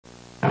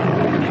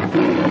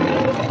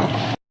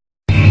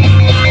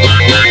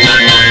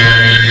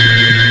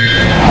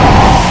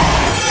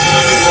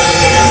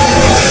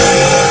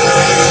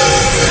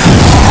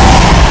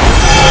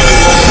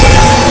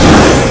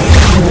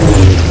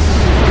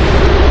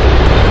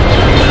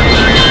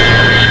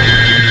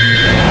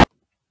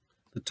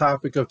The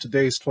topic of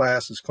today's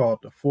class is called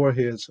the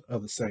foreheads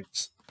of the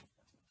saints.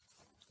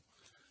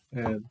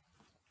 And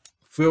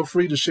feel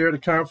free to share the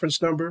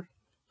conference number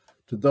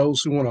to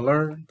those who want to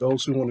learn,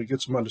 those who want to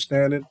get some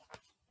understanding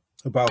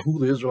about who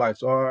the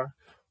Israelites are,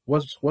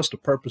 what's the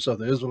purpose of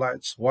the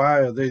Israelites,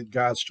 why are they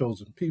God's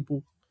chosen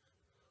people,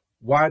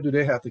 why do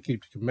they have to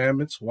keep the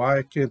commandments,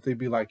 why can't they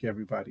be like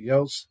everybody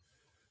else.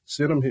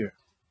 Send them here.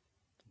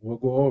 We'll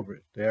go over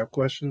it. They have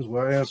questions,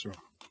 we'll answer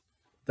them.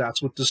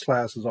 That's what this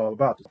class is all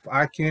about. If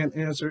I can't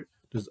answer it,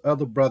 there's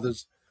other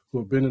brothers who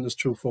have been in this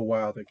truth for a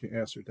while that can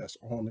answer it. That's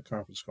on the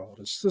conference call.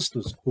 There's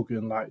sisters who can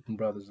enlighten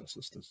brothers and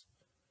sisters.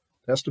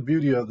 That's the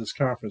beauty of this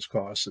conference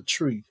call. It's a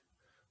tree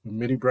with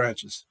many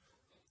branches,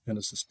 and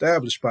it's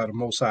established by the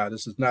Most High.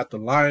 This is not the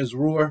Lion's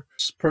Roar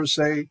per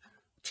se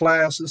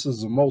class. This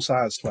is the Most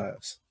High's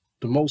class.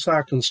 The Most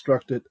High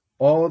constructed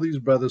all these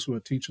brothers who are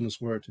teaching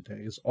this word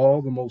today. It's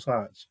all the Most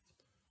High's.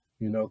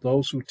 You know,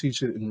 those who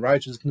teach it in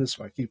righteousness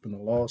by keeping the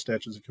law,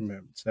 statutes, and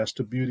commandments. That's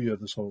the beauty of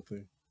this whole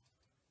thing.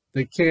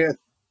 They can't,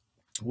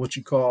 what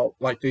you call,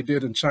 like they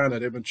did in China,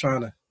 they've been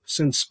trying to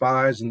send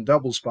spies and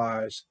double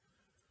spies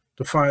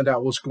to find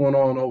out what's going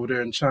on over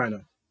there in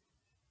China,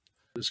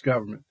 this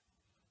government.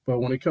 But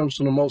when it comes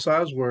to the Most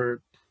High's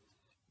word,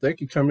 they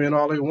can come in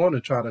all they want to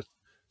try to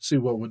see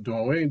what we're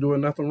doing. We ain't doing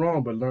nothing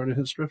wrong but learning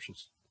his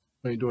scriptures.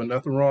 We ain't doing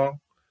nothing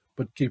wrong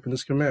but keeping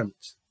his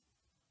commandments.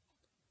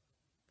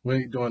 We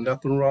ain't doing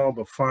nothing wrong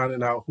but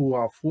finding out who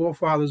our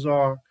forefathers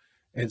are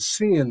and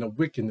seeing the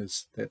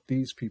wickedness that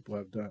these people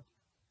have done.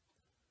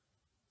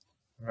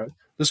 All right,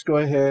 let's go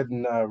ahead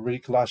and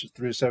read Colossians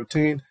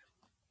 3:17.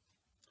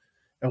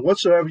 And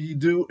whatsoever ye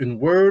do in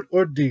word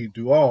or deed,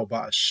 do all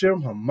by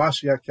Hashem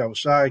HaMashiach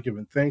Yahawashi,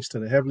 giving thanks to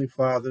the Heavenly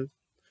Father,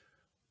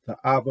 the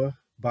Abba,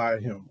 by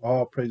him.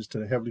 All praise to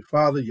the Heavenly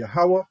Father,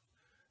 Yahawah,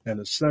 and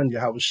the Son,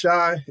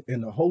 Yahawashi,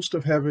 and the host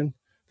of heaven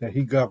that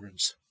he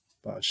governs.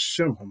 By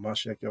Hashem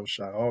HaMashiach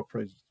Yahawashi, all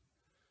praises.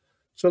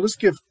 So let's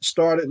get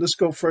started. Let's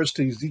go first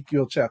to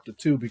Ezekiel chapter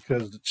 2,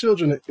 because the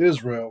children of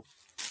Israel,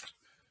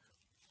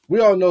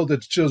 we all know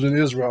that the children of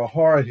Israel are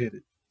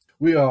hard-headed.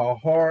 We are a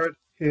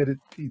hard-headed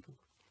people.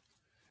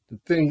 The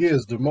thing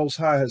is, the Most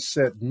High has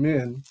set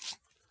men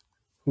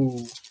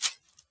who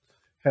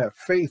have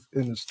faith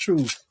in his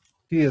truth.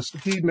 He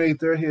made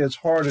their heads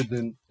harder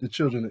than the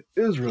children of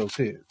Israel's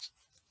heads.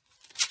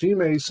 He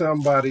made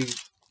somebody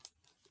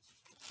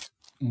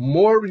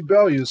more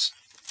rebellious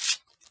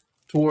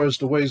towards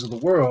the ways of the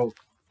world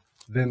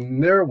than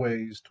their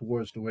ways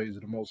towards the ways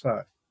of the Most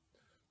High.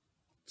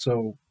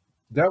 So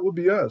that would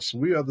be us.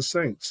 We are the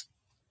saints.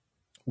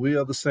 We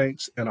are the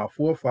saints, and our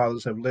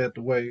forefathers have led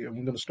the way. And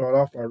we're going to start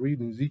off by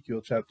reading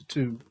Ezekiel chapter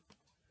 2.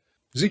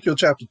 Ezekiel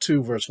chapter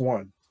 2, verse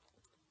 1.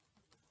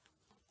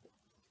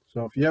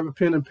 So if you have a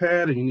pen and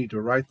pad and you need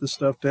to write this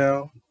stuff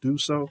down, do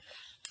so.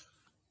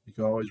 You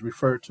can always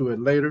refer to it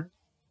later.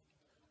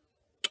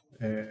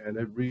 And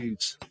it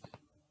reads,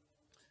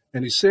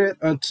 And he said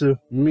unto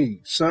me,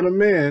 Son of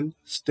man,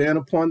 stand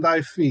upon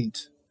thy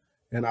feet,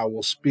 and I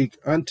will speak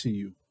unto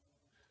you.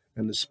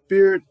 And the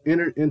Spirit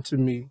entered into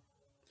me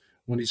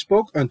when he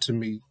spoke unto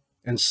me,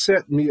 and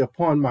set me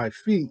upon my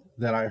feet,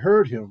 that I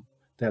heard him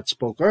that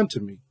spoke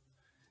unto me.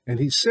 And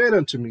he said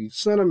unto me,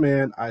 Son of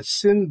man, I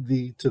send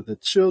thee to the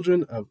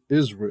children of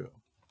Israel.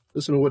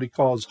 Listen to what he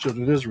calls the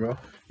children of Israel.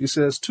 He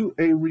says, to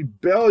a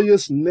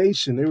rebellious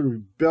nation, they were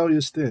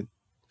rebellious then,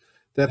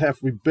 that have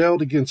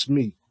rebelled against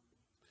me.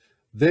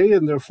 They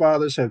and their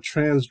fathers have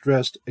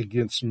transgressed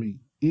against me,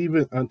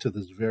 even unto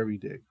this very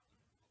day.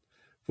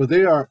 For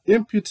they are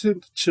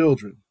impudent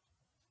children,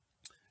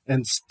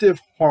 and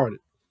stiff-hearted.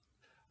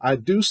 I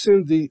do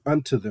send thee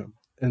unto them,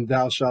 and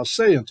thou shalt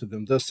say unto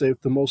them, Thus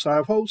saith the Most High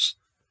of hosts,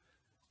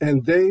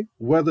 and they,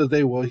 whether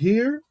they will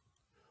hear,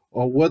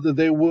 or whether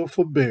they will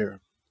forbear,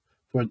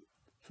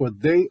 for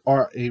they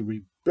are a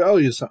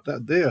rebellious,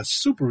 they are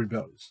super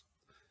rebellious.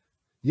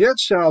 Yet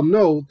shall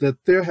know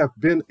that there have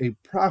been a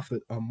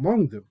prophet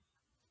among them.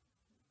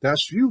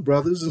 That's you,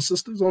 brothers and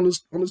sisters, on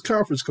this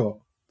conference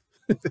call.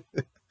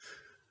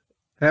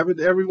 Haven't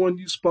everyone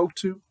you spoke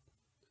to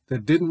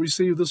that didn't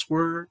receive this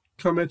word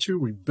come at you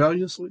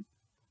rebelliously?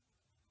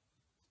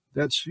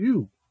 That's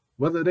you.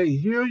 Whether they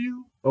hear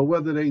you or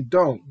whether they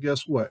don't,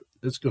 guess what?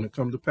 It's going to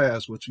come to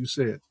pass what you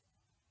said.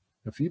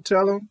 If you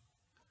tell them,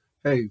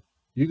 hey,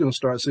 you're going to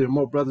start seeing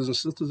more brothers and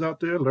sisters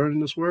out there learning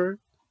this word,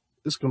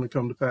 it's going to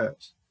come to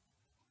pass.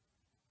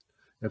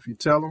 If you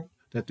tell them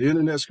that the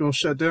internet's going to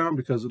shut down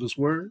because of this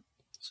word,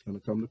 it's going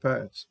to come to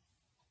pass.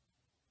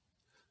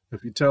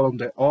 If you tell them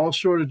that all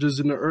shortages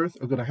in the earth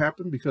are going to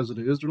happen because of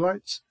the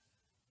Israelites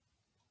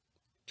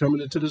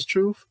coming into this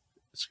truth,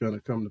 it's going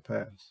to come to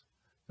pass.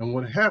 And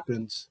when it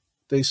happens,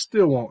 they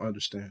still won't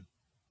understand.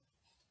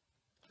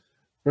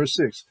 Verse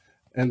 6,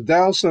 And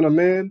thou, son of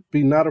man,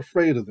 be not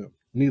afraid of them,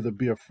 neither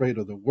be afraid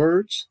of the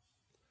words,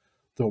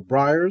 though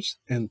briars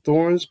and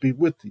thorns be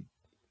with thee,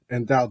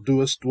 and thou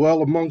doest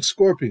dwell among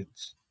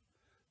scorpions.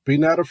 Be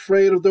not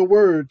afraid of their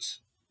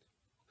words,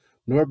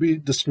 nor be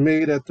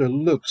dismayed at their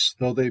looks,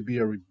 though they be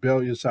a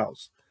rebellious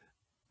house.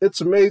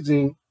 It's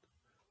amazing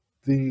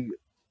the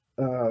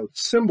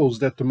symbols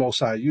that the Most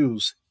High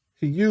used.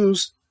 He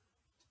used,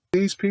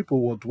 these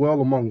people will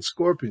dwell among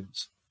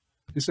scorpions.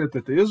 He said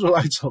that the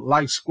Israelites are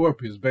like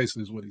scorpions,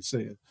 basically is what he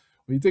said.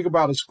 When you think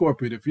about a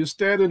scorpion, if you're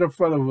standing in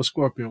front of a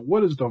scorpion,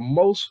 what is the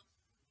most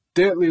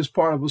deadliest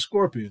part of a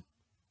scorpion?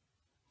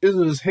 Is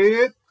it his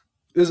head?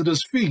 Is it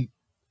his feet?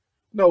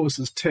 No, it's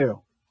his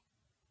tail.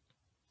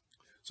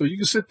 So you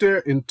can sit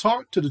there and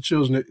talk to the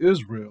children of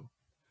Israel,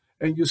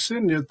 and you're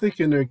sitting there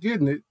thinking they're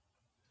getting it,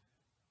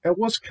 and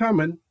what's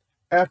coming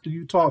after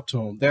you talk to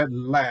them? That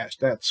lash,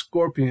 that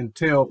scorpion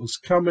tail is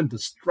coming to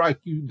strike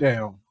you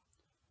down.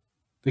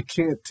 They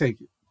can't take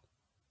it.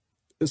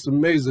 It's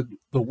amazing.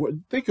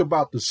 Think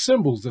about the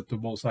symbols that the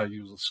Most High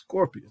uses. A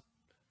scorpion.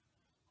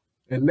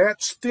 And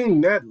that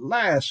sting, that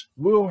lash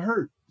will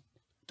hurt.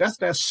 That's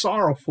that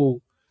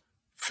sorrowful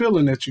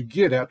feeling that you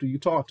get after you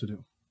talk to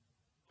them.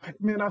 Like,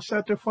 man, I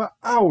sat there for an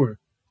hour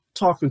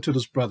talking to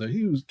this brother.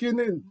 He was getting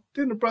in.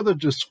 Then the brother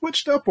just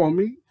switched up on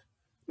me.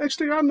 Next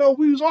thing I know,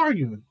 we was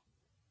arguing.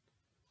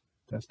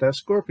 That's that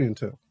scorpion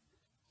tail.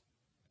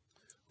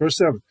 Verse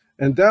 7.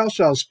 And thou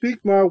shalt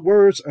speak my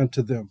words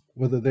unto them,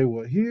 whether they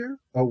will hear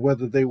or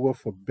whether they will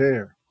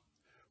forbear,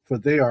 for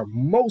they are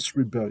most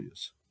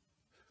rebellious.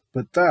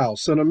 But thou,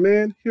 son of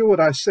man, hear what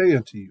I say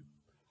unto you.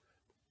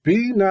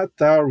 Be not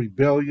thou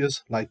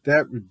rebellious like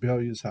that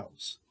rebellious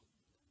house.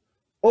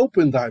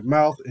 Open thy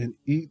mouth and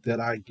eat that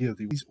I give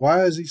thee.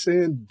 Why is he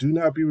saying do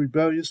not be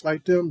rebellious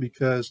like them?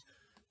 Because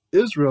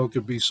Israel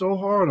could be so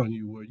hard on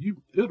you where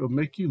it'll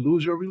make you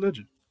lose your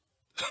religion.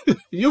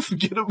 You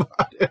forget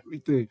about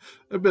everything.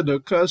 They've been to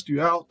cuss you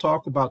out,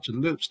 talk about your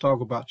lips, talk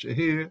about your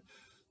hair,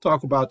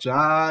 talk about your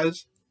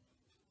eyes,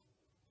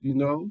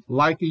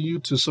 liken you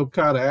to some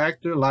kind of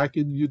actor,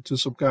 liken you to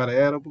some kind of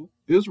animal.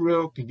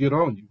 Israel can get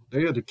on you.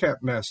 They are the cap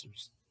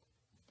masters.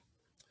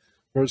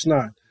 Verse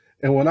 9.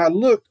 And when I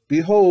looked,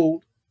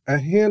 behold, a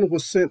hand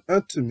was sent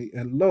unto me,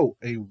 and lo,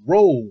 a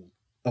roll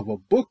of a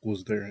book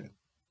was therein.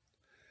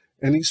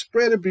 And he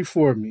spread it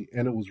before me,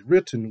 and it was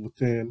written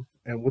within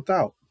and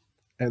without.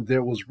 And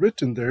there was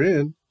written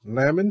therein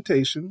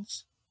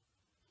lamentations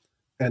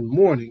and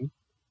mourning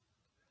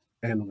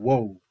and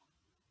woe.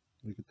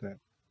 Look at that.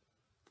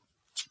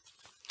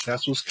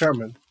 That's what's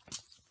coming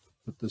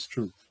with this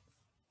truth.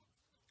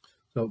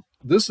 So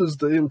this is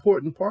the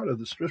important part of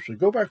the scripture.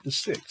 Go back to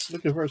 6.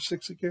 Look at verse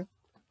 6 again.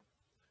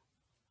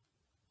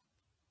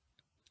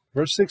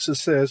 Verse 6, it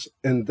says,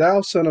 And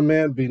thou, son of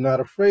man, be not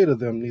afraid of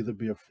them, neither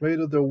be afraid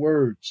of their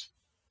words,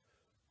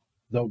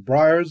 though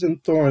briars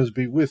and thorns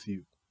be with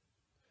you.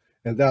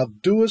 And thou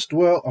doest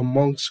dwell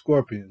among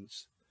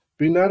scorpions.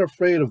 Be not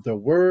afraid of their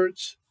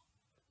words,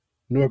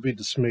 nor be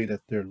dismayed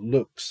at their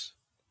looks,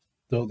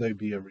 though they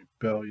be a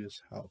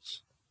rebellious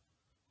house.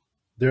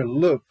 Their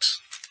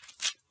looks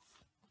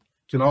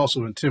can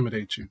also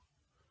intimidate you.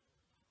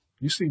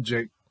 You see,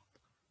 Jake,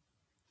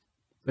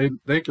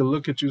 they can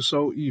look at you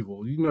so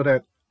evil. You know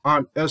that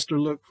Aunt Esther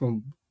look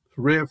from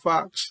Red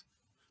Fox?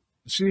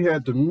 She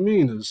had the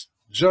meanest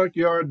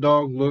junkyard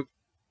dog look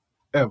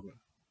ever.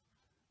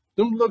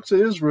 Them looks of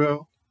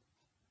Israel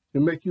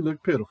can make you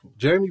look pitiful.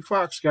 Jamie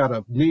Foxx got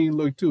a mean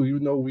look too,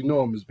 even though we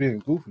know him as being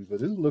goofy, but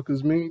his look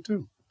is mean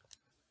too.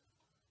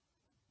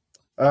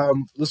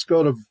 Let's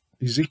go to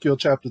Ezekiel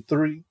chapter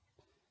 3,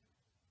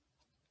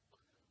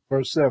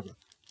 verse 7.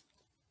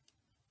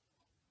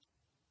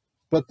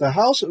 But the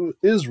house of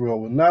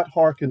Israel will not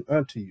hearken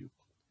unto you,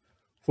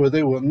 for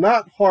they will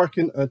not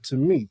hearken unto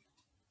me.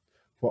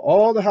 For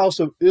all the house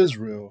of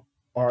Israel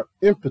are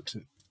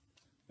impotent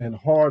and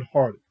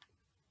hard-hearted.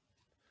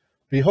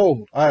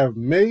 Behold, I have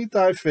made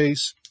thy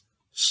face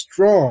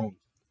strong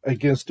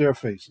against their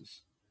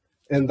faces,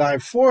 and thy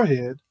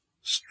forehead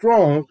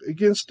strong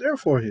against their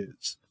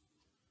foreheads.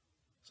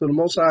 So the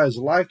Most High is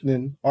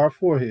likening our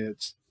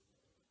foreheads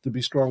to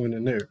be stronger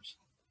than theirs,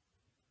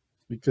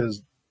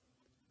 because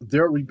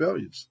they're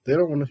rebellious. They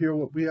don't want to hear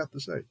what we have to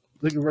say.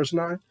 Look at verse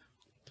 9.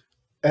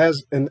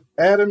 As an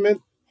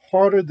adamant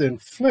harder than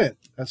flint,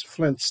 that's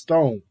flint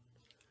stone,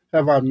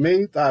 have I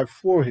made thy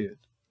forehead.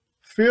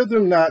 Fear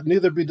them not,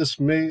 neither be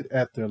dismayed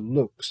at their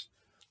looks,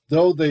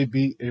 though they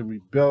be a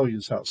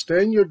rebellious house.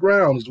 Stand your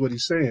ground is what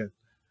he's saying.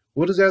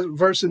 What is that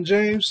verse in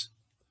James?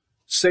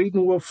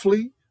 Satan will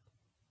flee.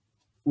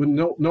 When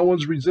no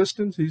one's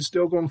resistant, he's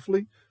still going to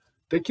flee.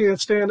 They can't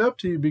stand up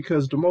to you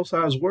because the Most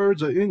High's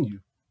words are in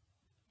you.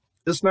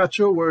 It's not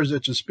your words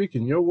that you're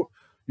speaking. Your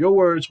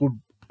words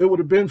would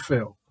have been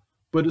failed,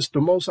 but it's the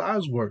Most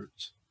High's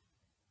words.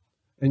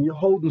 And you're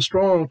holding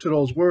strong to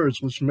those words,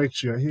 which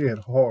makes your head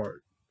hard.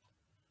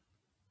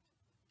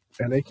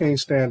 And they can't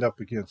stand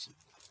up against it.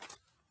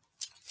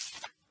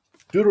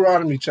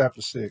 Deuteronomy chapter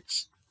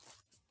 6.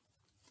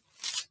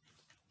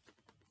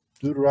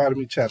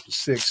 Deuteronomy chapter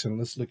 6, and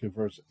let's look at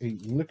verse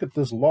 8. And look at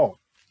this law.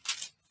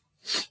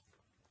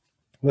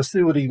 Let's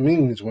see what he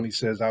means when he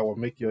says, I will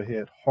make your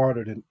head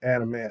harder than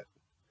adamant,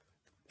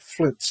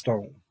 flint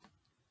stone.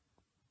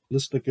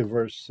 Let's look at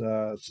verse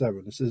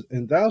 7. It says,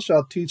 And thou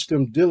shalt teach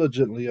them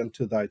diligently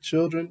unto thy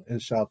children,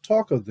 and shalt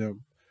talk of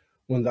them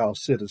when thou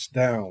sittest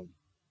down,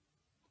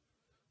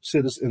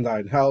 sittest in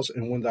thine house,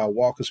 and when thou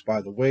walkest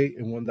by the way,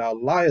 and when thou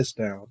liest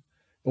down,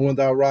 and when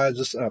thou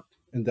risest up,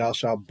 and thou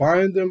shalt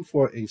bind them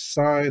for a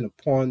sign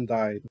upon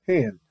thine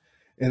hand,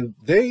 and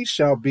they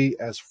shall be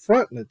as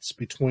frontlets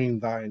between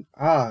thine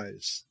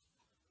eyes.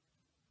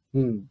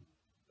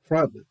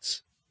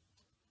 Frontlets.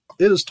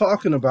 It is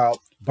talking about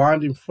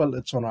binding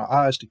frontlets on our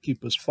eyes to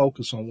keep us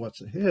focused on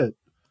what's ahead,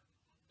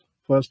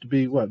 for us to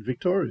be what?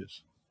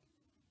 Victorious,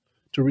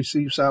 to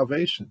receive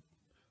salvation.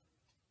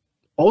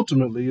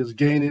 Ultimately is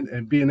gaining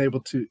and being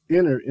able to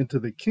enter into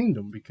the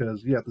kingdom,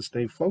 because you have to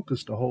stay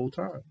focused the whole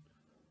time.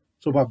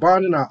 So by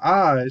binding our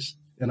eyes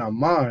and our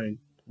mind,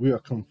 we are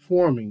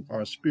conforming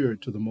our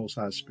spirit to the Most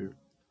High Spirit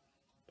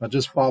by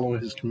just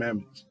following his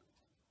commandments.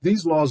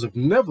 These laws have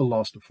never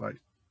lost a fight.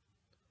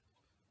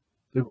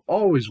 They've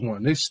always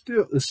won. It's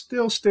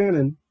still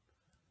standing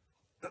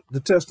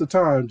the test of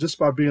time just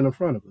by being in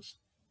front of us.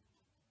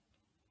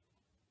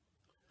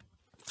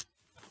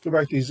 Go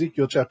back to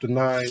Ezekiel chapter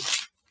 9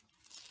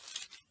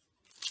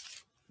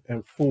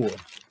 and 4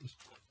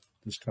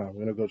 this time. We're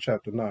going to go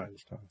chapter 9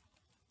 this time.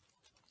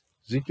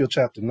 Ezekiel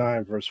chapter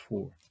 9, verse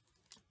 4.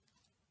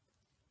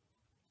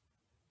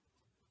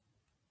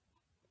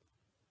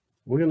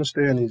 We're going to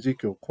stay in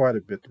Ezekiel quite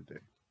a bit today.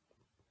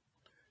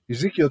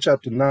 Ezekiel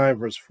chapter 9,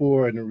 verse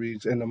 4, and it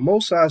reads, And the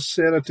Most High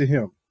said unto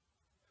him,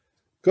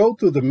 Go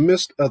through the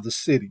midst of the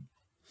city,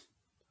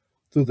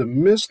 through the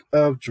midst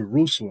of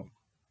Jerusalem,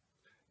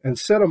 and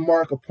set a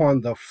mark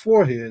upon the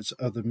foreheads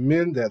of the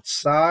men that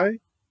sigh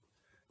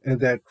and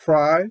that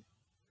cry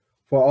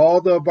for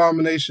all the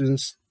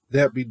abominations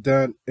that be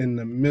done in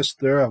the midst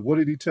thereof. What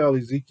did he tell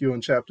Ezekiel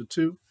in chapter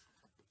 2?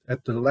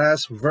 At the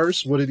last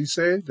verse, what did he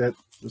say?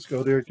 Let's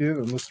go there again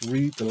and let's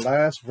read the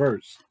last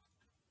verse.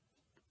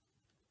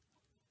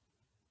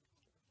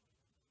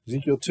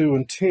 Ezekiel 2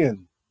 and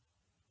 10.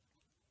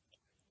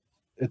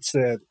 It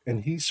said,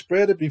 And he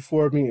spread it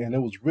before me, and it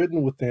was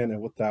written within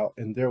and without,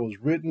 and there was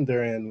written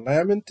therein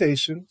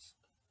lamentations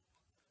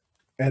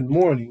and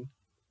mourning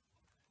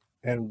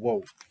and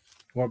woe.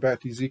 Going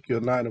back to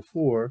Ezekiel 9 and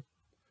 4,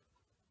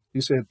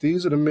 he said,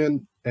 These are the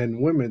men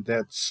and women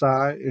that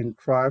sigh and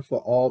cry for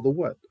all the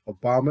what?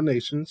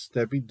 Abominations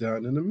that be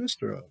done in the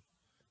midst thereof.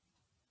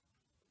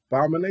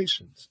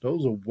 Abominations.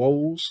 Those are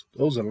woes.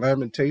 Those are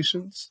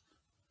lamentations.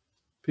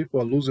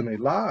 People are losing their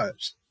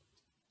lives.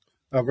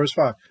 Verse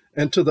 5.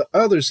 And to the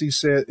others he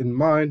said, In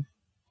mine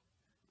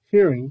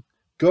hearing,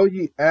 Go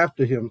ye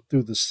after him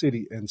through the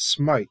city and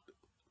smite.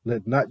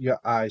 Let not your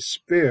eyes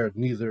spare,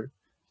 neither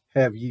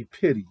have ye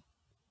pity.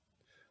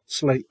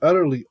 Slay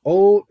utterly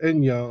old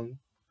and young,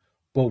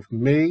 both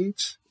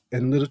maids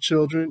and little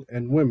children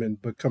and women,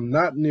 but come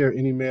not near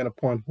any man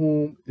upon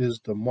whom is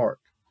the mark.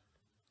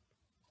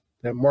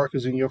 That mark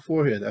is in your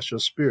forehead. That's your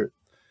spirit.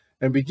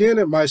 And begin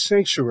at my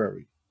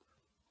sanctuary.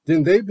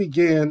 Then they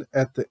began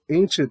at the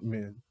ancient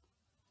men,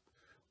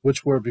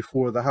 which were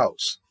before the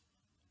house.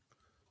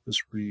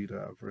 Let's read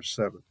verse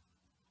 7.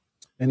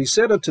 And he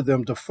said unto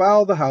them,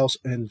 Defile the house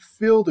and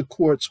fill the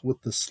courts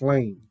with the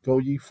slain. Go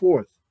ye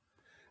forth.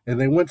 And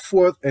they went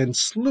forth and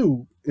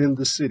slew in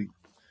the city.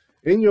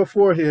 In your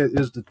forehead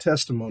is the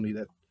testimony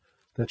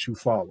that you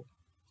follow.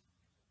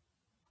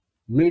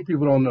 Many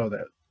people don't know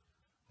that.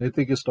 They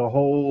think it's the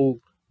whole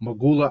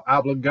medulla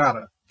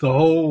oblongata, the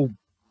whole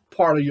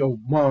part of your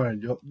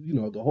mind,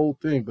 the whole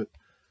thing. But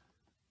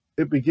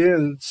it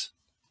begins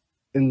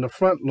in the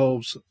front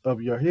lobes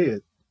of your head.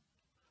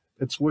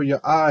 It's where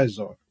your eyes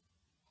are.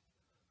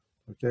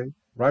 Okay?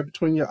 Right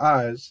between your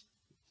eyes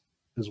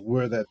is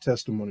where that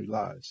testimony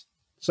lies.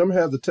 Some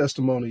have the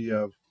testimony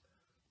of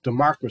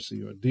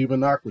democracy or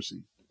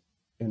demonocracy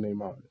in their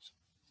minds.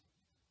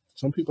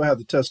 Some people have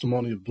the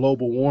testimony of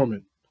global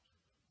warming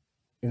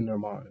in their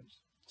minds.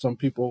 Some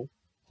people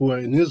who are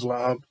in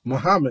Islam,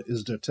 Muhammad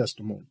is their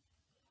testimony.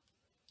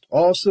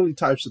 All silly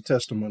types of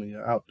testimony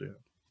are out there.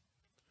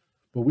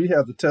 But we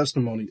have the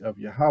testimony of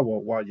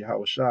Yahawah,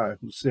 Yahawashi,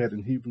 who said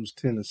in Hebrews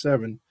 10 and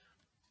 7,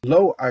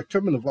 Lo, I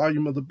come in the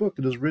volume of the book,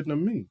 it is written of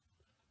me.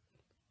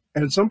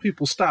 And some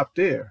people stop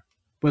there,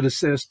 but it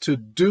says, to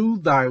do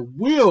thy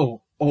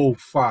will, O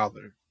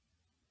Father.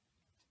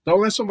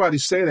 Don't let somebody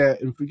say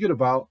that and forget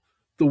about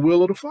the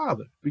will of the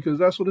Father, because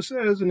that's what it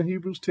says in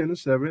Hebrews 10 and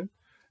 7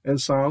 and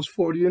Psalms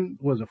 40 and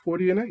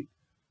 8.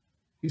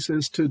 He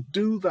says, to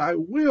do thy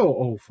will,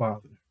 O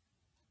Father.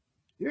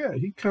 Yeah,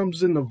 he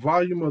comes in the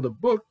volume of the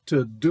book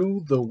to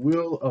do the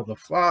will of the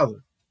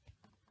Father.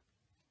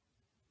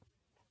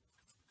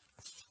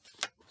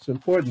 It's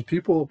important.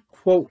 People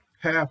quote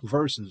half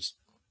verses.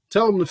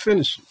 Tell them to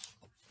finish it.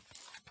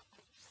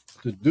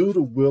 To do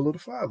the will of the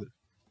Father.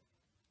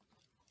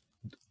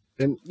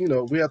 And,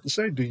 we have to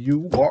say, do you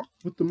walk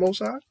with the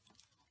Most High?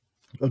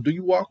 Or do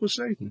you walk with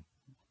Satan?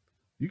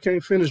 You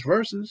can't finish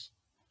verses.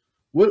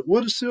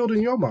 What is sealed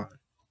in your mind?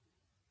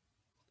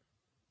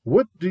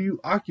 What do you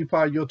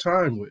occupy your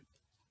time with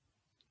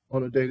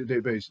on a day-to-day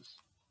basis?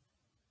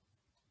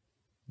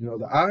 You know,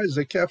 the eyes,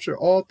 they capture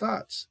all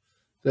thoughts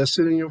that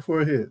sit in your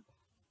forehead.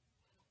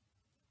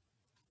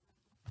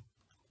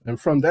 And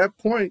from that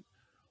point,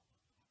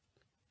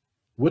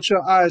 what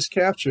your eyes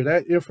capture,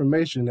 that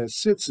information that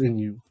sits in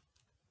you,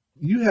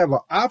 you have an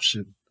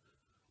option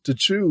to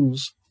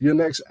choose your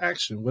next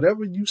action.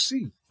 Whatever you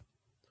see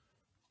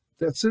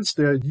that sits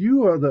there,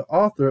 you are the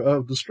author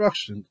of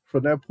destruction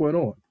from that point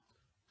on.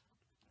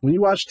 When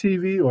you watch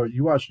TV or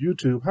you watch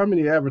YouTube, how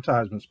many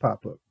advertisements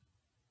pop up?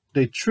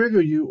 They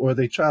trigger you, or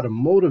they try to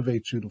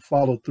motivate you to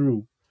follow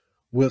through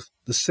with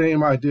the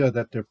same idea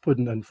that they're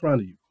putting in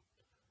front of you.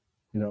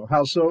 You know,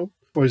 how so?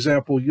 For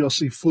example, you'll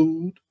see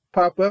food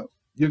pop up,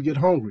 you'll get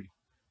hungry.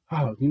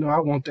 Oh, you know, I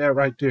want that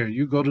right there.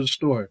 You go to the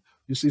store,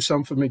 you see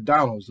something from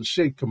McDonald's, the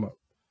shake come up.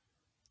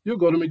 You'll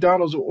go to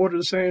McDonald's and order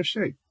the same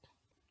shake.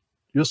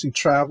 You'll see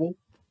travel,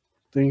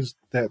 things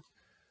that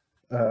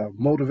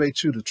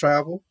motivate you to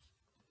travel,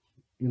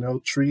 you know,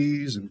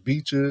 trees and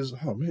beaches.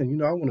 Oh man, you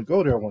know, I want to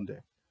go there one day.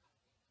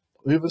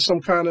 Or even some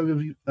kind of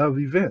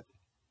event.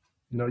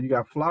 You know, you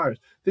got flyers.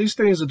 These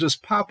things are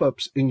just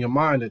pop-ups in your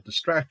mind that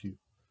distract you.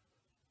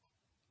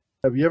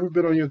 Have you ever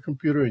been on your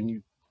computer and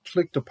you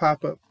clicked a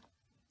pop-up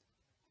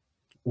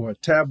or a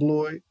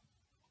tabloid,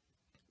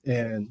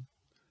 and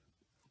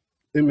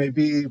it may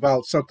be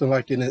about something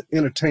like an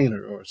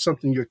entertainer or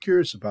something you're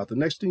curious about. The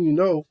next thing you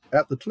know,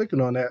 after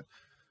clicking on that,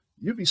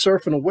 you'll be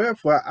surfing the web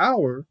for an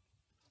hour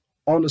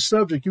on a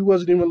subject you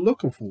wasn't even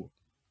looking for.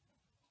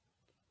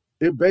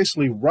 It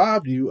basically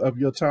robbed you of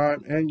your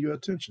time and your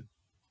attention.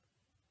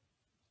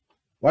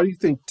 Why do you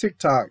think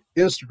TikTok,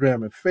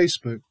 Instagram, and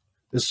Facebook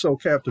is so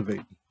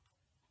captivating?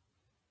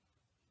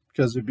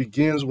 Because it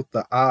begins with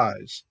the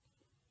eyes.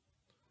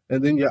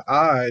 And then your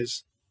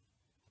eyes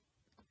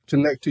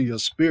connect to your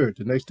spirit.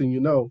 The next thing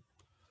you know,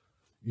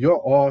 you're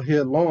all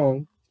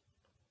headlong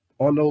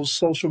on those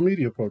social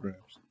media programs.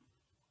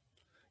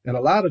 And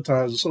a lot of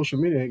times, the social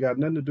media ain't got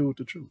nothing to do with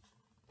the truth.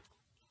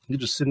 You're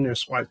just sitting there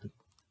swiping.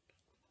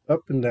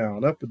 Up and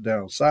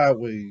down,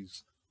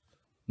 sideways.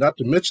 Not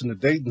to mention the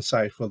dating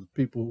site for the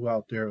people who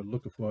out there are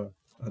looking for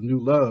a new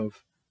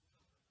love.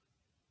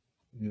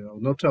 You know,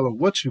 no telling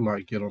what you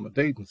might get on a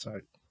dating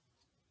site.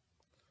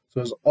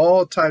 So there's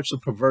all types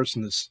of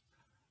perverseness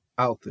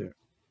out there.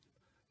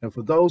 And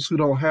for those who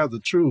don't have the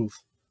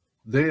truth,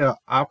 they are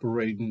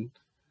operating,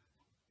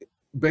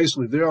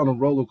 basically they're on a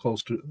roller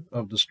coaster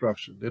of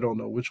destruction. They don't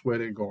know which way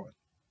they're going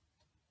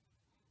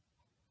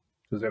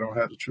because they don't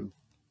have the truth.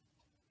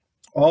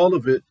 All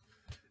of it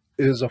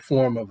is a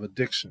form of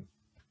addiction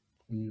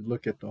when you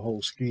look at the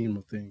whole scheme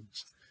of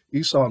things.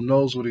 Esau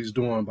knows what he's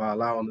doing by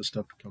allowing this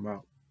stuff to come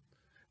out.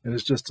 And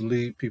it's just to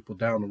lead people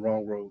down the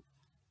wrong road.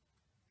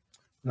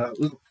 Now,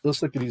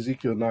 let's look at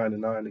Ezekiel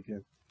 9:9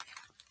 again.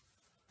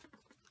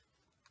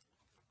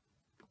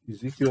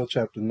 Ezekiel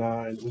chapter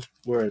 9,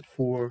 we're at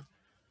 4,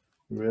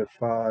 we're at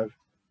 5.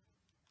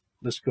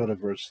 Let's go to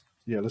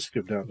let's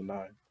skip down to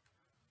 9.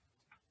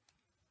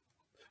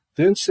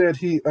 Then said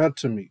he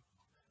unto me,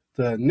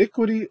 the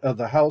iniquity of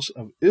the house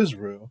of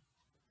Israel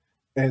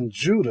and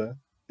Judah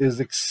is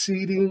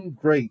exceeding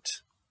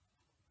great,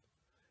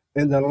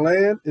 and the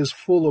land is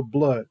full of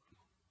blood,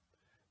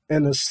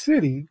 and the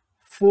city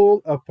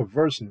full of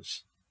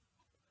perverseness.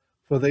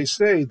 For they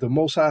say, the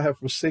Most High hath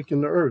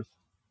forsaken the earth,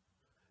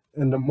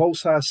 and the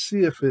Most High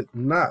seeth it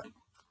not.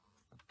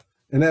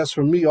 And as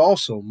for me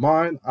also,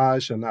 mine eye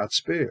shall not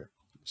spare.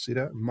 See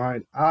that?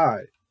 Mine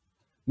eye.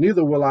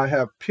 Neither will I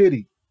have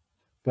pity,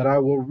 but I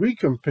will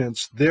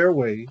recompense their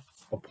way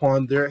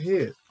upon their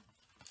head.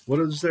 What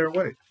is their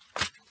way?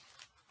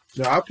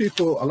 Now, our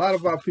people, a lot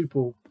of our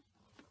people,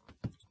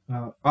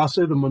 I'll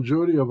say the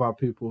majority of our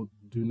people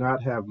do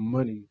not have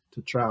money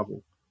to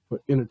travel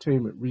for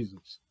entertainment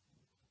reasons.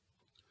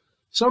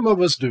 Some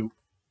of us do,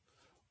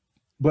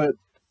 but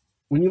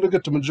when you look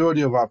at the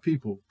majority of our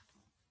people,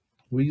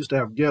 we used to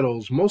have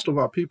ghettos. Most of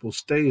our people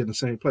stay in the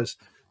same place.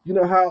 You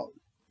know how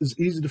it's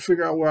easy to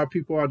figure out where our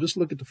people are? Just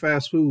look at the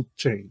fast food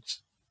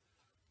chains.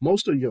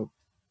 Most of your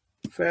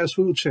fast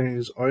food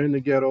chains are in the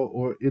ghetto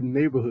or in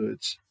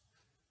neighborhoods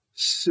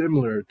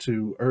similar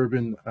to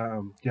urban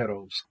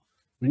ghettos.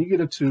 When you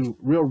get into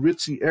real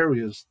ritzy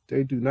areas,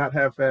 they do not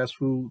have fast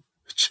food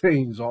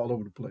chains all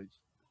over the place.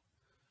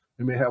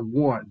 They may have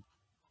one,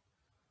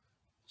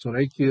 so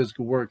their kids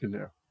could work in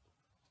there.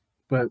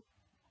 But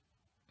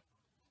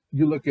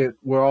you look at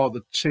where all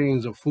the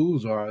chains of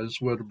foods are, it's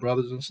where the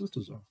brothers and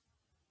sisters are.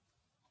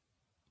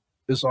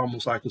 It's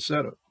almost like a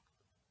setup,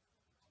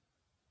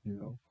 you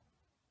know.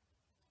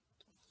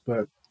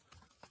 But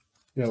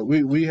you know,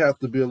 we have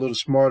to be a little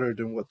smarter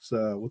than what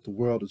the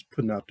world is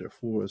putting out there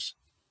for us,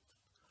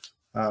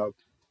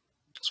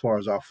 as far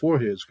as our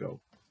foreheads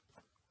go.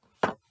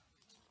 The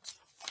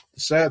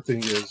sad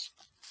thing is,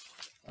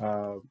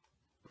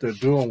 they're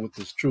doing with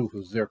this truth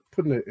is they're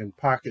putting it in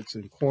pockets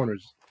and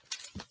corners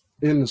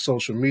in the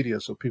social media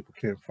so people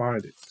can't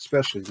find it.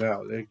 Especially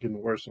now, they're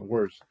getting worse and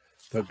worse.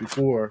 But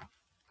before,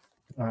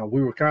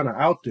 we were kind of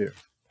out there,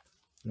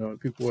 you know,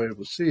 and people were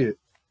able to see it.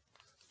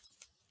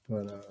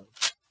 But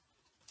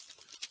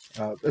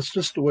that's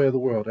just the way of the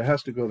world. It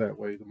has to go that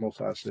way, the Most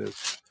High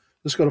says.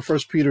 Let's go to 1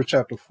 Peter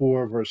chapter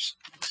 4, verse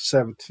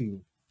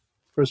 17.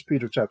 1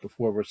 Peter chapter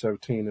 4, verse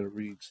 17, and it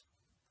reads,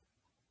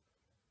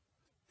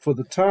 "For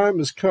the time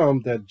is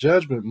come that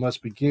judgment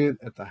must begin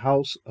at the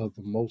house of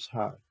the Most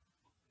High.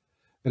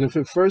 And if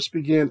it first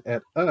begin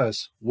at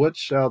us, what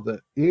shall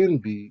the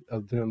end be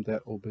of them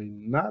that obey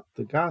not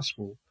the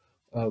gospel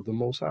of the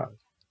Most High?"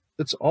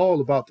 It's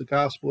all about the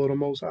gospel of the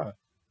Most High.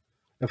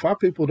 If our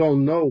people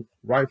don't know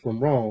right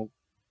from wrong,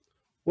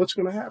 what's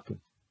going to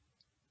happen?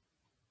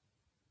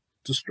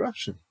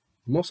 Destruction.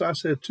 The Most High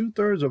said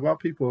 2/3 of our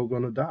people are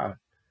going to die.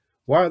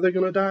 Why are they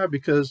going to die?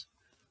 Because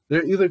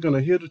they're either going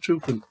to hear the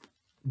truth and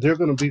they're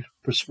going to be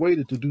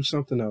persuaded to do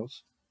something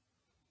else,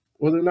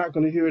 or they're not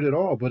going to hear it at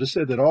all. But it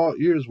said that all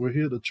ears will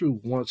hear the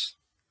truth once,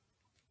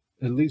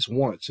 at least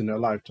once in their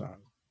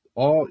lifetime.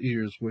 All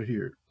ears will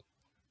hear it.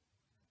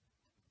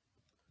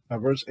 Now,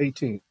 verse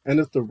 18, "And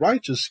if the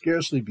righteous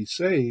scarcely be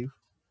saved,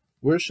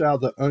 where shall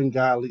the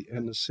ungodly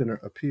and the sinner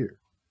appear?"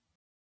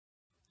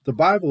 The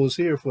Bible is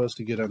here for us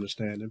to get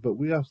understanding, but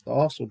we have to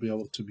also be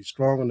able to be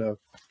strong enough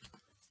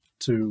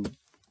to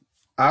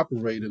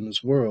operate in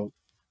this world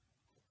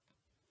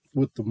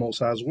with the Most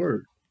High's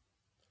word.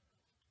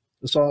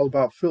 It's all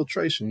about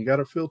filtration. You got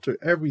to filter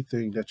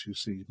everything that you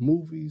see.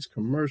 Movies,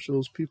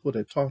 commercials, people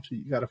that talk to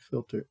you, you got to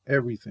filter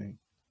everything.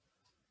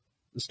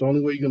 It's the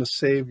only way you're going to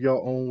save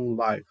your own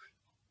life.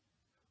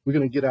 We're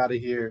going to get out of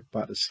here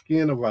by the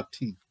skin of our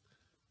teeth.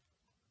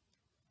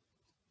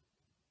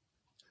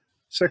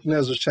 2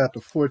 Ezra chapter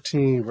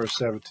 14, verse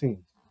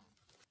 17.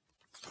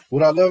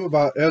 What I love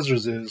about Ezra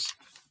is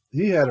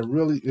he had a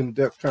really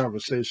in-depth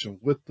conversation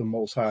with the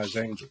Most High's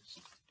angels.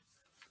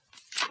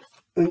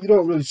 And you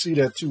don't really see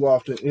that too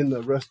often in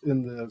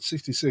the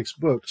 66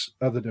 books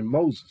other than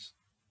Moses.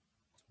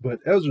 But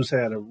Ezra's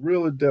had a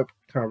real in-depth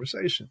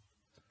conversation.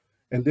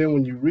 And then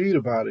when you read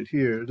about it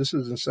here, this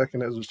is in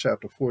 2 Ezra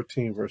chapter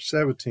 14, verse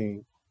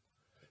 17,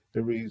 it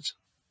reads,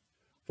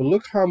 "For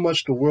look how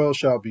much the world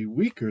shall be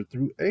weaker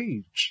through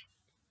age.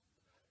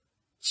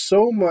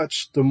 So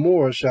much the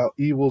more shall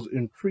evils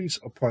increase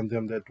upon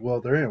them that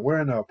dwell therein."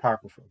 We're in the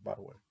Apocrypha, by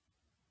the way.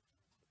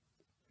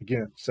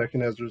 Again,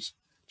 2 Ezra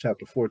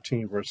chapter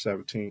 14, verse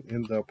 17,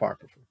 in the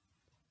Apocrypha.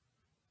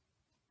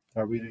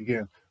 I'll read it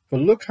again. "For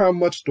look how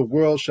much the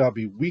world shall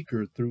be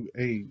weaker through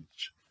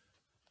age."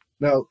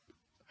 Now,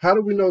 how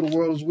do we know the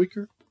world is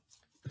weaker?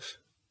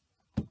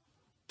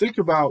 Think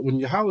about when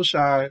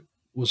Yahawashi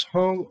was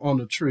hung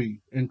on a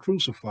tree and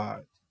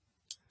crucified.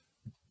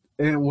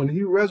 And when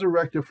he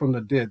resurrected from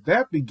the dead,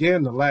 that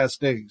began the last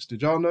days.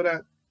 Did y'all know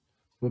that?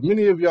 But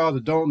many of y'all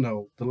that don't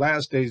know, the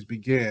last days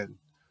began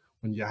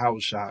when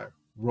Yahawashi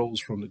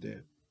rose from the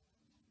dead.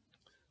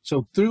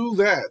 So through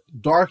that,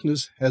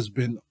 darkness has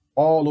been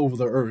all over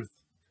the earth.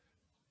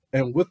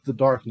 And with the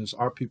darkness,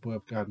 our people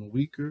have gotten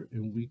weaker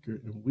and weaker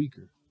and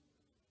weaker.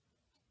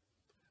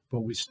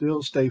 But we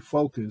still stay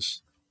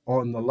focused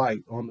on the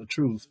light, on the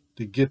truth,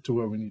 to get to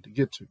where we need to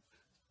get to.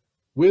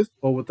 With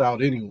or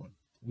without anyone,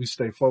 we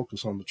stay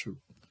focused on the truth.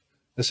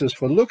 It says,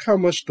 "For look how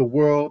much the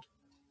world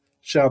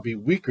shall be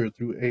weaker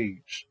through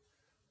age.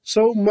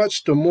 So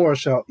much the more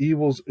shall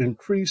evils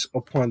increase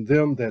upon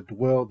them that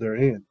dwell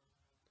therein.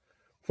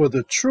 For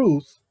the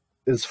truth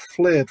is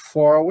fled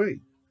far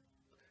away,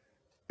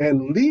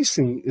 and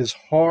leasing is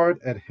hard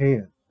at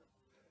hand.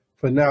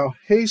 For now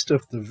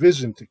hasteth the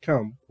vision to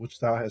come, which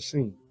thou hast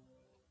seen.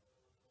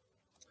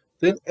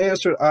 Then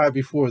answered I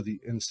before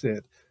thee, and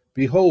said,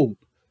 Behold,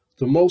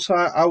 the Most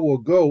High I will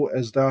go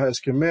as thou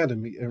hast commanded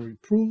me, and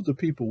reprove the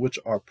people which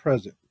are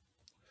present.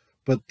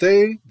 But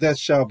they that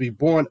shall be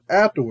born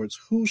afterwards,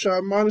 who shall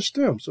admonish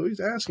them?" So he's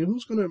asking,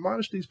 who's going to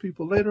admonish these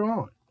people later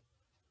on?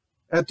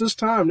 At this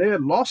time, they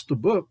had lost the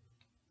book.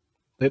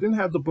 They didn't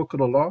have the book of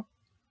the law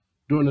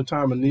during the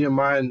time of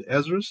Nehemiah and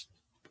Ezra.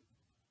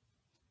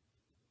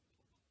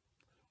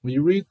 When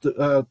you read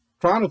the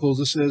Chronicles,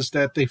 it says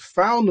that they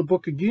found the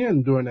book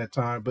again during that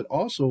time, but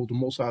also the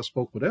Most High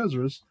spoke with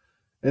Ezra,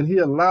 and he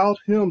allowed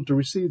him to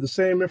receive the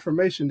same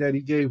information that he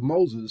gave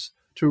Moses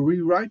to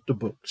rewrite the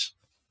books.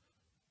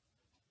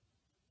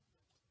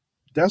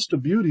 That's the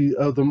beauty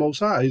of the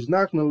Most High. He's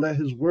not going to let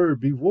his word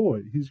be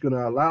void. He's going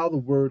to allow the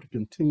word to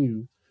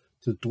continue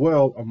to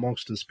dwell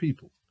amongst his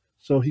people.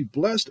 So he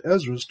blessed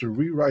Ezra to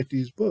rewrite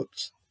these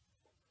books.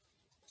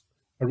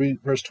 I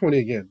read verse 20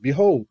 again.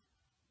 "Behold,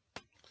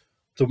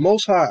 the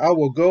Most High I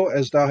will go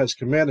as thou hast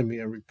commanded me,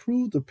 and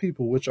reprove the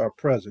people which are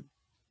present.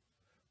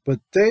 But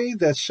they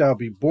that shall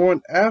be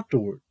born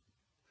afterward,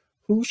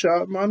 who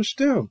shall admonish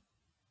them?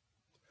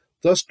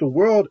 Thus the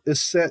world is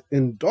set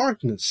in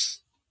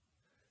darkness,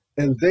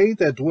 and they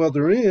that dwell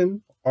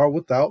therein are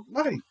without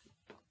light."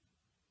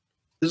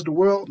 Is the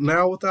world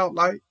now without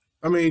light?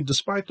 I mean,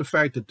 despite the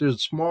fact that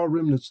there's small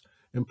remnants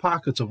and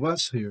pockets of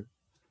us here,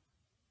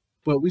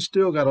 but we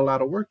still got a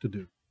lot of work to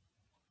do.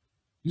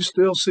 You're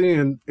still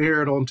seeing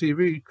aired on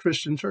TV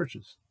Christian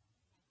churches.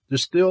 They're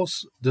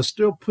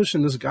still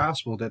pushing this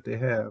gospel that they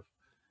have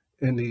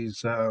in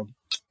these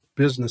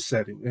business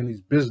setting, in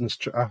these business,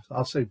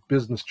 I'll say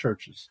business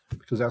churches,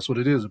 because that's what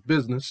it is, a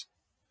business.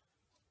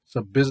 It's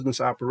a business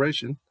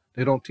operation.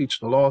 They don't teach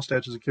the law,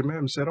 statutes, and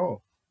commandments at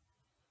all.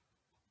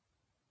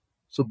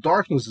 So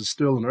darkness is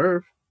still in the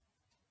earth.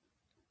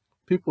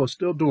 People are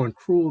still doing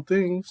cruel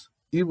things,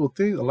 evil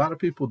things. A lot of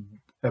people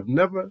have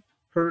never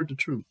heard the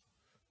truth.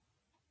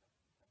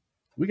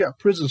 We got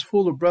prisons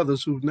full of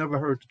brothers who've never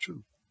heard the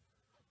truth.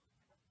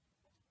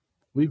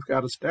 We've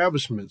got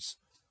establishments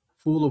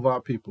full of our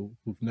people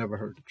who've never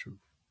heard the truth.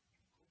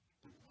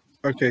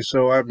 Okay,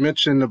 so I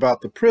mentioned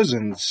about the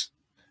prisons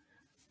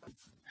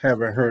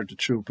haven't heard the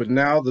truth, but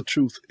now the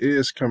truth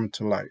is coming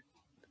to light.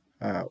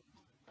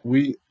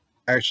 We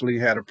actually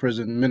had a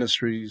prison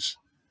ministries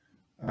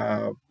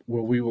where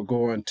we would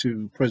go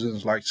into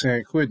prisons like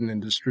San Quentin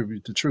and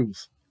distribute the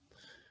truth.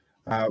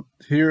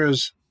 Here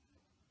is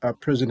a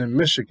prison in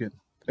Michigan,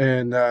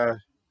 and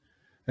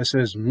it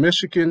says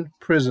Michigan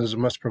prisons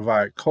must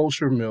provide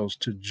kosher meals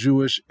to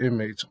Jewish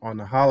inmates on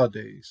the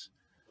holidays.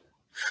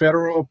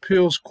 Federal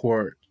appeals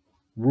court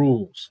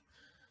rules.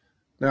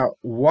 Now,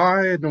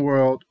 why in the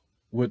world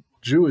would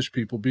Jewish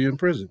people be in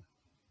prison?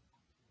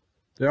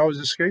 They always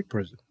escape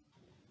prison.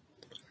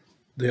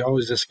 They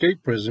always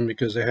escape prison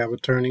because they have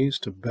attorneys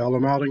to bail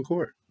them out in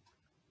court.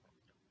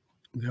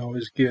 They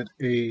always get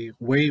a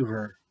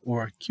waiver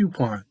or a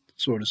coupon,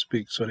 so to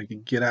speak, so they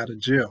can get out of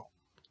jail,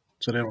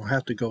 so they don't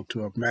have to go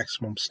to a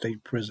maximum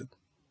state prison.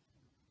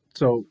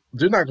 So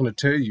they're not going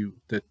to tell you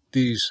that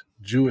these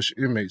Jewish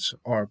inmates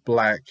are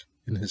Black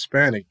and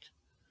Hispanic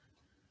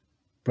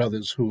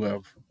brothers who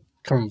have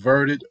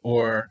converted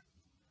or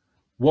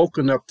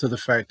woken up to the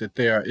fact that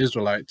they are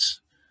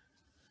Israelites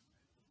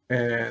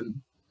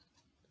and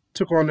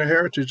took on their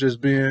heritage as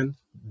being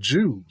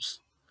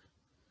Jews.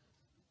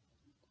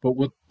 But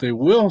what they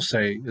will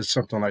say is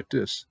something like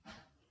this: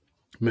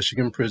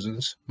 Michigan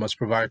prisons must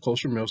provide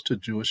kosher meals to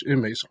Jewish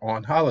inmates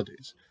on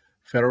holidays.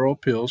 Federal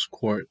appeals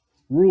court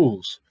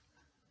rules.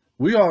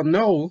 We all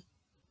know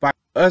by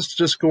us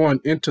just going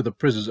into the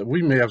prisons that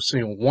we may have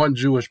seen one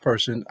Jewish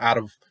person out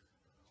of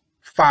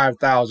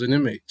 5,000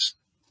 inmates.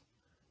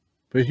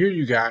 But here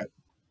you got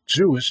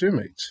Jewish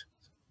inmates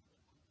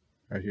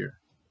right here.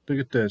 Look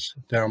at this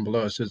down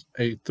below. It says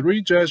a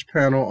 3-judge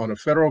panel on the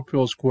federal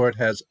appeals court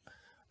has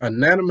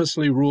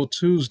unanimously ruled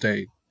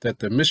Tuesday that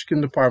the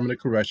Michigan Department of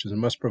Corrections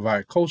must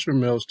provide kosher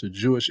meals to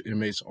Jewish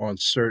inmates on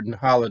certain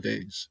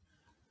holidays.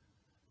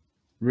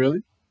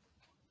 Really?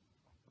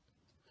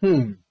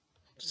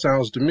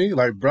 Sounds to me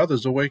like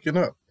brothers are waking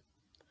up.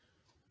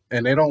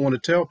 And they don't want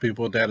to tell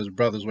people that it's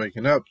brothers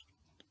waking up,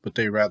 but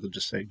they rather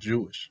just say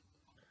Jewish.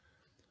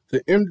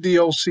 The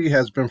MDOC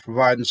has been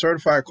providing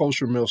certified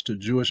kosher meals to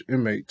Jewish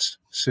inmates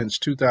since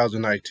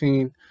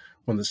 2019,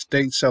 when the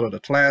state settled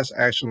a class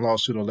action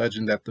lawsuit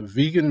alleging that the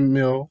vegan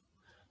meal,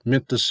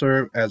 meant to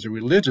serve as a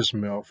religious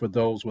meal for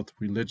those with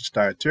religious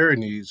dietary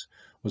needs,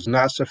 was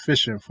not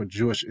sufficient for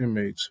Jewish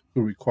inmates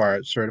who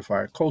required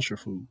certified kosher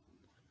food.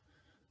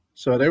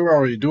 So they were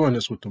already doing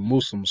this with the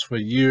Muslims for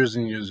years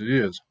and years and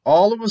years.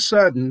 All of a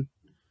sudden,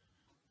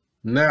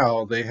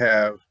 now they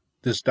have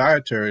this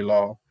dietary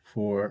law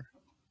for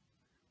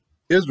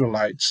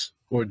Israelites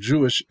or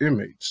Jewish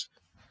inmates.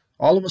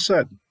 All of a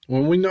sudden,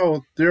 when we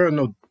know there are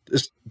no,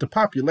 the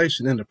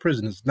population in the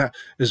prison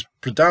is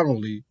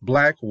predominantly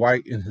Black,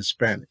 white, and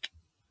Hispanic.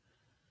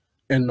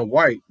 And the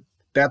white,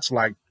 that's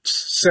like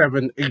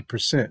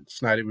 7-8%.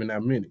 It's not even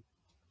that many.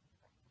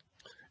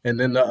 And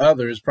then the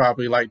other is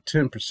probably like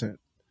 10%.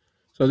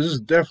 So this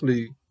is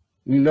definitely,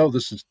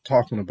 this is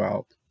talking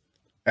about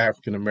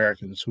African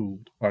Americans who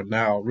are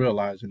now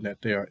realizing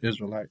that they are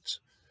Israelites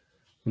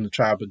from the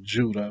tribe of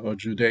Judah or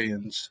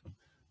Judeans,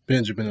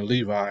 Benjamin and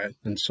Levi,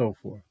 and so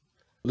forth.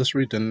 Let's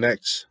read the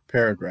next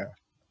paragraph.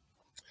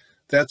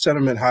 That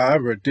settlement,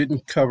 however,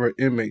 didn't cover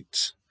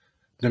inmates'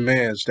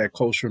 demands that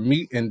kosher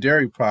meat and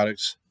dairy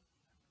products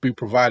be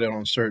provided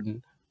on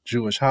certain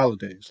Jewish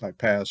holidays like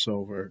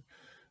Passover,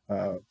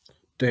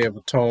 Day of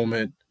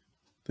Atonement,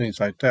 things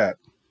like that.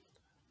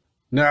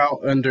 Now,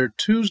 under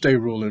Tuesday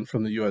ruling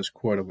from the U.S.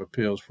 Court of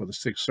Appeals for the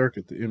Sixth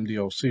Circuit, the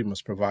MDOC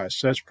must provide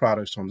such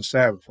products on the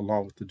Sabbath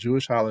along with the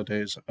Jewish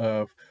holidays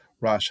of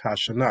Rosh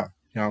Hashanah,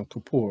 Yom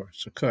Kippur,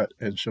 Sukkot,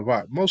 and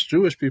Shabbat. Most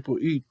Jewish people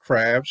eat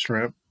crab,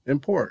 shrimp,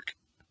 and pork.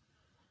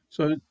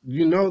 So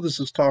this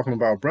is talking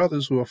about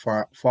brothers who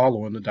are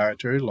following the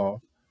dietary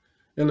law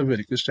in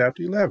Leviticus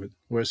chapter 11,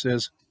 where it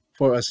says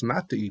for us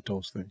not to eat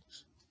those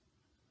things.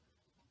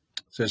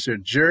 It says here,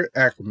 Jared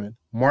Ackerman,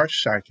 Mark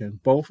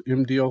Scheichen, both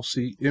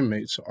MDOC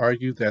inmates,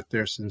 argue that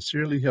their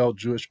sincerely held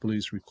Jewish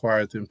beliefs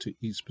require them to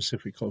eat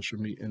specific kosher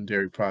meat and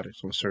dairy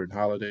products on certain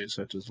holidays,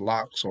 such as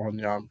lox on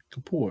Yom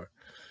Kippur,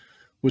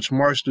 which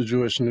marks the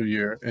Jewish New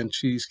Year, and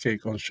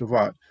cheesecake on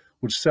Shabbat,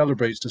 which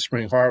celebrates the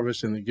spring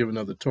harvest and the giving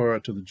of the Torah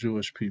to the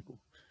Jewish people.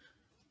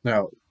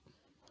 Now,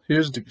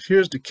 here's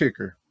the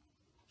kicker.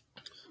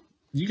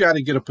 You got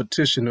to get a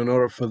petition in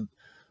order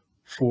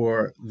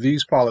for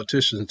these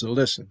politicians to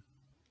listen.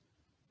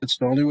 It's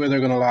the only way they're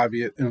going to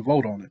lobby it and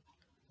vote on it.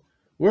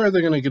 Where are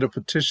they going to get a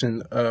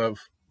petition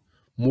of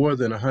more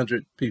than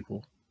 100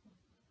 people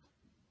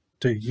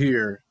to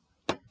hear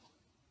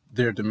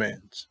their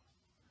demands.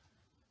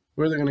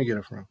 Where are they going to get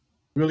it from?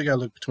 You really got to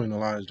look between the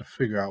lines to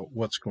figure out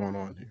what's going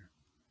on here.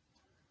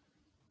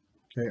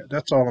 Okay,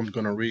 that's all I'm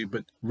going to read,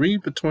 but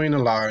read between the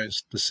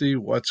lines to see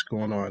what's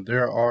going on.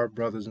 There are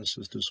brothers and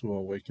sisters who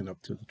are waking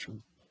up to the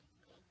truth.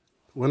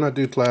 When I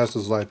do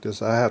classes like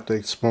this, I have to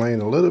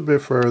explain a little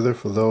bit further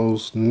for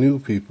those new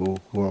people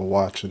who are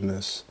watching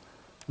this,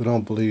 who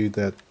don't believe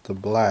that the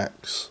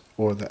blacks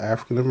or the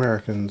African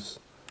Americans,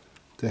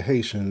 the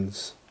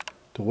Haitians,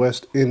 the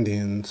West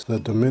Indians,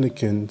 the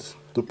Dominicans,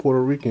 the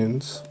Puerto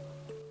Ricans,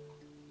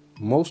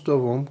 most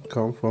of them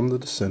come from the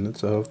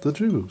descendants of the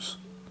Jews.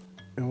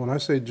 And when I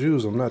say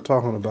Jews, I'm not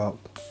talking about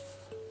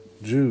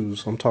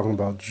Jews, I'm talking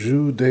about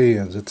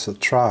Judeans. It's a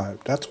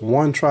tribe. That's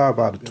one tribe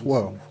out of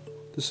 12.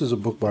 This is a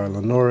book by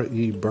Lenora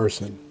E.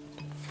 Burson.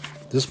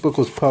 This book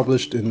was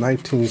published in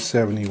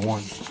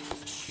 1971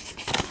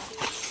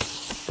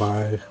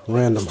 by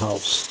Random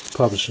House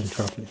Publishing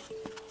Company.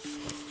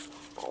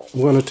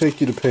 I'm going to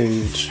take you to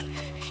page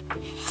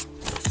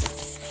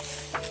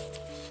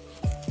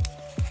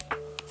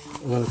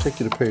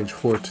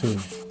 14.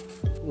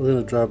 We're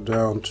going to drop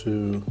down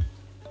to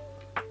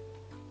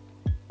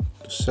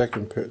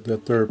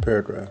the third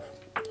paragraph.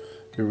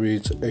 It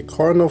reads, a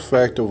cardinal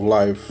fact of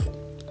life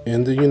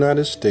in the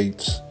United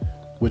States,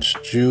 which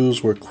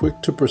Jews were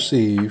quick to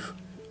perceive,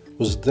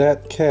 was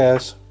that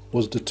caste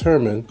was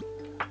determined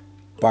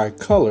by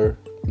color,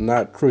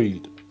 not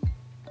creed.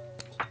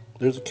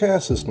 There's a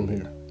caste system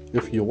here.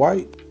 If you're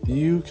white,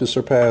 you can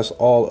surpass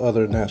all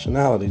other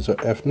nationalities or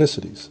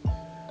ethnicities.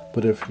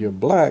 But if you're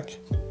black,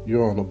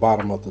 you're on the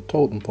bottom of the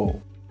totem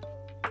pole.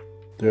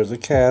 There's a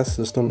caste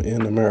system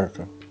in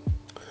America.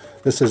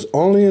 It says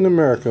only in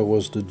America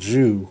was the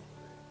Jew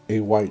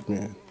a white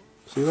man.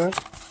 See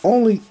that?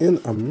 Only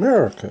in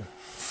America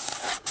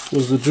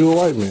was the Jew a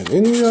white man.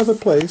 Any other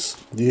place,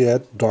 you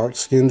had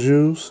dark-skinned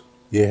Jews,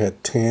 you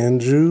had tan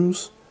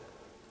Jews,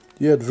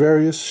 you had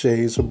various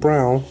shades of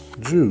brown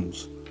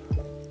Jews.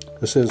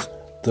 It says,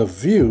 the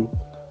view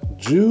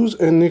Jews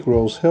and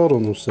Negroes held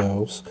on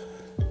themselves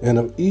and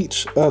of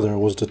each other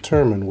was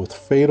determined with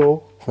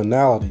fatal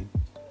finality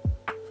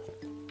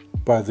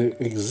by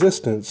the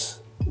existence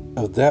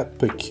of that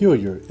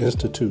peculiar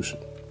institution,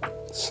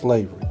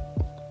 slavery.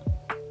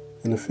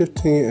 In the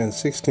 15 and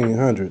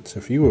 1600s,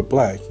 if you were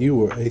black, you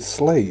were a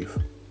slave.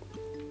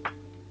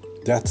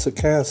 That's a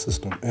caste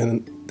system.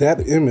 And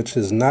that image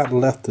has not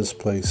left this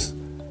place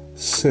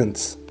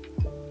since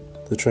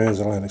the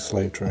transatlantic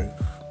slave trade.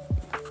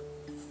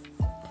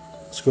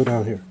 Let's go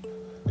down here.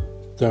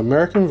 The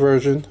American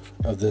version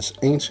of this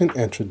ancient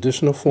and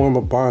traditional form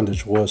of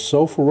bondage was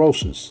so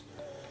ferocious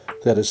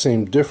that it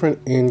seemed different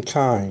in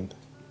kind,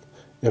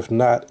 if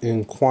not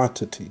in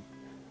quantity,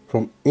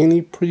 from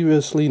any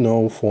previously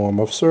known form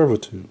of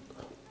servitude,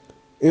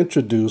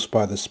 introduced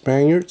by the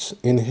Spaniards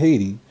in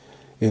Haiti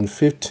in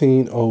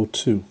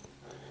 1502,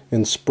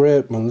 and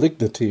spread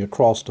malignity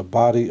across the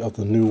body of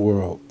the New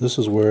World. This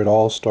is where it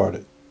all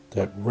started,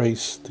 that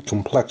race, the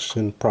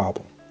complexion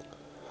problem.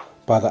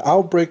 By the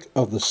outbreak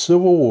of the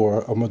Civil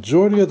War, a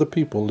majority of the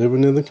people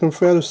living in the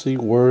Confederacy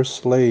were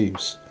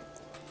slaves.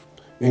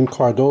 In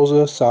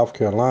Cardozo, South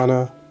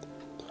Carolina,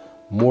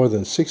 more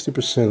than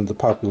 60% of the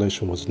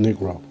population was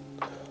Negro.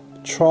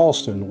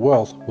 Charleston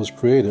wealth was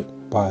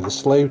created by the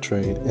slave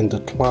trade and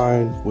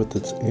declined with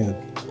its end.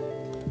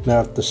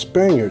 Now, if the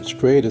Spaniards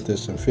created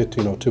this in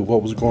 1502,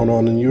 what was going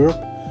on in Europe?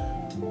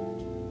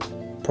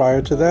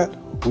 Prior to that,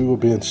 we were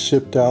being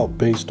shipped out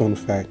based on the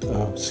fact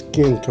of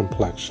skin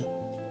complexion.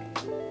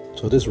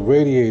 So this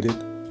radiated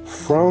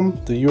from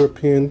the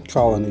European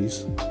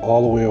colonies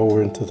all the way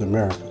over into the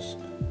Americas.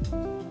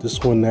 This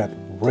is when that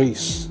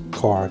race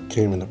card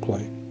came into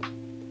play.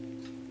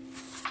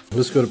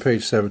 Let's go to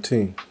page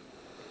 17.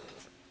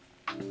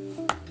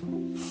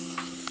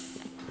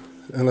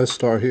 And let's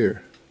start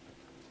here.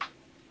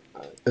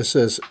 It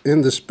says,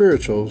 in the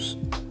spirituals,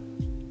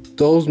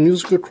 those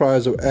musical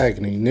cries of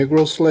agony,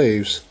 Negro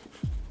slaves,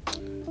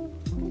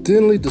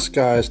 thinly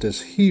disguised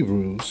as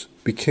Hebrews,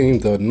 became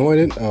the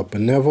anointed of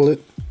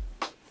benevolent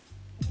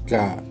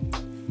God.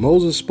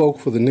 Moses spoke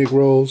for the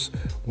Negroes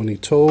when he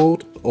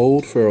told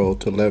old Pharaoh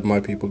to let my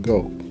people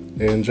go.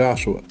 And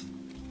Joshua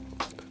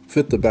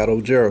fit the battle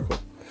of Jericho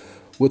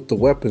with the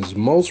weapons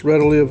most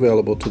readily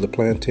available to the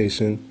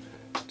plantation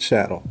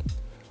chattel.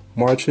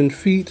 Marching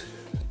feet,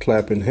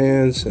 clapping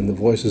hands, and the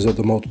voices of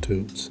the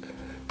multitudes.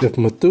 If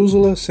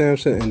Methuselah,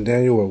 Samson, and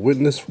Daniel were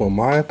witness for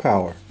my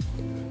power,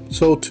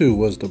 so too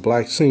was the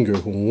black singer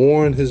who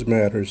warned his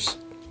masters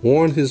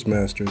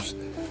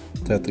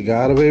that the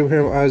God of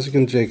Abraham, Isaac,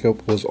 and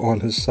Jacob was on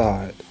his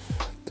side.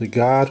 The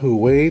God who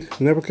weighed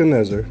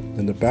Nebuchadnezzar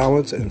in the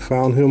balance and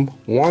found him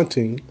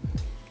wanting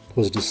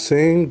was the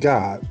same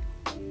God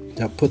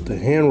that put the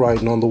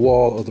handwriting on the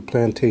wall of the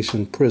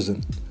plantation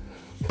prison.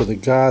 For the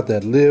God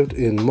that lived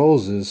in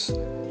Moses'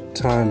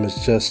 time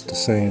is just the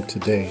same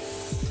today.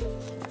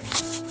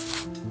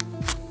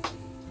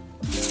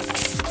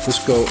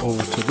 Let's go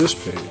over to this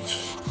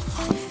page,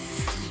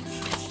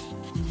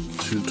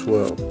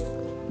 212.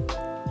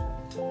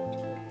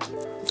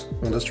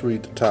 I'm let's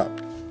read the top.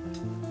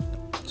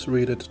 Let's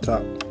read at the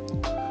top.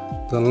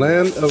 The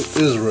land of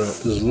Israel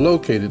is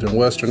located in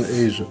Western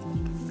Asia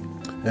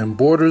and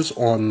borders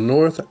on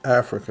North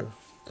Africa.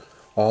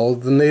 All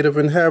of the native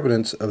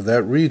inhabitants of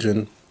that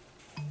region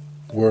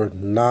were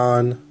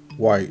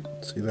non-white.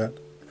 See that?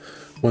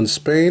 When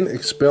Spain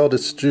expelled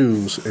its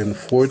Jews in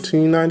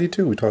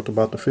 1492, we talked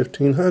about the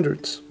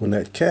 1500s, when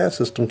that caste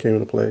system came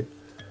into play,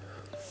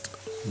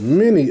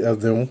 many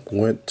of them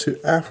went to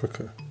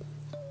Africa.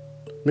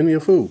 Many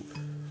of who?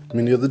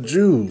 Many of the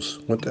Jews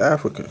went to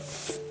Africa.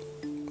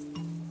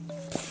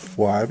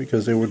 Why?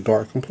 Because they were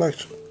dark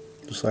complexion.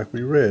 Just like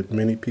we read,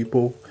 many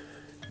people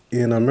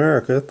in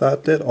America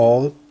thought that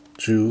all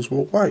Jews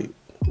were white.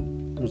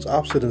 It was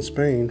opposite in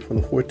Spain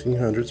from the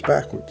 1400s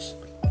backwards.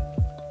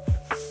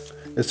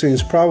 It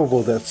seems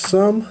probable that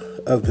some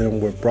of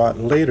them were brought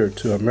later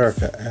to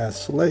America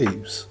as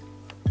slaves.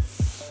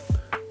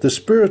 The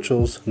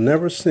spirituals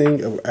never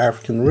sing of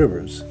African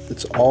rivers.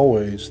 It's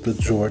always the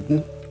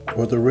Jordan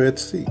or the Red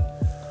Sea.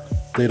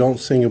 They don't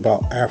sing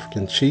about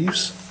African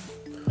chiefs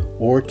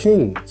or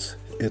kings.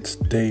 It's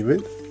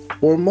David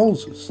or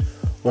Moses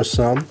or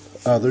some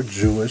other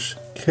Jewish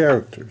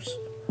characters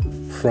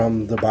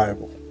from the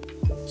Bible.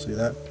 See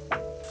that?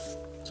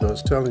 So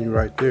it's telling you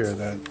right there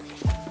that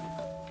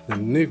the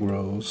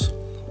Negroes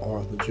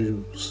are the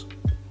Jews.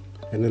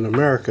 And in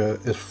America,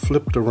 it's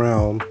flipped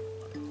around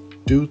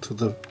due to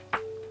the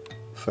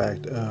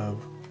fact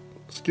of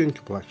skin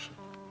complexion.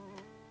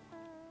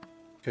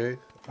 Okay,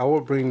 I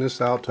will bring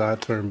this out till I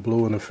turn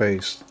blue in the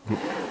face.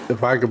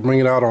 If I could bring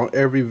it out on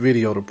every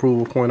video to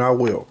prove a point, I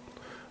will.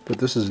 But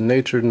this is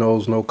Nature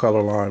Knows No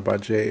Color Line by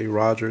J.A.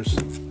 Rogers.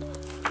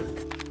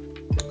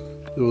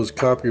 It was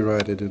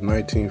copyrighted in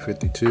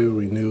 1952,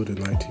 renewed in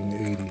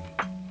 1980.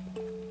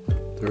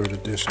 Third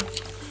edition.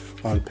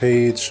 On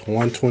page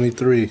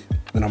 123,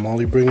 and I'm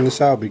only bringing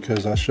this out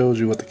because I showed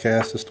you what the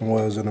caste system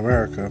was in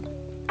America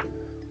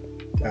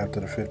after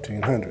the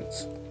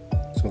 1500s.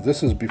 So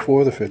this is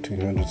before the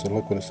 1500s, so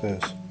look what it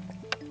says.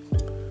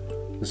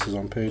 This is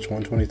on page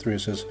 123. It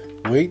says,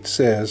 Waite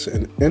says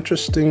an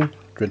interesting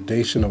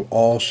gradation of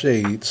all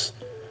shades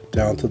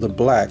down to the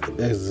black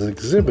is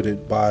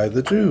exhibited by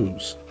the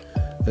Jews.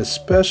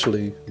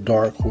 Especially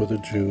dark were the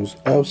Jews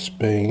of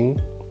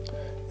Spain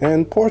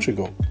and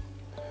Portugal.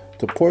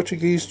 The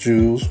Portuguese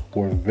Jews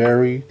were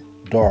very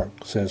dark,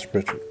 says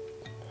Pritchard.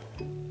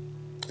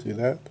 See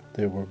that?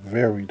 They were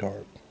very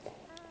dark.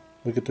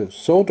 Look at this.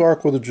 So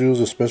dark were the Jews,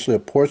 especially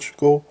of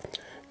Portugal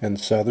and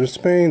southern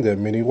Spain, that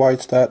many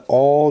whites thought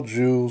all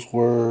Jews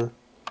were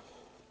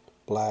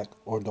black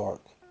or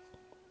dark.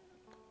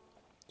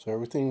 So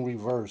everything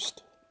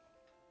reversed.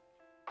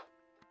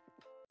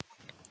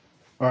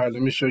 All right,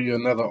 let me show you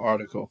another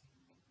article.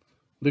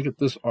 Look at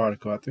this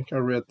article. I think I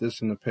read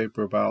this in the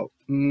paper about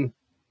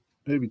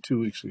maybe 2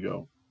 weeks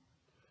ago.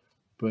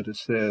 But it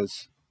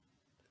says,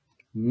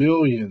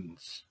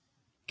 millions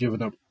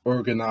giving up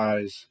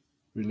organized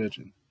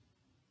religion.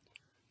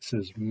 It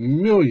says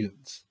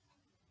millions.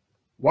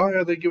 Why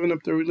are they giving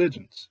up their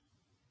religions?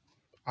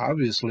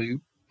 Obviously,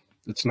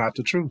 it's not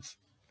the truth.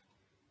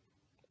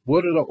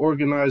 What are the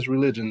organized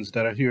religions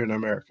that are here in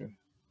America?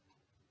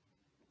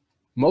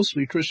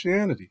 Mostly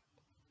Christianity.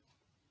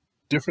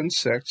 Different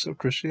sects of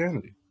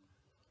Christianity.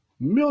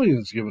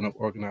 Millions giving up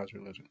organized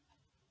religion.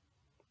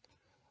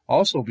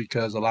 Also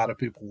because a lot of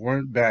people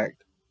weren't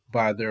backed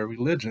by their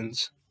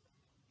religions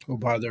or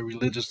by their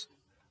religious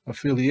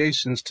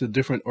affiliations to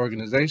different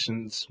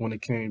organizations when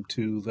it came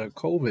to the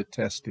COVID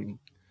testing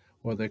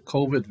or the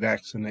COVID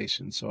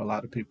vaccination. So a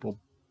lot of people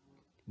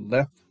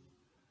left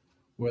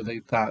where they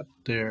thought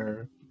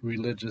their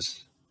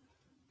religious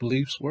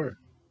beliefs were.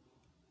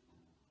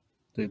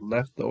 They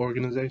left the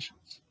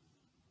organizations.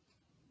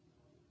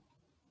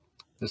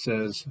 It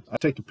says, I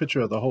take a picture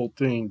of the whole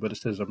thing, but it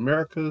says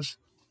America's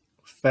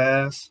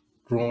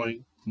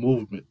fast-growing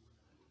movement,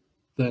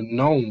 the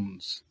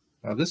Knowns.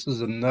 Now, this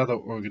is another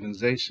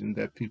organization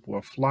that people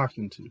are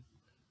flocking to.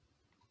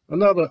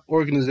 Another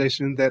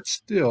organization that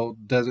still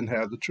doesn't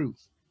have the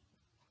truth.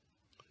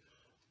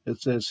 It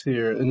says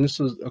here, and this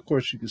is, of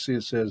course, you can see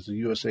it says the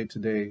USA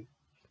Today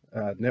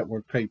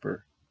network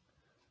paper.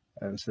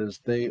 And it says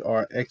they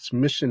are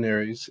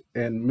ex-missionaries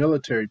and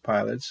military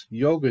pilots,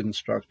 yoga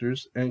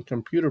instructors, and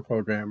computer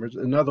programmers.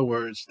 In other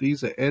words,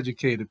 these are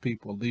educated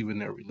people leaving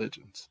their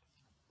religions,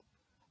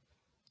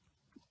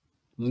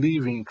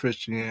 leaving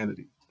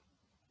Christianity,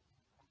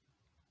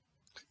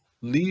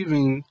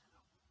 leaving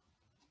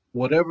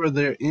whatever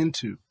they're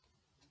into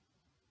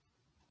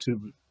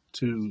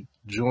to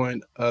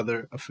join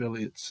other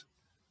affiliates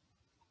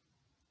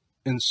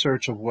in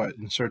search of what?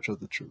 In search of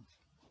the truth.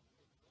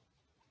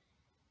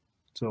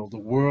 So the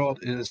world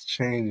is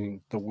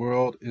changing. The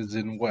world is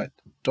in what?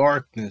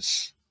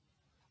 Darkness.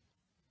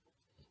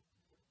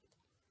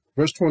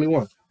 Verse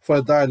 21,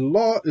 for thy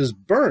law is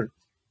burnt,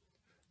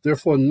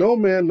 therefore no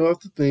man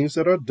knoweth the things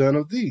that are done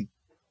of thee,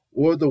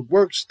 or the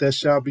works that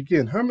shall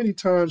begin. How many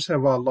times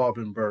have our law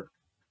been burnt?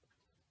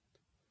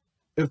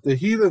 If the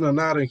heathen are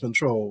not in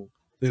control,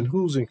 then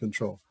who's in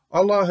control?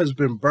 Our law has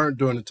been burnt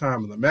during the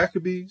time of the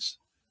Maccabees,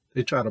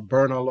 They try to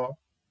burn our law.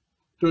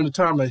 During the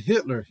time of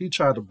Hitler, he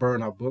tried to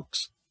burn our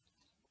books.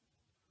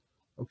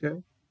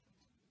 Okay?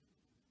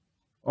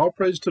 All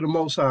praise to the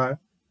Most High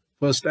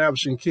for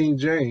establishing King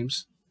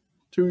James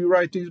to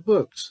rewrite these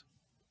books.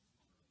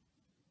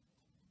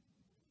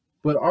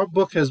 But our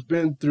book has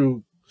been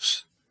through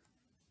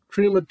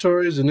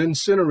crematories and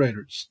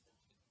incinerators.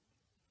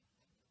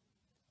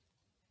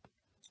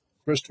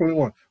 Verse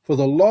 21, for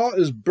the law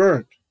is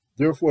burnt,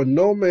 therefore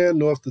no man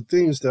knoweth the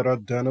things that are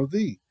done of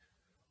thee,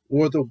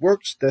 or the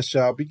works that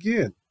shall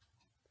begin.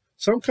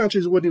 Some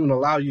countries wouldn't even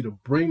allow you to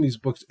bring these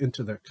books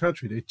into their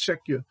country. They check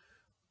your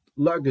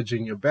luggage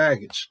and your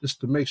baggage just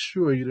to make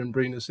sure you didn't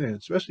bring this in,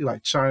 especially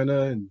like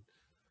China and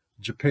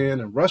Japan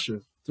and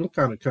Russia, some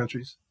kind of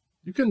countries.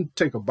 You couldn't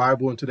take a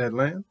Bible into that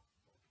land.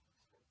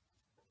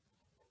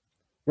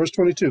 Verse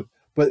 22,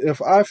 but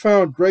if I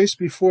found grace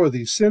before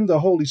thee, send the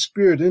Holy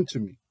Spirit into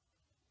me,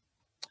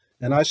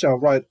 and I shall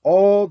write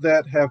all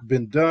that have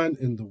been done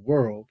in the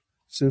world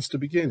since the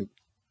beginning,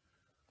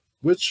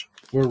 which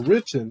were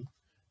written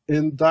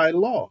in thy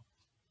law,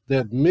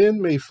 that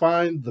men may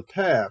find the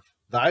path,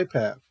 thy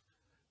path,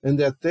 and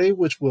that they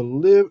which will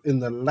live in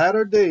the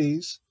latter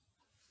days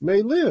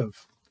may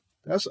live.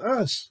 That's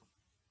us.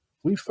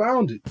 We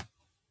found it.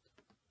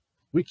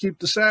 We keep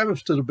the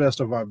Sabbath to the best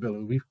of our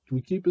ability.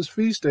 We keep his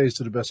feast days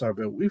to the best of our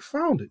ability. We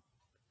found it.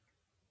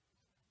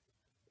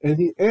 And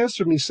he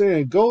answered me,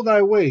 saying, go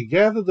thy way,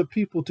 gather the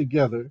people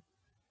together,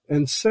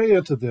 and say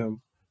unto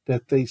them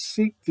that they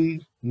seek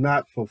thee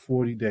not for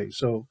 40 days.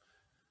 So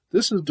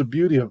this is the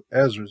beauty of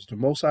Ezra. The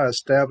Most High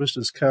established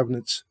his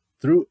covenants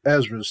through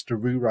Ezra to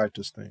rewrite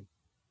this thing.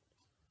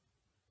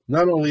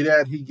 Not only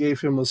that, he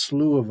gave him a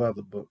slew of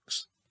other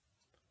books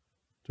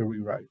to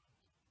rewrite.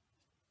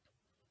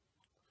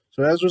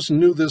 So Ezra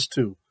knew this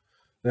too,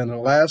 that in the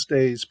last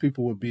days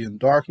people would be in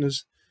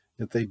darkness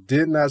if they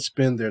did not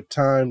spend their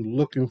time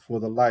looking for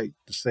the light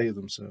to save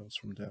themselves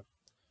from death.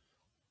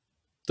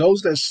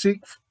 Those that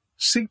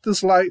seek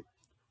this light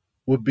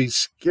would be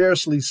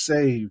scarcely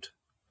saved.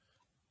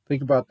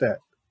 Think about that.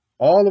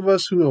 All of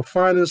us who will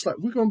find this light,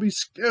 we're going to be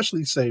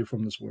scarcely saved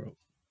from this world.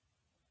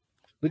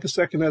 Look at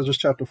 2 Ezra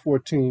chapter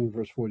 14,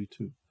 verse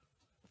 42.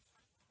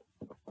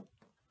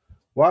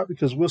 Why?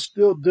 Because we're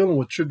still dealing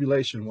with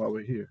tribulation while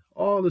we're here.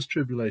 All this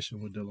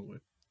tribulation we're dealing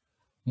with.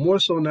 More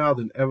so now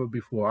than ever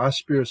before. Our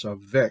spirits are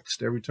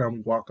vexed every time we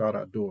walk out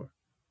our door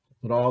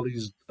with all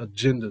these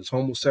agendas,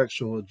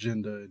 homosexual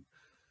agenda,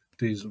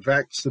 these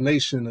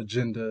vaccination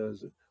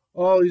agendas,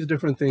 all these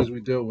different things we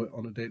deal with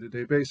on a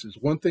day-to-day basis.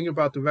 One thing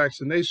about the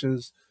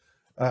vaccinations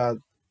that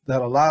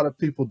a lot of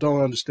people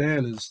don't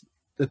understand is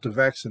that the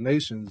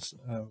vaccinations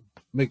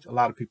make a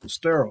lot of people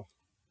sterile.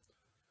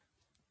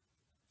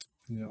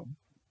 You know,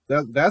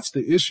 that's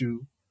the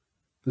issue.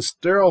 The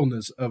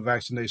sterileness of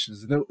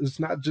vaccinations. It's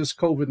not just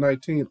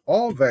COVID-19.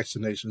 All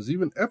vaccinations,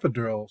 even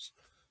epidurals,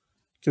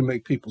 can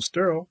make people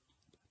sterile.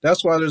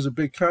 That's why there's a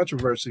big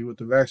controversy with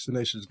the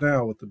vaccinations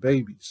now with the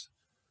babies,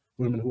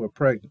 women who are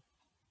pregnant.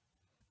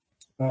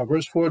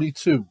 Verse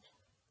 42,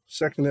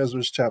 2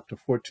 Ezra chapter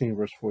 14,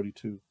 verse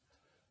 42.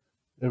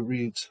 It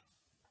reads,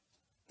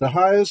 the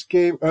highest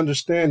gave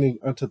understanding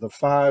unto the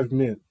 5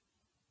 men,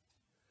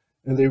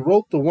 and they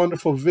wrote the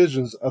wonderful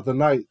visions of the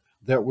night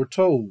that were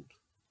told,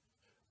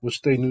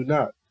 which they knew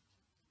not.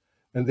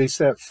 And they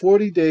sat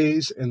 40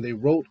 days, and they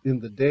wrote in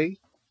the day,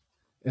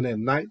 and at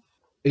night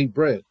ate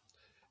bread.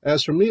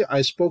 As for me,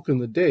 I spoke in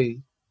the day,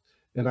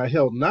 and I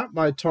held not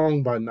my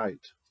tongue by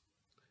night.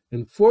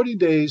 In 40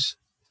 days,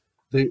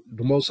 the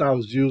Most High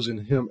was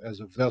using him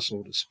as a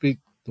vessel to speak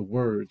the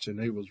words, and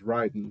they was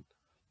writing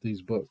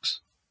these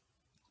books.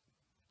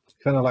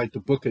 Kind of like the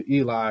book of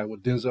Eli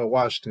with Denzel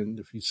Washington.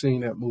 If you've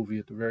seen that movie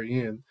at the very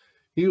end,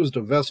 he was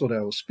the vessel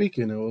that was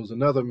speaking. It was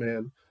another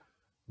man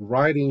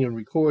writing and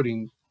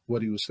recording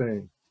what he was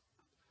saying.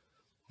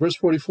 Verse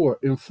 44,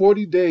 in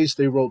 40 days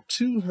they wrote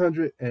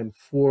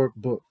 204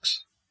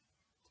 books.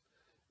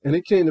 And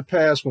it came to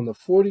pass when the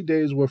 40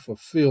 days were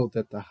fulfilled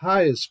that the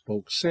highest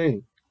spoke,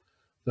 saying,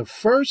 the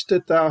first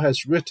that thou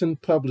hast written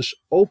publish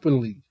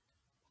openly,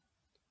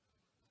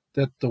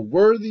 that the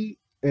worthy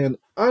and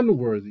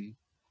unworthy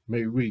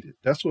may read it.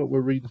 That's what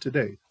we're reading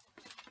today.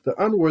 The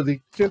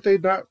unworthy, can't they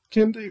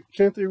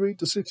read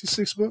the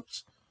 66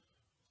 books?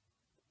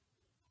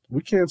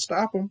 We can't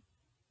stop them.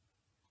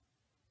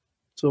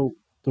 So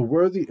the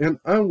worthy and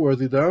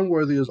unworthy, the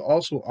unworthy is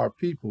also our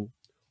people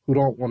who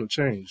don't want to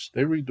change.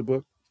 They read the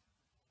book.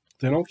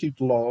 They don't keep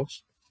the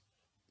laws.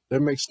 That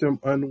makes them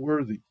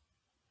unworthy.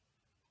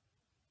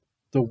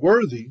 The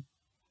worthy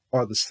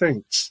are the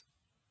saints.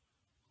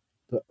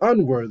 The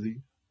unworthy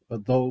are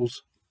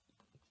those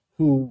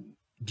who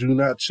do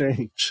not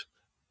change.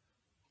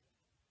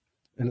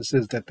 And it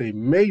says that they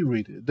may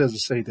read it. It doesn't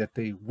say that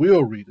they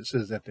will read it. It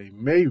says that they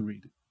may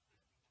read it.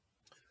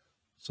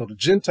 So the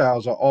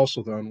Gentiles are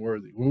also the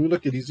unworthy. When we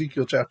look at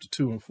Ezekiel chapter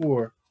 2 and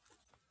 4,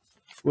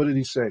 what did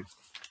he say?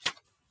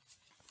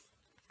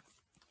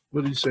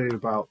 What did he say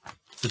about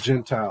the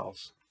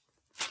Gentiles?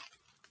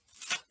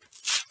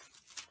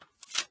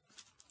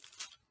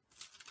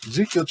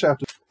 Ezekiel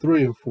chapter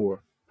 3 and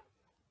 4.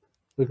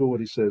 Look at what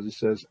he says. He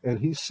says, and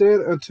he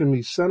said unto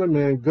me, Son of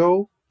man,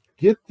 go,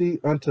 get thee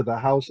unto the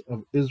house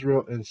of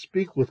Israel, and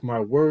speak with my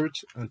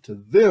words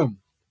unto them.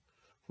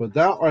 For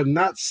thou art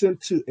not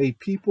sent to a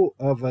people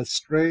of a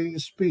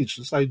strange speech.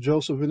 Just like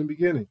Joseph in the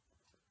beginning.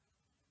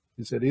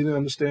 He said he didn't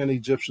understand the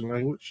Egyptian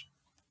language.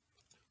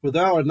 For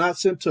thou art not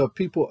sent to a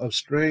people of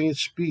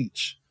strange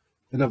speech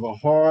and of a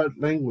hard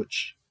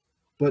language,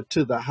 but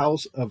to the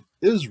house of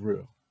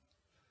Israel.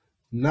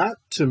 Not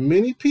to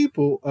many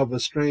people of a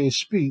strange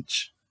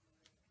speech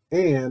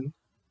and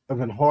of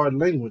an hard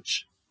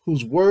language,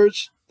 whose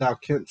words thou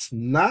canst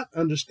not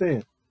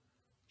understand.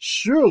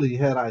 Surely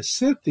had I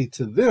sent thee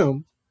to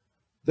them,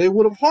 they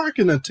would have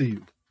hearkened unto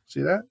you.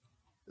 See that?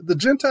 If the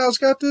Gentiles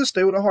got this,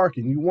 they would have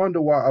hearkened. You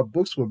wonder why our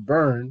books were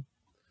burned,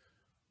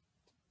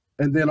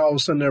 and then all of a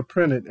sudden they're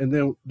printed, and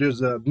then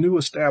there's a new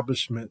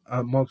establishment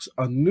amongst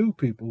a new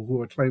people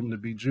who are claiming to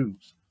be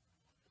Jews.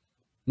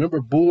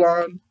 Remember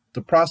Bulan,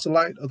 the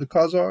proselyte of the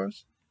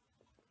Khazars?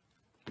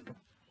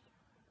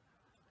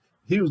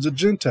 He was a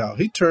Gentile.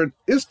 He turned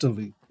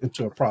instantly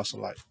into a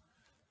proselyte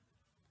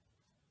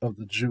of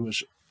the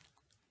Jewish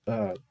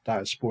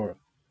diaspora.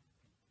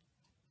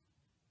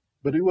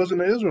 But he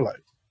wasn't an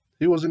Israelite.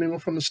 He wasn't even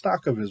from the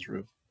stock of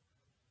Israel.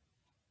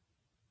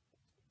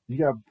 You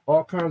got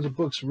all kinds of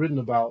books written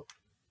about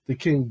the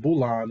king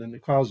Bulan and the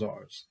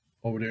Khazars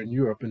over there in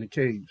Europe in the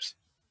caves.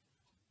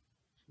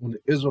 When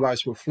the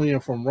Israelites were fleeing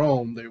from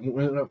Rome, they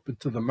went up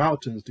into the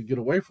mountains to get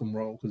away from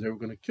Rome because they were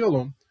going to kill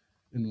them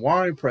in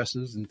wine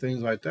presses and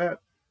things like that.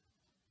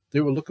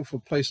 They were looking for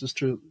places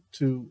to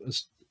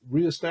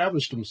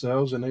reestablish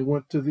themselves, and they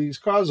went to these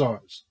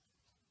Khazars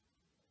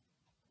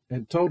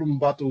and told them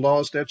about the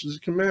law, statutes,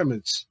 and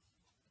commandments,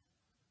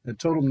 and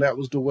told them that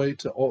was the way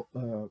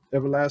to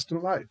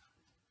everlasting life.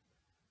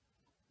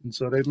 And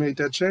so they made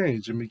that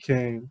change and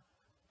became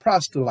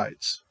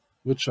proselytes,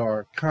 which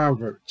are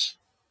converts.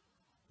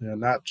 They are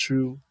not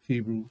true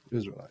Hebrew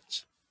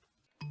Israelites.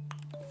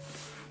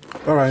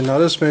 All right, now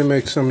this may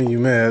make some of you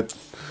mad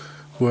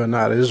who are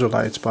not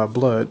Israelites by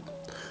blood,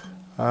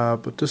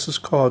 but this is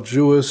called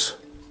Jewish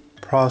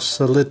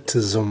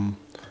proselytism,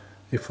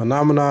 a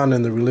phenomenon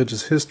in the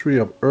religious history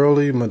of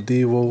early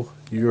medieval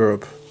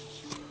Europe.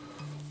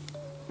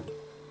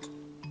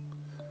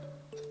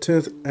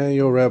 10th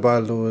Annual Rabbi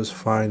Louis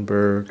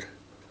Feinberg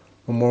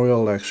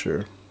Memorial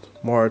Lecture,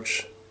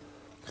 March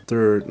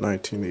 3rd,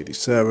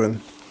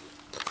 1987.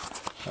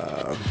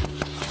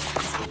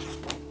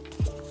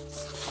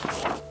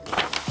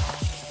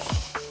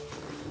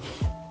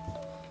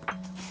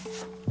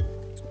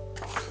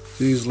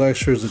 These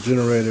lectures are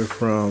generated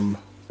from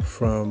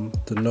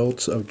the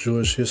notes of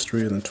Jewish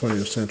history in the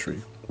 20th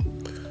century.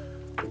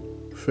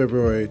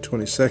 February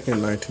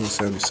 22nd,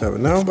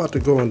 1977. Now I'm about to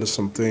go into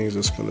some things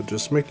that's going to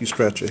just make you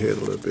scratch your head a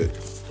little bit.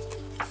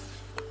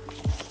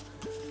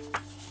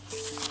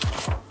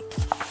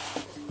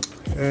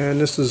 And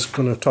this is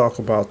going to talk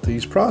about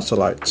these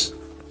proselytes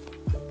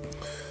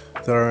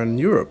that are in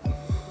Europe.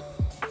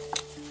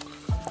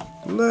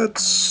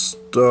 Let's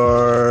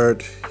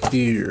start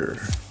here.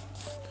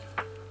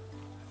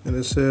 And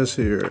it says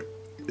here,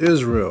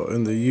 Israel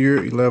in the year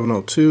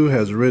 1102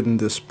 has written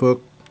this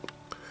book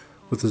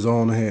with his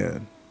own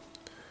hand.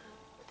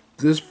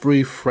 This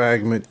brief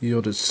fragment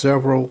yielded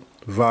several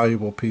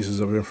valuable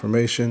pieces of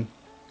information.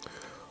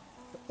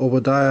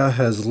 Obadiah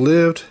has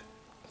lived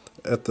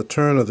at the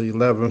turn of the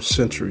 11th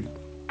century.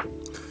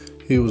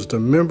 He was the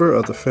member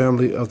of the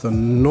family of the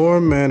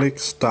Normannic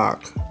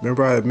stock.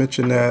 Remember I had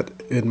mentioned that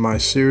in my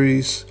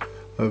series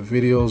of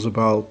videos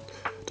about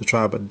the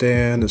tribe of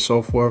Dan and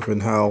so forth,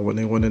 and how when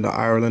they went into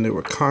Ireland they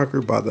were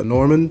conquered by the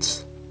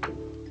Normans.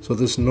 So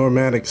this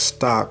Normannic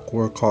stock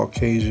were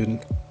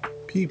Caucasian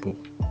people.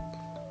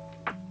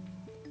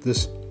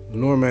 This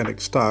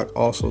Normannic stock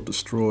also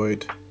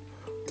destroyed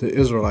the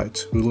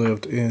Israelites who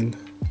lived in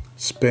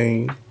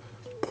Spain,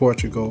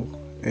 Portugal,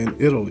 and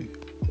Italy.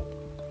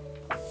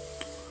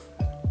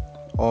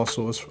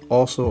 Also as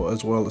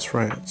well as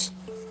France.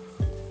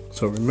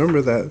 So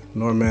remember that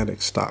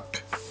Normannic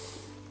stock.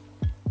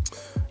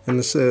 And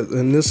it says,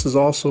 and this is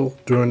also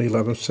during the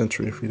 11th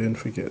century, if you didn't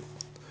forget.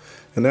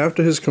 And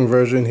after his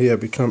conversion, he had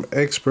become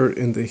expert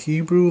in the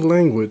Hebrew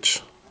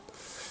language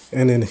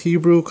and in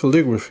Hebrew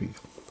calligraphy,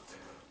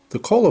 the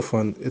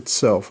colophon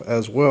itself,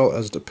 as well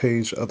as the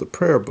page of the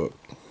prayer book.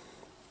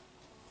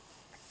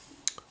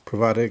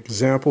 Provided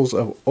examples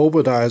of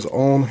Obadiah's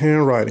own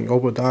handwriting.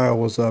 Obadiah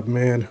was a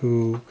man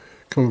who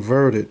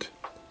converted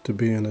to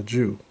being a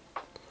Jew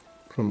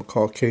from a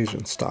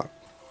Caucasian stock.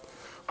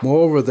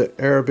 Moreover, the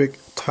Arabic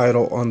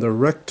title on the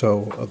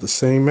recto of the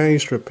same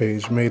manuscript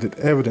page made it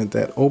evident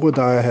that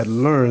Obadiah had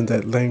learned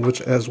that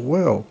language as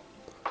well.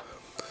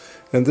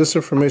 And this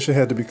information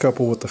had to be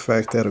coupled with the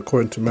fact that,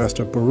 according to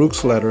Master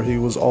Baruch's letter, he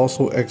was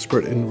also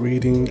expert in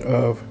reading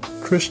of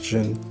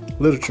Christian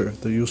literature,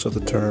 the use of the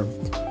term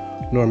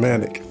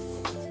Normannic,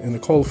 in the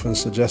colophon,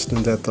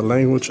 suggesting that the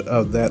language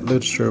of that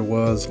literature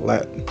was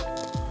Latin.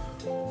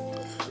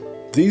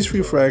 These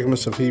few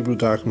fragments of Hebrew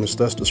documents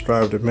thus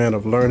describe the man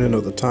of learning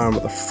of the time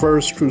of the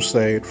First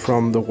Crusade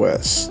from the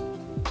West.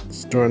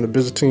 during the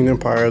Byzantine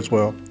Empire as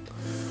well,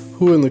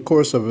 who in the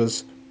course of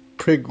his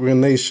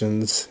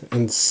peregrinations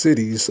in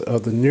cities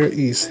of the Near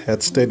East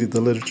had studied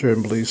the literature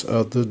and beliefs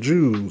of the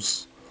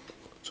Jews,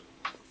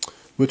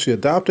 which he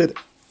adopted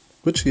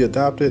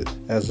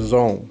as his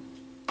own,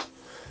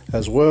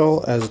 as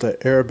well as the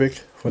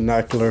Arabic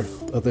vernacular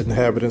of the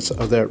inhabitants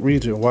of that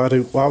region. Why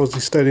was he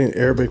studying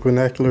Arabic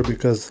vernacular?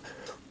 Because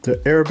the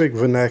Arabic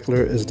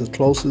vernacular is the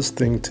closest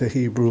thing to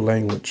Hebrew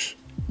language.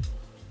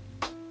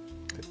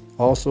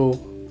 Also,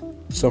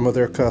 some of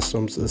their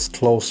customs is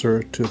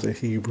closer to the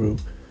Hebrew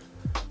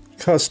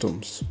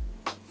customs.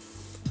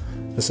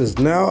 It says,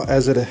 now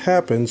as it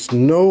happens,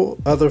 no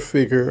other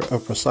figure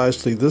of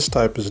precisely this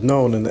type is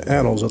known in the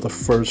annals of the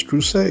First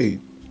Crusade.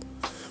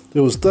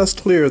 It was thus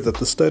clear that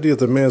the study of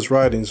the man's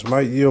writings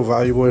might yield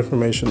valuable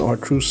information on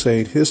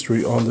Crusade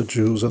history, on the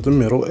Jews of the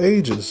Middle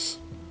Ages,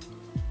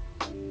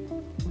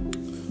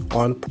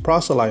 on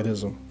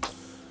proselytism,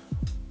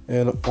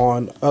 and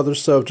on other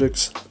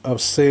subjects of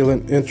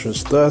salient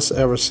interest. Thus,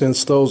 ever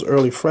since those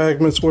early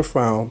fragments were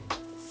found,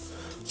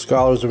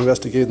 scholars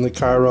investigating the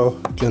Cairo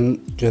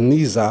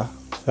Geniza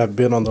have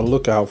been on the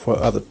lookout for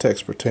other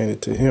texts pertaining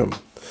to him,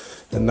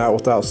 and not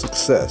without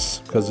success,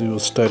 because he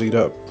was studied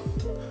up.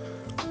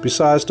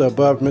 Besides the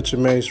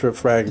above-mentioned manuscript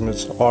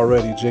fragments,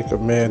 already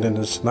Jacob Mann in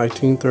his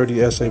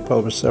 1930 essay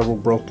published several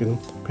broken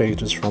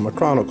pages from a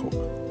chronicle,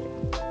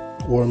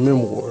 or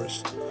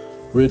memoirs,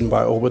 written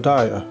by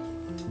Obadiah,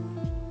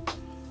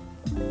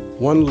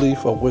 one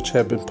leaf of which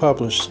had been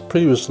published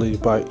previously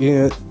by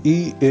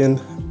E.N.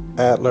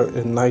 Adler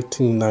in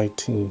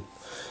 1919.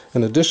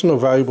 An additional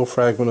valuable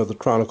fragment of the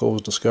chronicle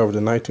was discovered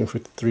in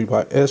 1953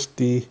 by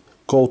S.D.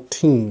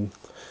 Goltin,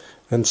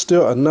 and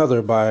still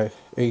another by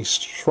A.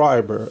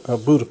 Schreiber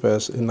of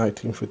Budapest in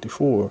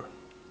 1954.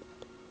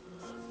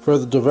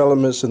 Further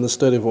developments in the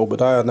study of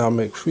Obadiah now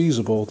make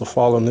feasible the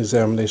following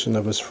examination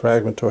of his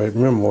fragmentary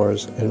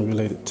memoirs and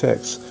related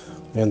texts,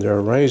 and their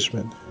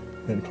arrangement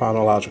in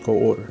chronological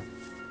order.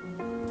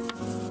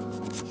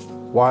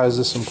 Why is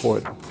this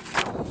important?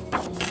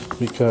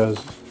 Because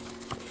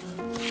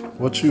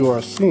what you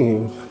are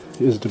seeing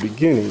is the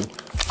beginning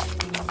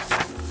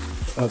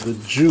of the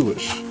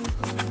Jewish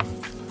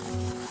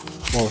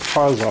or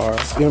Khazar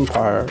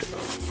Empire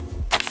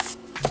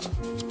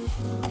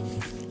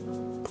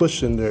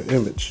pushing their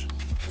image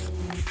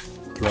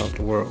throughout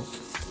the world.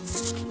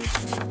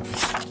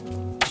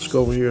 Let's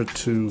go over here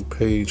to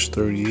page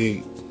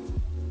 38.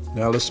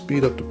 Now let's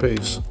speed up the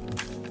pace.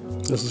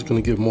 This is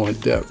going to give more in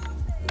depth.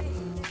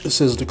 It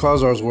says the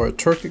Khazars were a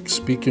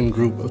Turkic-speaking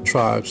group of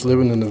tribes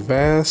living in the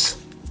vast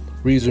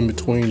region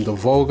between the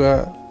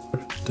Volga,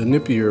 the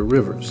Dnieper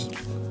rivers,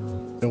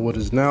 and what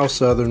is now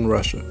southern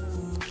Russia.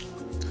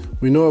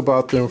 We know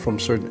about them from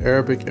certain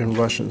Arabic and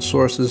Russian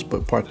sources,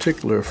 but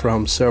particularly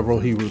from several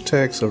Hebrew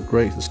texts of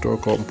great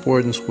historical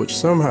importance, which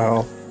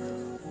somehow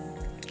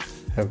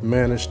have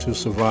managed to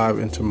survive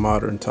into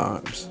modern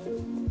times.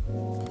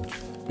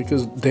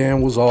 Because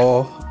Dan was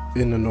all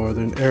in the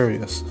northern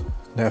areas,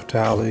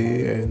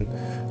 Naphtali and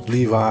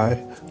Levi,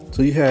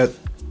 so you had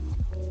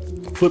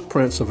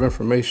footprints of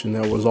information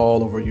that was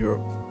all over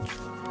Europe.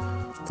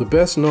 The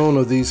best known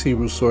of these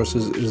Hebrew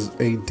sources is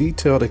a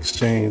detailed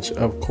exchange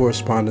of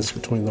correspondence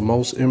between the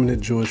most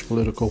eminent Jewish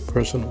political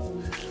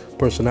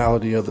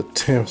personality of the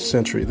 10th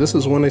century. This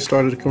is when they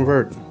started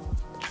converting.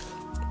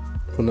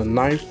 From the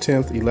 9th,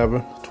 10th,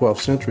 11th, 12th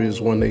century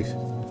is when they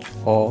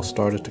all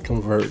started to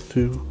convert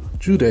to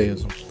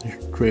Judaism. They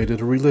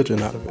created a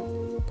religion out of it.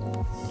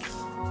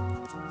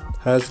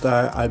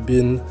 Hasdai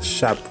ibn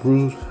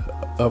Shaprud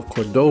of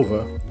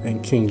Cordova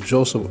and King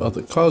Joseph of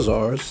the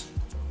Khazars,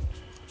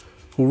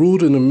 who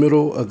ruled in the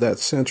middle of that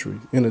century.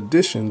 In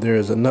addition, there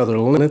is another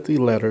lengthy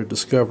letter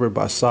discovered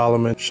by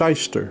Solomon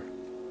Shyster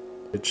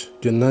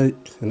in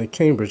the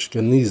Cambridge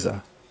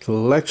Geniza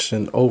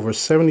collection over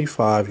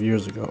 75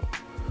 years ago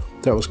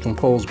that was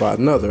composed by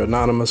another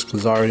anonymous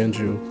Khazarian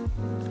Jew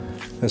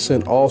and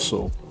sent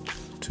also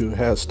to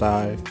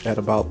Hasdai at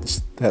about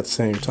that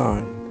same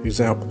time.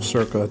 Example,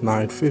 circa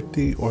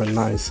 950 or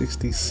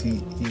 960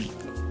 CE.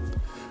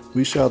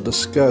 We shall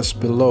discuss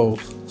below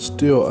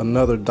still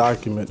another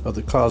document of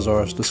the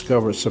Khazars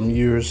discovered some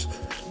years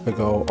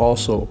ago,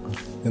 also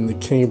in the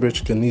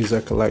Cambridge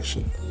Geniza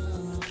collection.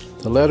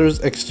 The letters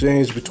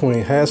exchanged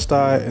between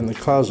Hasdai and the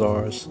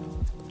Khazars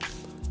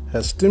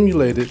has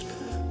stimulated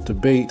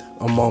debate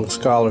among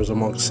scholars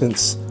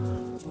since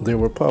they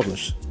were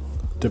published.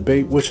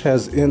 Debate which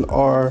has in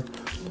our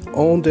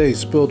own day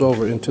spilled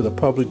over into the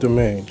public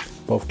domain.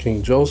 Both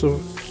King Joseph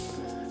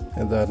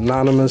and the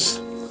anonymous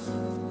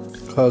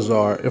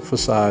Khazar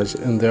emphasize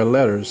in their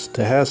letters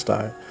to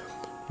Hasdai,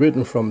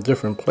 written from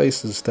different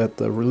places, that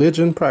the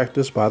religion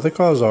practiced by the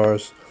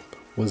Khazars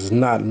was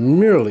not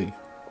merely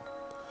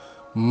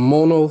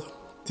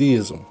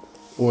monotheism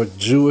or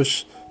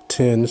Jewish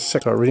tinged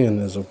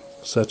sectarianism,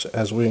 such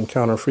as we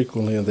encounter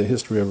frequently in the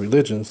history of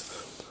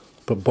religions,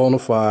 but bona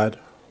fide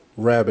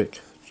rabbinic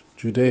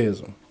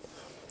Judaism.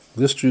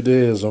 This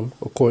Judaism,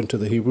 according to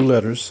the Hebrew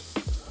letters,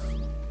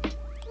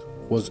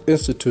 was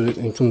instituted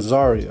in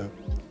Khazaria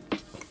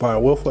by a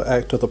willful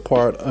act of the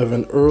part of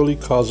an early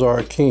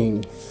Khazar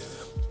king,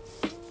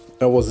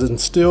 and was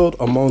instilled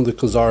among the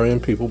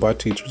Khazarian people by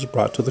teachers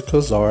brought to the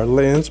Khazar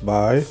lands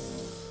by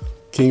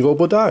King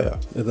Obadiah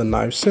in the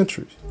 9th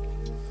century.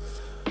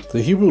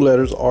 The Hebrew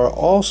letters are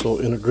also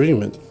in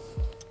agreement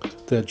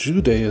that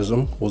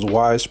Judaism was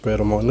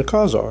widespread among the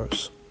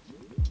Khazars,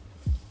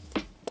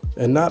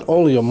 and not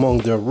only among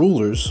their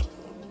rulers,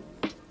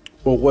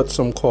 or what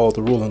some call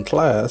the ruling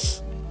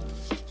class.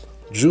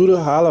 Judah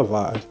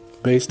Halavi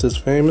based his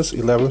famous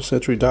 11th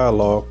century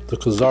dialogue, the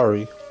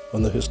Khazari,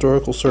 on the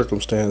historical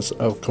circumstance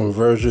of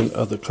conversion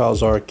of the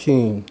Khazar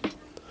king.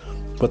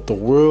 But the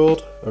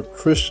world of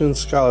Christian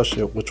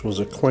scholarship, which was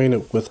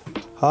acquainted with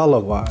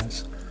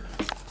Halavi's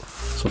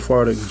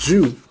Sephardic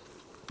Jew,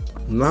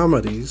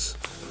 Maimonides,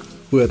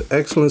 who had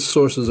excellent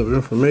sources of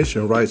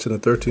information, writes in the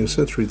 13th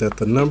century that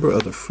the number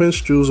of the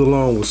French Jews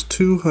alone was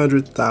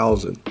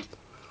 200,000.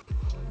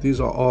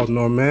 These are all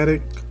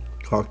nomadic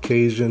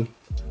Caucasian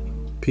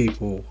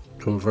people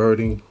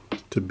converting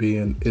to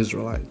being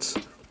Israelites,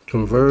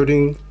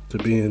 converting to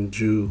being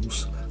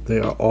Jews. They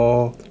are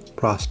all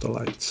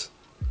proselytes.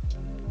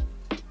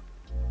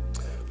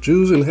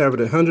 Jews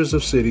inhabited hundreds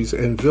of cities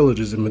and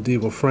villages in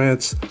medieval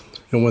France,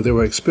 and when they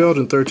were expelled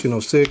in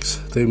 1306,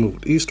 they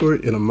moved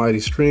eastward in a mighty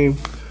stream.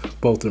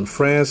 Both in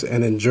France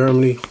and in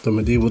Germany, the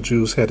medieval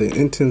Jews had an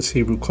intense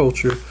Hebrew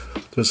culture.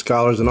 The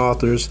scholars and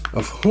authors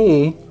of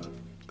whom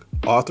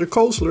Arthur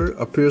Koestler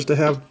appears to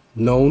have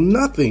known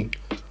nothing.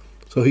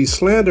 So he's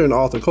slandering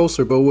Arthur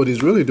Koestler, but what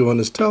he's really doing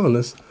is telling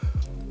us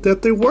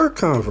that they were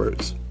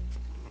converts,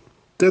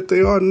 that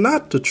they are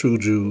not the true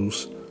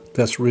Jews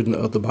that's written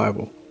of the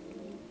Bible,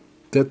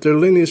 that their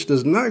lineage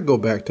does not go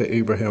back to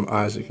Abraham,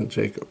 Isaac, and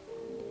Jacob.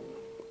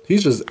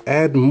 He's just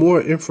adding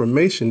more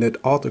information that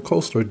Arthur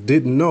Koestler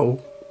didn't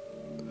know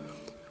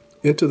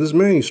into this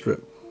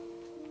manuscript.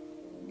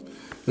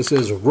 It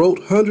says,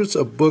 wrote hundreds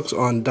of books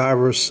on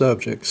diverse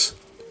subjects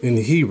in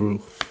Hebrew,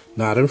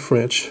 not in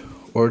French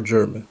or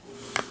German.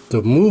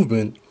 The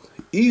movement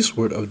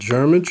eastward of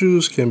German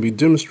Jews can be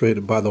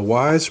demonstrated by the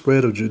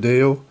widespread of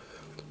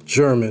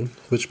Judeo-German,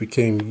 which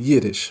became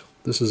Yiddish.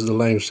 This is the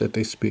language that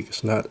they speak.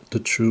 It's not the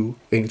true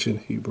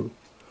ancient Hebrew.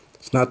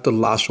 It's not the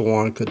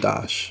Lashon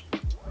Kadash.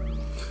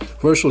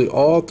 Virtually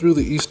all through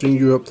the Eastern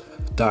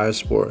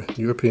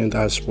European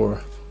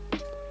diaspora.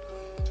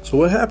 So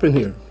what happened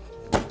here?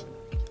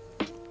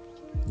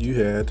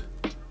 You had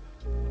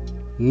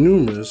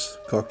numerous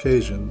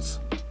Caucasians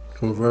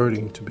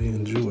converting to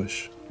being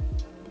Jewish.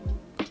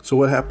 So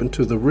what happened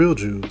to the real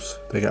Jews?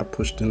 They got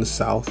pushed into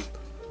South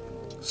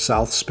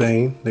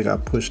Spain. They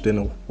got pushed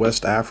into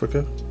West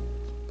Africa.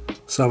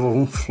 Some of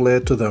them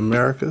fled to the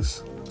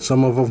Americas.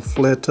 Some of them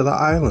fled to the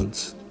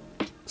islands.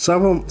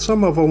 Some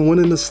of them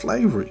went into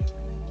slavery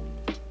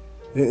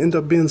and ended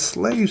up being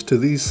slaves to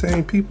these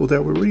same people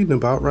that we're reading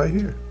about right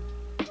here.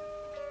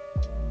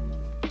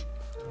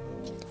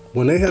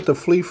 When they had to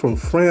flee from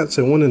France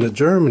and went into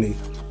Germany,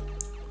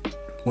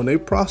 when they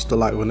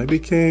proselytized, when they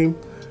became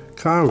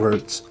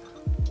converts,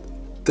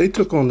 they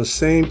took on the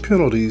same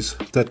penalties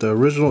that the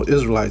original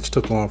Israelites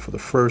took on for the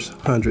first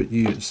 100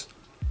 years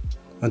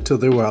until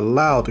they were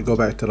allowed to go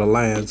back to the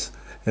lands,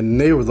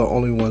 and they were the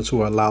only ones who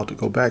were allowed to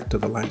go back to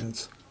the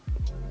lands,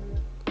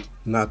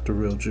 not the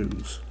real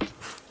Jews.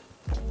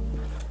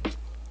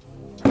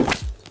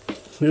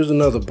 Here's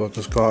another book.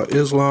 It's called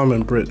Islam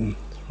in Britain,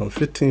 from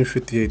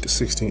 1558 to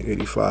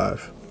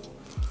 1685.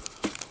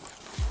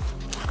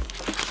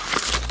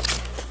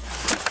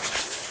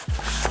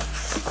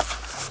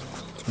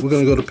 We're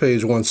going to go to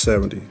page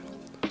 170.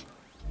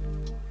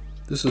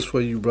 This is for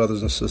you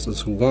brothers and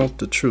sisters who want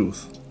the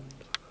truth.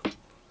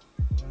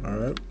 All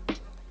right.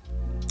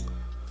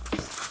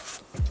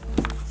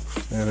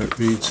 And it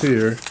reads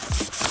here.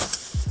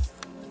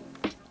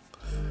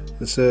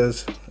 It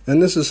says, and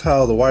this is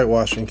how the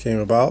whitewashing came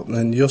about.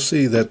 And you'll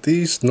see that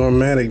these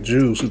nomadic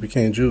Jews who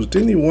became Jews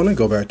didn't even want to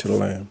go back to the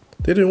land.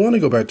 They didn't want to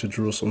go back to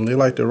Jerusalem. They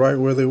liked it right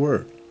where they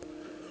were.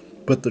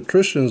 But the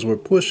Christians were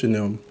pushing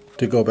them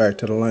to go back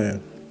to the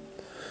land.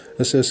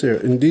 It says here,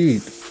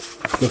 indeed,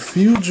 the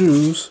few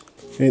Jews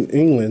in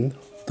England,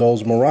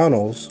 those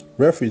Moranos,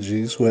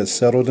 refugees who had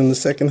settled in the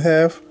second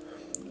half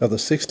of the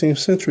 16th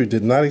century,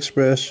 did not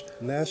express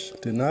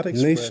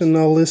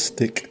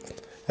nationalistic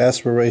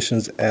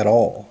aspirations at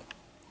all.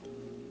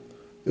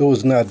 It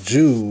was not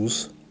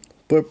Jews,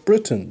 but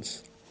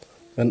Britons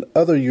and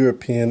other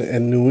European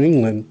and New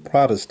England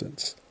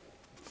Protestants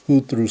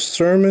who, through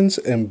sermons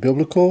and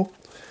biblical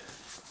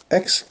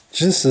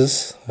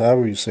exegesis,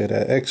 however you say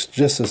that,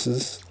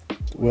 exegesis,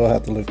 we'll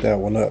have to look that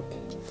one up,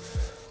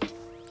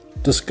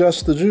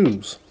 discussed the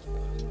Jews,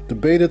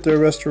 debated their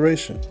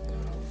restoration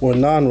or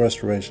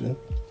non-restoration,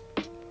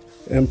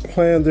 and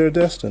planned their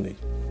destiny.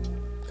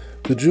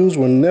 The Jews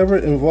were never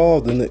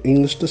involved in the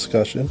English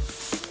discussion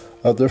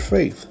of their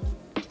faith.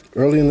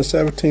 Early in the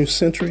 17th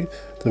century,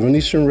 the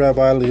Venetian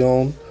Rabbi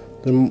Leon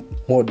de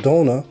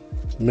Mordona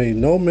made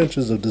no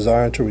mentions of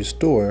desiring to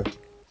restore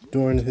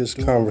during his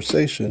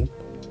conversation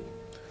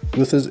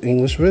with his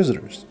English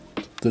visitors.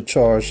 The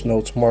charge,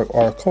 notes Mark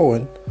R.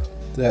 Cohen,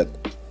 that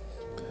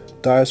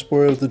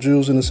diaspora of the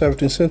Jews in the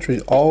 17th century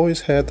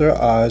always had their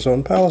eyes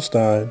on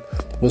Palestine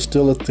was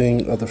still a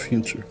thing of the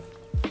future.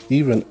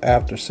 Even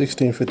after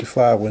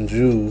 1655, when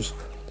Jews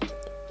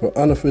were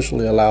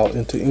unofficially allowed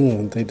into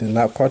England, they did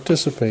not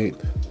participate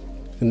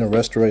in the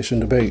restoration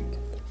debate,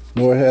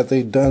 nor had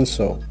they done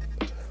so.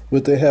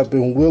 Would they have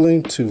been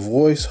willing to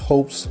voice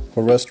hopes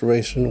for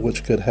restoration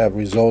which could have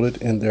resulted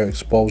in their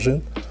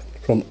expulsion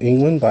from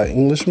England by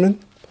Englishmen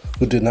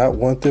who did not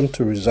want them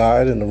to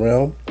reside in the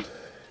realm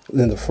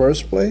in the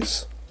first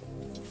place?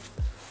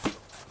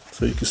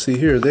 So you can see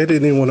here, they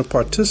didn't even want to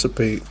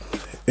participate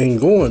in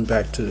going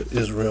back to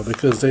Israel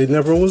because they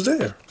never was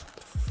there.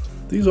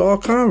 These are all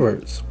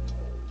converts.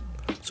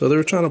 So they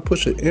were trying to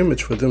push an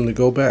image for them to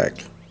go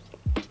back.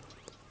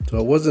 So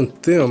it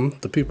wasn't them,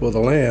 the people of the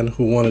land,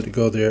 who wanted to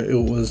go there.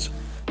 It was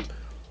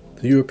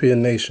the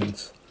European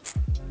nations,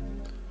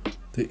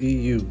 the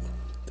EU,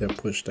 that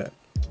pushed that.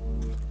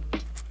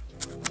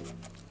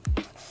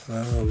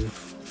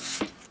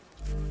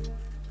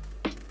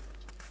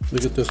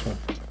 Look at this one.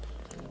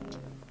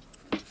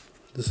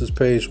 This is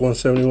page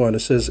 171. It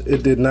says,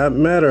 it did not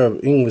matter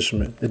of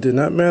Englishmen. It did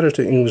not matter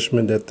to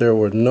Englishmen that there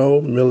were no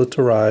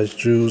militarized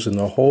Jews in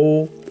the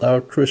whole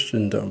of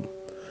Christendom,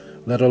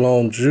 let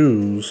alone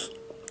Jews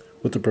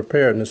with the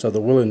preparedness or the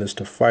willingness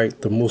to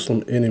fight the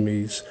Muslim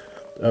enemies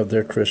of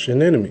their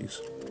Christian enemies.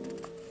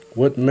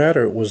 What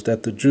mattered was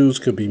that the Jews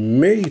could be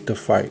made to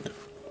fight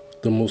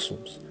the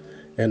Muslims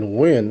and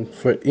win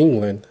for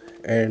England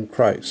and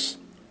Christ.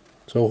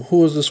 So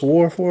who is this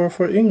war for?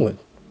 For England.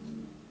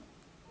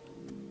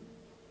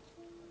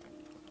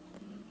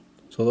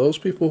 So those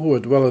people who are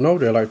dwelling over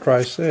there, like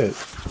Christ said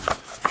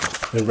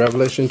in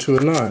Revelation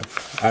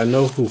 2:9, I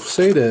know who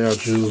say they are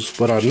Jews,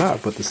 but are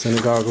not, but the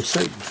synagogue of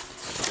Satan.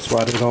 That's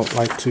why they don't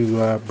like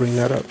to bring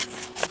that up.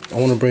 I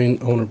want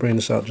to bring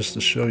this out just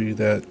to show you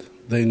that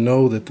they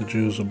know that the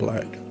Jews are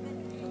black.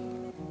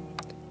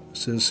 It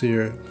says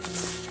here,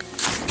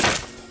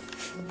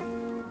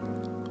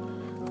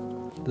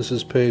 this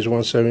is page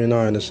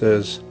 179. It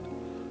says,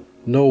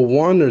 no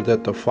wonder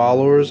that the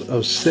followers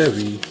of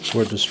Sevi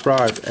were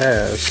described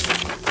as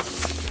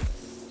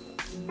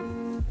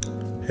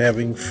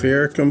having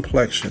fair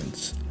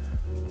complexions.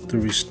 The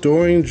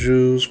restoring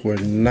Jews were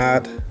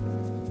not,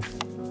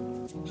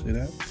 see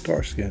that,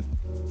 dark skinned.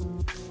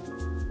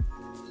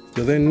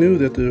 So they knew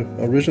that the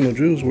original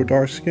Jews were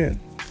dark skinned.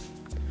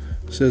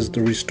 It says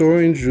the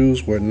restoring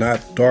Jews were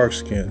not dark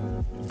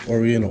skinned,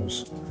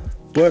 Orientals,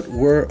 but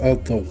were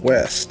of the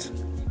West.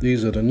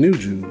 These are the new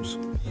Jews.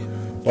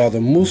 While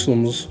the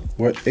Muslims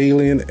were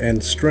alien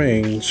and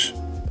strange,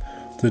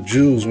 the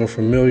Jews were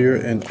familiar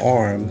and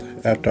armed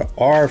after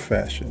our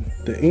fashion,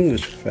 the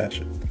English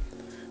fashion.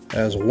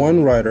 As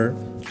one writer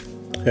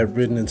had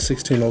written in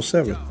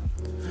 1607,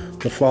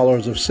 the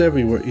followers of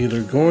Sevi were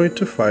either going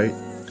to fight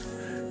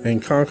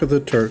and conquer the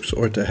Turks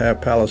or to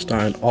have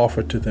Palestine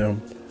offered to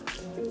them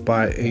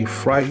by a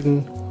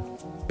frightened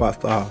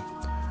Batha.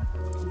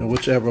 In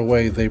whichever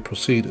way they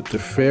proceeded, the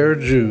fair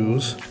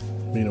Jews,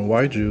 meaning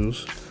white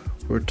Jews,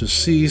 were to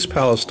seize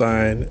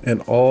Palestine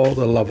and all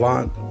the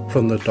Levant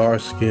from the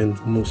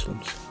dark-skinned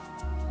Muslims.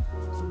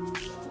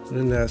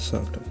 Isn't that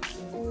something?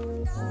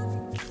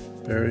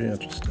 Very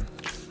interesting.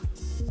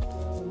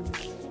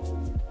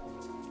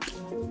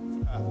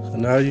 So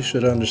now you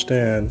should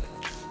understand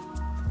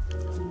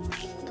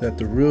that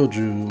the real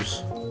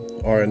Jews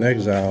are in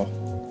exile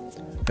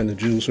and the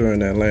Jews who are in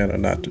that land are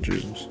not the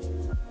Jews.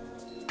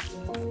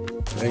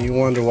 And you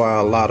wonder why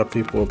a lot of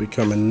people are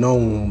becoming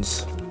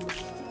knowns,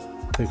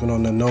 taking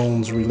on the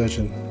knowns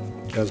religion,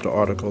 as the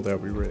article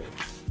that we read.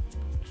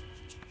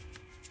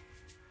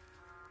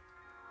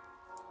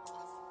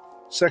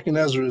 2nd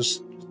Ezra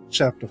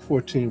chapter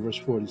 14 verse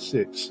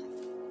 46.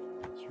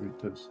 Let's read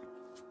this.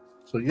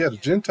 So yeah, the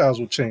Gentiles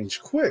will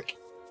change quick.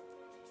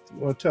 You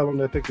want to tell them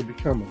that they can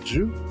become a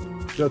Jew?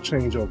 They'll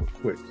change over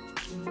quick.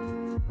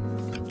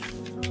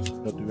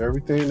 They'll do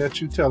everything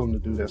that you tell them to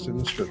do that's in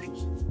the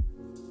scriptures.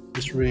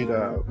 Let's read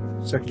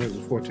 2nd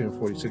Ezra 14 and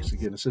 46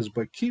 again. It says,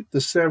 but keep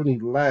the 70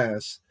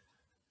 last,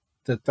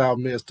 that thou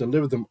mayest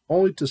deliver them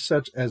only to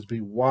such as be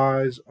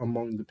wise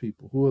among the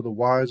people. Who are the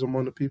wise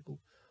among the people?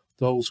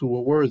 Those who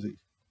were worthy.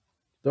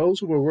 Those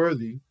who were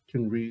worthy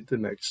can read the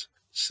next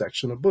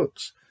section of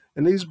books.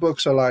 And these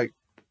books are like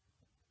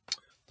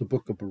the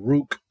book of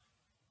Baruch,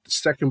 the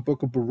 2nd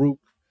book of Baruch,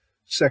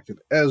 2nd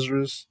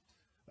Ezra,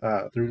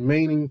 the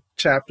remaining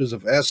chapters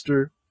of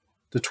Esther,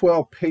 the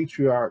 12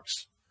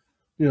 patriarchs.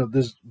 You know,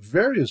 there's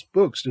various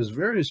books, there's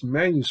various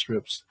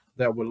manuscripts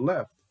that were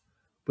left,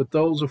 but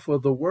those are for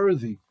the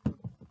worthy,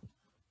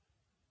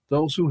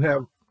 those who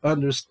have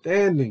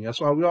understanding. That's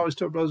why we always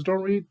tell brothers,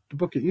 don't read the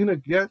book of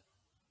Enoch yet.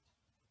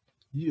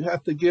 You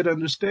have to get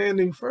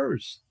understanding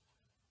first.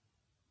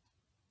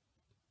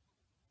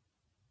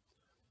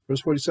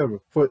 Verse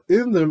 47, for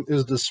in them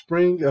is the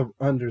spring of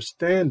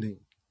understanding,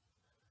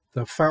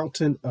 the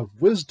fountain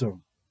of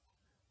wisdom,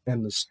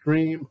 and the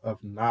stream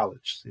of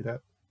knowledge. See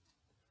that?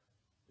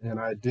 And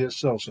I did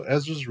so. So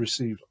Ezra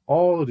received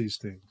all of these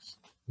things.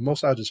 The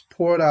Most High just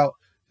poured out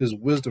his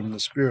wisdom and the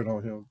Spirit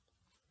on him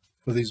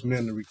for these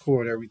men to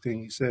record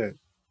everything he said.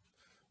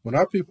 When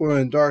our people are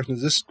in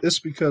darkness, it's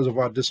because of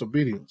our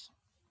disobedience.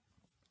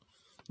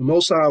 The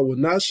Most High will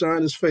not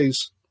shine his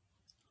face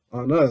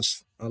on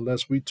us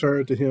unless we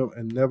turn to him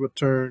and never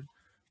turn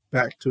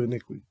back to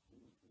iniquity.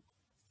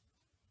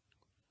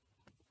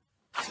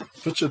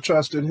 Put your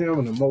trust in him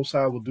and the Most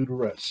High will do the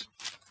rest.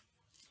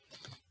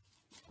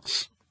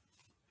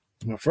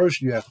 Now,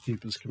 first you have to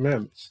keep his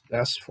commandments.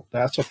 That's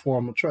a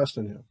form of trust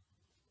in him.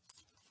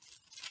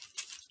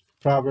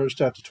 Proverbs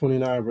chapter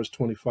 29, verse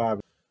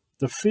 25.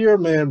 The fear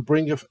of man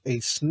bringeth a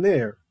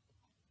snare,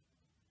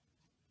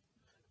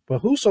 but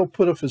whoso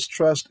putteth his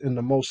trust in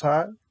the Most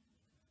High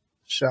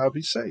shall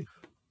be safe.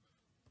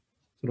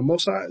 So the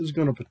Most High is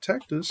going to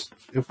protect us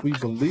if we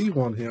believe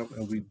on him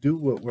and we do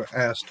what we're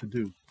asked to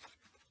do.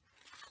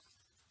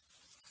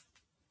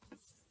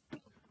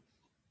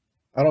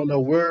 I don't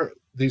know where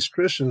these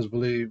Christians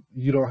believe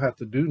you don't have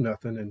to do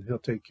nothing and he'll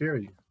take care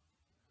of you.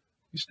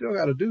 You still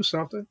got to do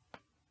something.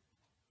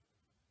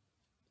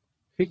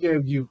 He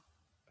gave you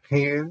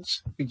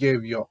hands. He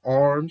gave you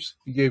arms.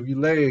 He gave you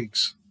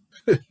legs.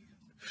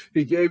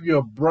 He gave you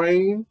a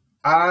brain,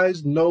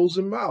 eyes, nose,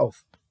 and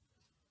mouth.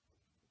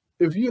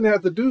 If you didn't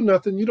have to do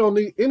nothing, you don't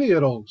need any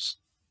of those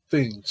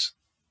things.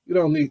 You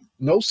don't need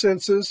no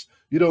senses.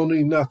 You don't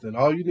need nothing.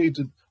 All you need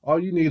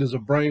is a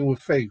brain with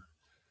faith.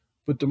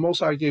 But the Most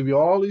High gave you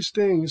all these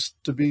things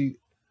to be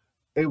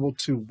able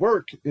to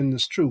work in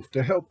this truth,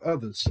 to help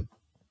others.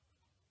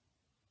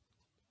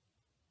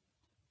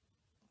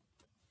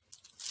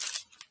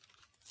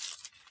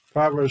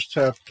 Proverbs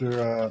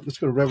chapter, let's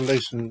go to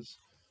Revelations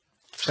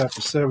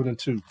chapter 7 and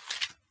 2.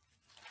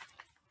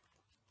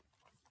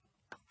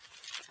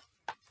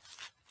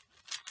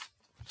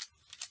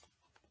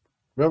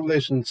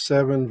 Revelation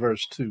 7,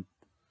 verse 2.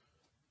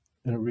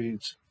 And it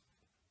reads,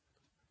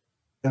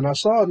 And I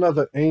saw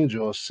another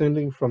angel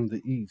ascending from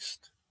the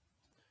east,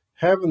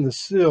 having the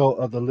seal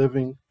of the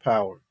living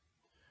power.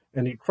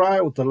 And he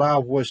cried with a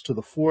loud voice to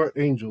the four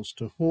angels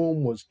to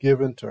whom was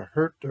given to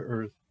hurt the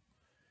earth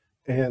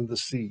and the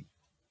sea,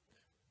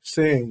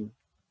 saying,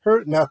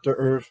 Hurt not the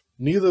earth,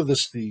 neither the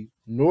sea,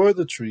 nor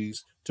the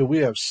trees, till we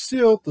have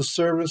sealed the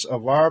servants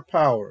of our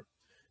power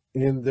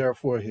in their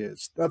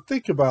foreheads. Now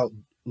think about,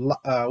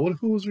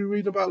 who was we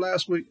reading about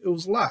last week? It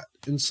was Lot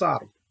in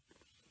Sodom.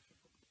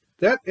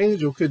 That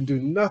angel couldn't do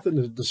nothing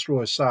to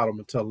destroy Sodom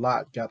until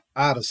Lot got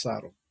out of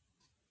Sodom.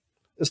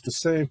 It's the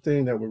same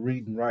thing that we're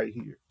reading right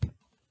here.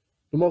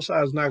 The Most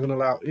High is not going to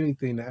allow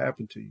anything to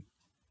happen to you.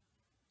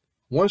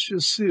 Once you're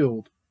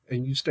sealed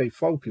and you stay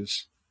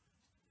focused,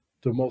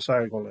 the Most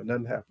High ain't going to let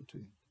nothing happen to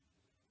you.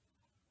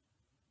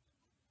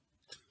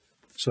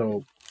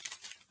 So,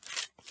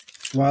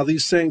 while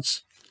these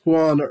saints who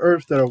are on the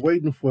earth that are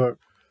waiting for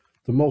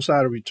the Most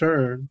High to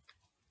return,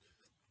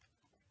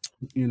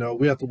 you know,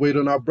 we have to wait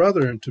on our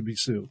brethren to be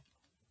sealed.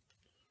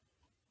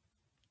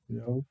 You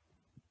know,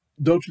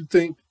 don't you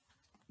think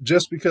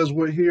just because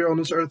we're here on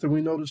this earth and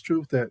we know this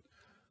truth that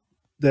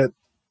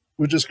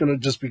we're just going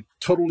to be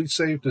totally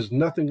safe, there's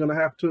nothing going to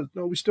happen to us?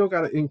 No, we still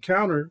got to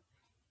encounter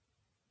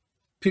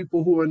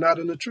people who are not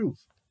in the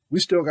truth. We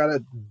still got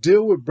to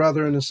deal with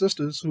brethren and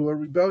sisters who are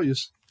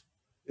rebellious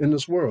in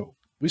this world.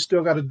 We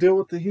still got to deal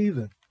with the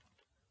heathen.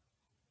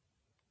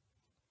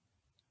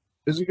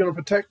 Is he going to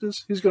protect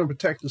us? He's going to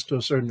protect us to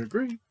a certain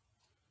degree.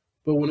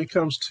 But when it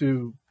comes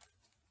to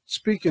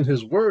speaking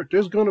his word,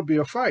 there's going to be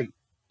a fight.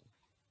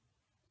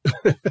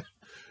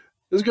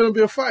 There's going to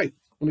be a fight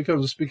when it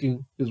comes to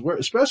speaking his word,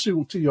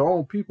 especially to your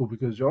own people,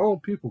 because your own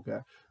people,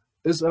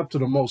 it's up to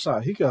the Most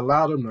High. He can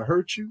allow them to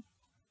hurt you.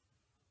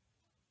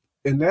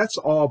 And that's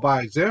all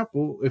by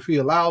example. If he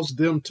allows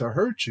them to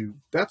hurt you,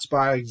 that's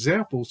by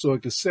example, so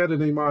it can set in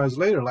their minds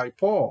later, like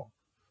Paul.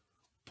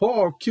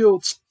 Paul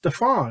killed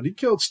Stephen. He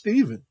killed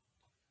Stephen.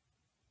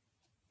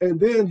 And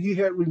then he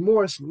had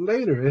remorse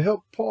later. It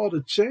helped Paul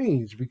to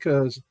change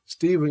because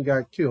Stephen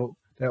got killed.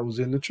 That was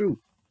in the truth.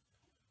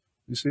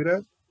 You see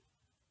that?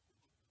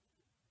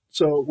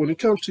 So when it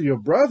comes to your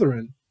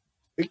brethren,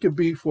 it could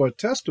be for a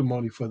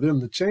testimony for them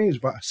to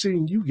change by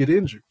seeing you get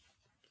injured.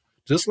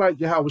 Just like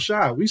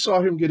Yahawashi. We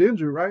saw him get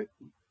injured, right?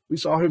 We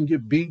saw him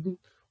get beaten,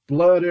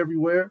 blood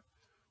everywhere.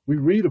 We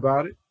read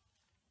about it.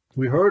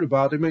 We heard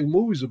about it. They make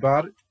movies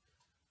about it.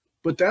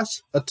 But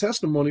that's a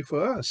testimony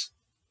for us.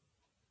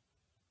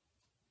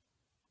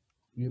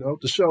 You know,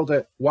 to show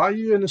that while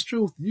you're in this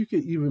truth, you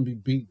can even be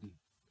beaten.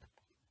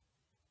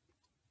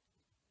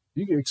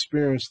 You can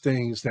experience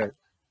things that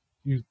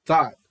you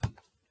thought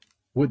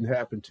wouldn't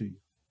happen to you.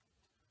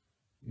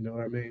 You know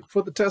what I mean?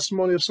 For the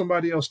testimony of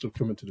somebody else to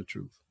come into the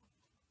truth.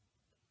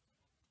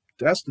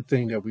 That's the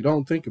thing that we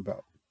don't think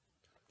about.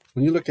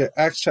 When you look at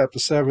Acts chapter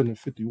 7 and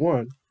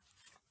 51,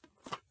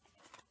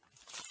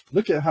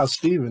 look at how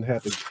Stephen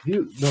had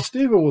to. Now,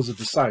 Stephen was a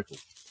disciple,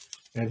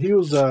 and he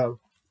was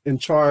in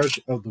charge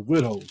of the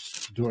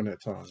widows during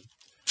that time.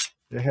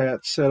 They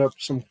had set up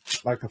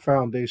like a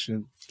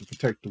foundation to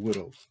protect the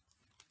widows.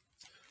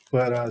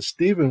 But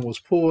Stephen was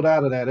pulled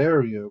out of that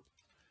area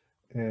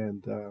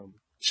and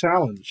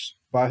challenged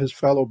by his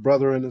fellow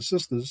brethren and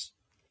sisters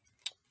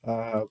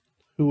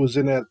who was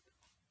in that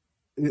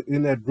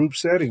in that group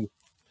setting.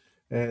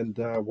 And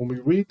when we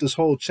read this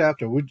whole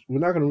chapter, we're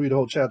not going to read the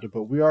whole chapter,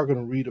 but we are going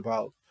to read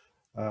about,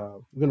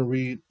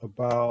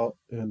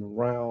 in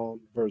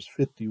around verse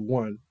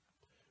 51,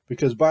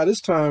 because by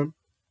this time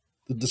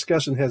the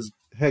discussion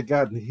had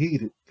gotten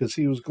heated, because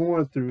he was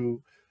going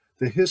through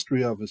the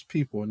history of his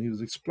people and he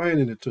was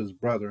explaining it to his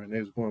brother, and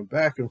they was going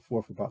back and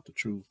forth about the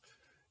truth,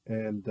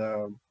 and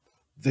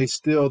they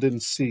still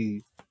didn't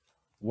see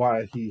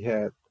why he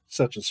had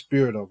such a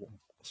spirit on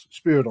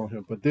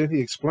him. But then he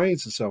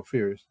explains himself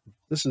here.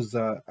 This is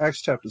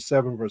Acts chapter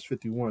 7, verse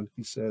 51.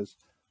 He says,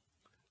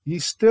 "Ye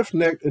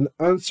stiff-necked and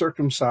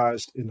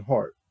uncircumcised in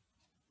heart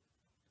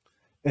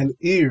and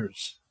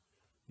ears,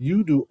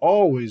 you do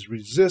always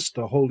resist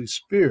the Holy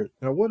Spirit."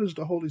 Now, what is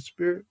the Holy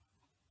Spirit?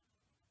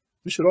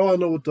 We should all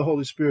know what the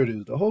Holy Spirit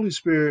is. The Holy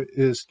Spirit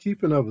is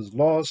keeping of his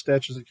laws,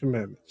 statutes, and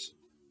commandments.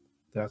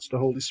 That's the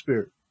Holy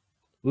Spirit.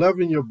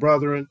 Loving your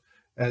brethren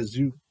as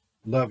you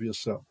love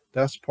yourself.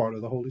 That's part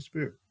of the Holy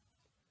Spirit.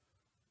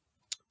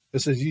 It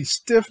says, "Ye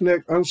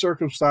stiff-necked,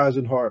 uncircumcised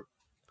in heart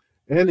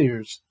and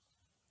ears,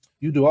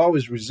 you do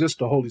always resist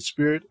the Holy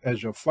Spirit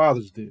as your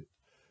fathers did.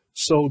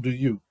 So do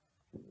you.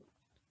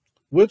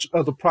 Which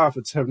of the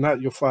prophets have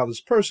not your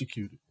fathers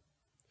persecuted?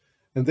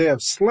 And they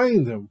have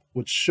slain them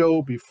which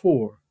show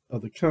before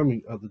of the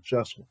coming of the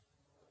just one,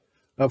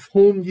 of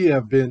whom ye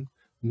have been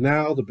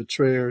now the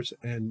betrayers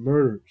and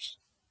murderers,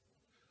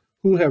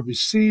 who have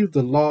received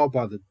the law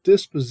by the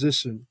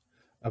disposition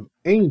of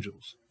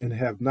angels and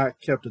have not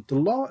kept it." The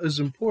law is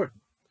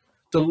important.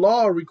 The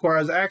law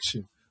requires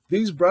action.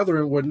 These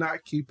brethren were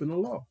not keeping the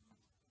law.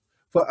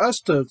 For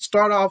us to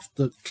start off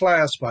the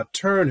class by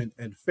turning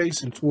and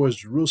facing towards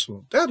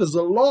Jerusalem, that is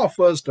a law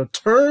for us to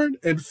turn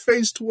and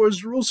face towards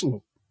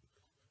Jerusalem.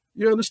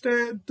 You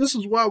understand? This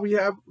is why we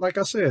have, like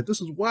I said, this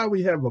is why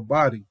we have a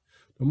body.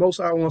 The Most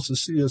High wants to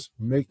see us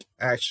make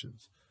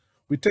actions.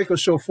 We take a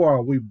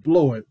shofar, we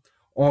blow it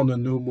on the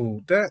new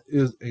moon. That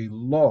is a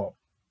law.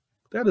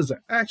 That is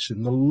an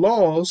action. The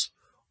laws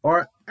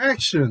are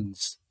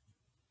actions.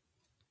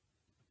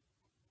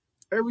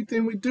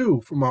 Everything we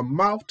do, from our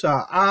mouth to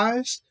our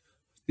eyes,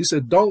 he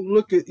said, don't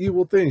look at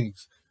evil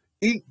things.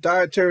 Eat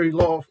dietary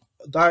law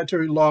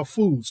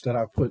foods that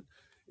I put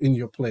in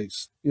your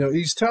place. You know,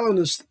 he's telling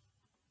us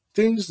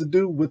things to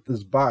do with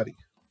this body.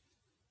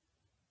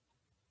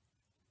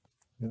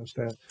 You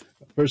understand?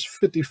 Verse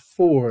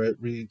 54,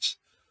 it reads,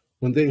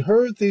 "When they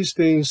heard these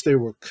things, they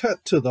were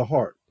cut to the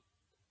heart,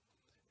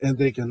 and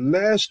they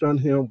gnashed on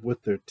him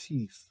with their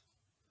teeth.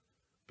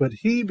 But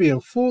he,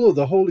 being full of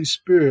the Holy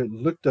Spirit,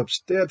 looked up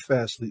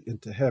steadfastly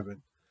into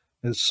heaven,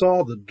 and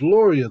saw the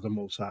glory of the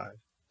Most High,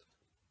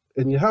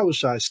 and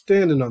Yahawashi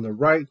standing on the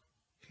right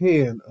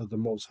hand of the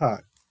Most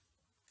High,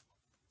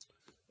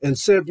 and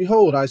said,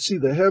 Behold, I see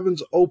the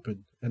heavens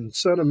open, and the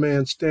Son of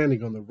Man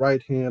standing on the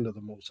right hand of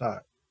the Most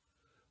High.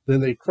 Then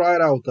they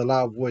cried out with a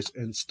loud voice,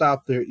 and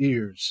stopped their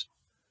ears,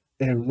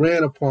 and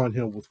ran upon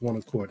him with one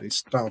accord." They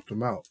stomped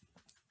him out.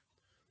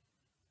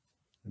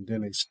 And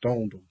then they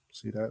stoned him.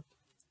 See that?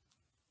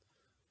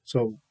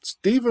 So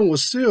Stephen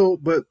was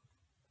sealed, but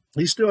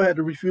he still had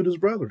to refute his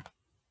brethren.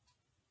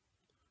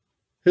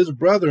 His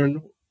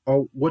brethren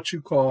are what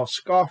you call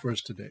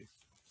scoffers today.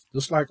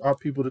 Just like our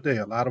people today,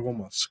 a lot of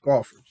them are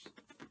scoffers.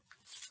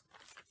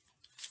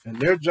 And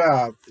their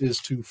job is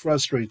to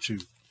frustrate you.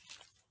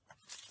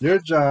 Their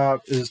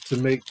job is to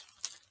make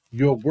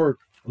your work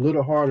a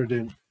little harder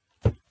than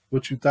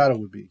what you thought it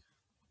would be.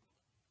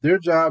 Their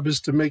job is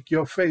to make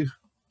your faith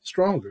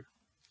stronger.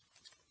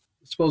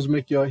 It's supposed to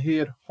make your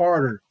head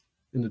harder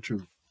in the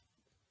truth.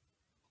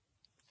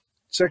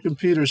 2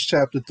 Peter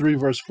chapter 3,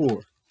 verse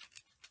 4.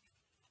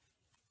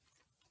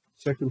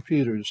 2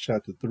 Peter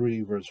chapter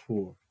 3, verse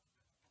 4.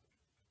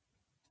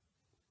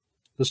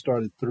 Let's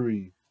start at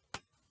 3.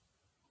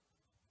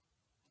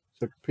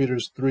 2 Peter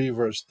 3,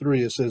 verse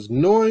 3, it says,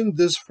 "Knowing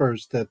this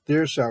first, that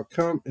there shall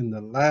come in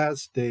the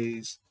last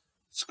days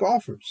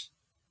scoffers."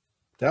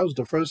 That was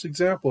the first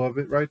example of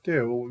it right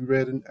there, what we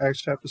read in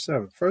Acts chapter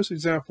 7. First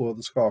example of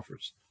the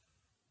scoffers.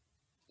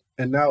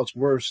 And now it's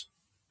worse.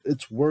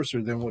 It's worse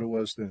than what it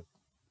was then.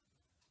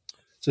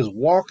 It says,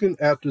 "Walking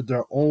after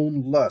their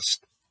own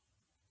lust,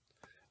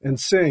 and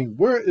saying,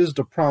 Where is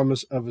the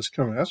promise of his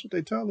coming?" That's what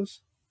they tell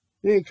us.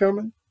 He ain't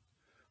coming.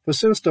 "For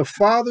since the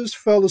fathers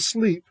fell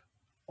asleep,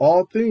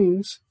 all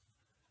things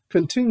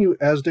continue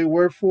as they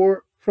were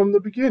from the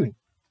beginning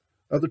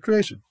of the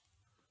creation."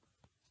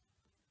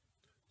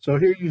 So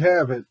here you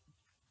have it.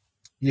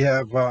 You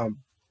have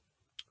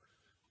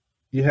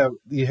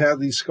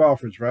these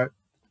scoffers, right?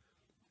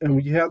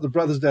 And you have the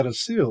brothers that are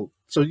sealed.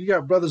 So you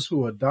got brothers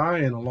who are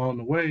dying along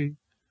the way,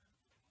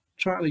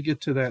 trying to get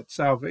to that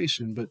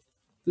salvation, but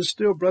there's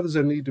still brothers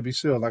that need to be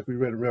sealed, like we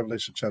read in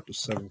Revelation chapter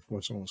 7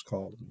 before someone's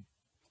calling me.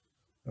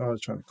 I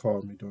was trying to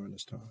call me during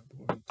this time. But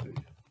let me tell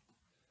you.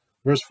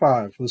 Verse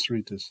 5, let's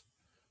read this.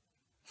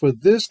 "For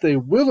this they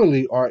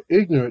willingly are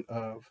ignorant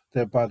of,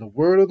 that by the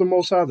word of the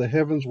Most High the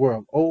heavens were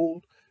of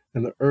old,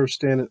 and the earth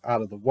standing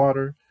out of the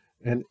water,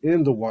 and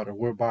in the water,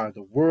 whereby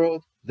the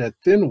world that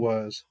then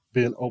was,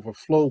 being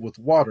overflowed with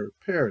water,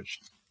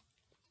 perished.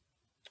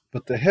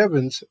 But the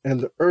heavens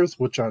and the earth,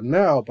 which are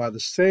now by the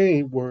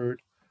same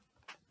word,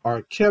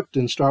 are kept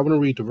in, I'm going to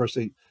read to verse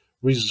 8,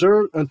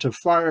 reserved unto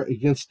fire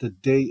against the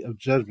day of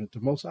judgment. The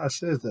Most High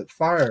says that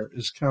fire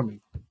is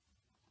coming.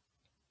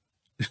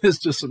 It's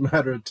just a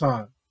matter of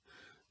time.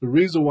 The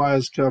reason why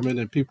it's coming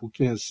and people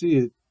can't see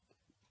it,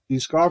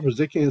 these scoffers,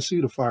 they can't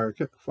see the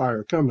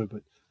fire coming,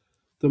 but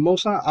the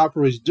Most High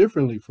operates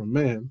differently from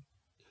man.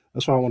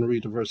 That's why I want to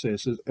read the verse 8. It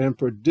says, and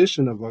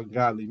perdition of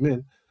ungodly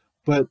men,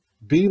 but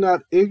be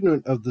not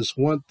ignorant of this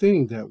one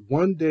thing, that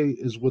one day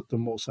is with the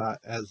Most High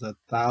as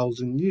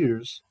 1,000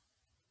 years,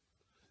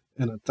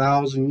 and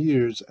 1,000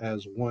 years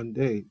as one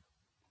day.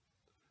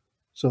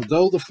 So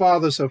though the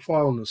fathers have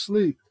fallen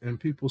asleep and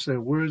people say,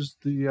 where's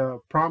the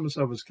promise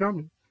of his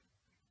coming?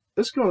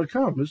 It's going to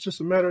come. It's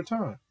just a matter of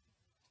time.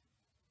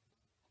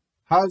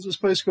 How is this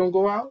place going to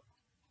go out?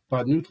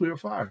 By nuclear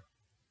fire.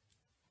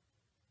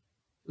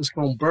 It's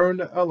going to burn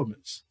the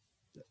elements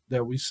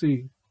that we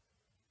see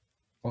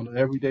on an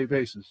everyday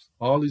basis.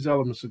 All these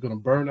elements are going to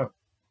burn up.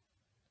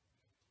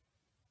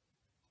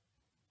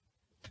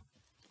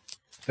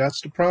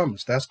 That's the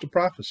promise. That's the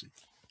prophecy.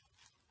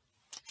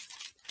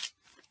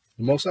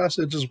 The Most High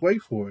said, just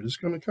wait for it. It's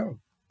going to come.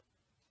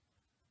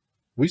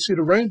 We see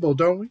the rainbow,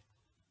 don't we?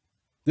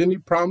 Didn't he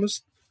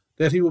promise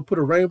that he would put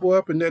a rainbow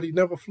up and that he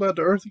never flood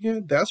the earth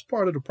again? That's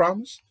part of the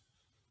promise.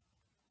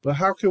 But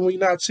how can we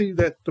not see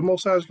that the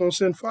Most High is going to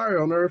send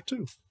fire on the earth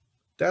too?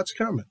 That's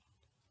coming.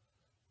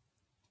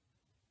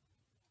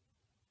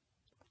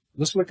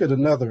 Let's look at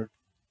another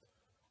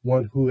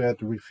one who had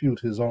to refute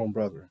his own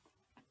brother.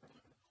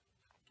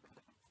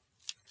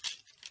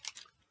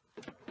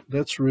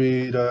 Let's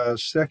read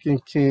 2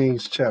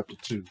 Kings chapter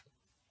 2.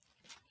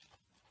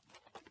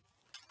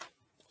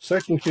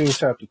 2 Kings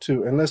chapter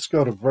 2, and let's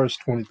go to verse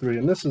 23.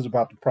 And this is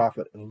about the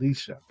prophet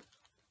Elisha.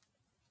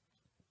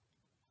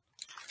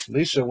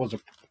 Elisha was a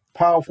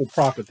powerful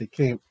prophet that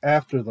came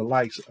after the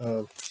likes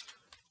of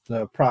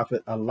the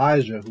prophet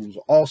Elijah, who was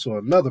also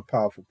another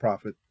powerful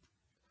prophet.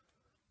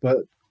 But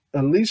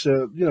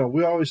Elisha, you know,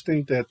 we always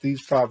think that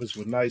these prophets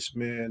were nice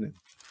men, and,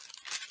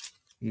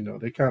 you know,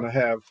 they kind of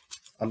have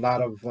a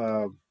lot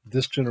of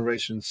this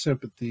generation's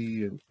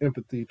sympathy and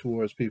empathy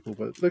towards people.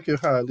 But look at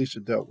how Elisha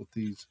dealt with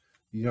these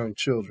young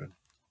children,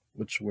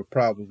 which were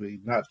probably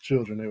not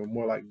children. They were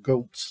more like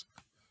goats,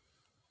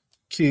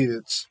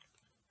 kids.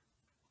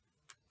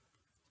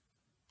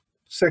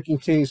 2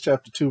 Kings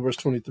chapter 2, verse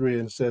 23,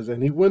 and it says,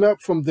 and he went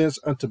up from thence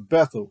unto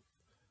Bethel,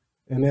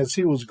 and as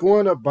he was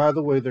going up by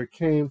the way, there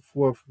came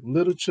forth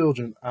little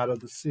children out of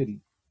the city,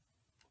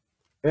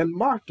 and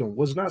mocked him.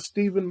 Was not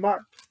Stephen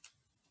mocked?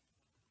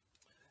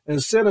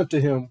 And said unto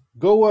him,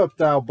 go up,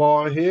 thou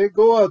bald head,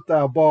 go up,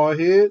 thou bald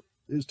head.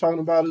 He's talking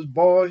about his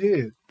bald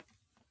head.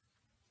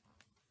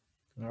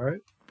 All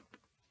right.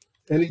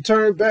 And he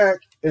turned back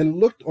and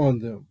looked on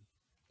them,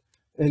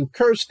 and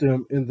cursed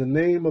them in the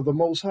name of the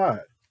Most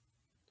High.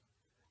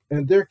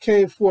 And there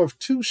came forth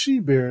 2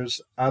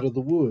 she-bears out of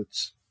the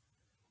woods,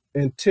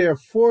 and tear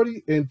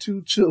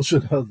 42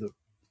 children of them.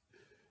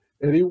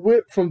 And he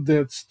went from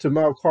thence to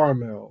Mount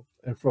Carmel,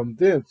 and from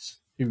thence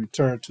he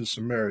returned to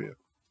Samaria.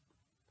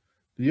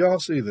 Do y'all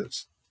see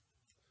this?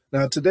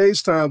 Now,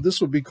 today's time,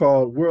 this would be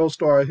called world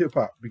star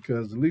hip-hop,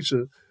 because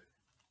Elisha,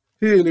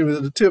 he didn't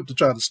even attempt to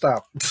try to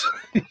stop it.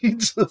 He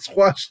just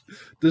watched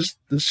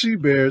the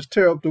she-bears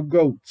tear up the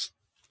goats.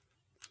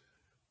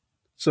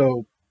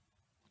 So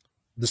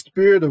the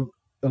spirit of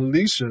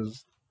Elisha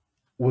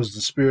was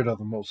the spirit of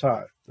the Most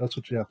High. That's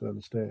what you have to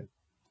understand.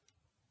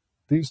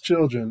 These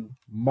children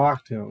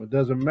mocked him. It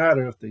doesn't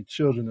matter if they're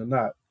children or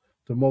not.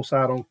 The Most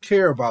High don't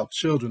care about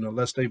children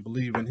unless they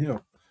believe in him.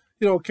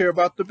 He don't care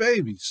about the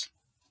babies.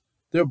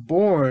 They're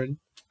born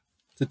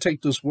to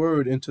take this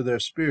word into their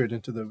spirit,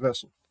 into their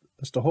vessel.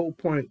 That's the whole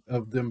point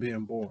of them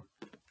being born.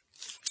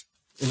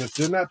 And if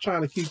they're not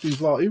trying to keep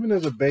these laws, even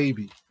as a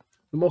baby,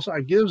 the Most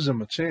High gives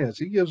them a chance.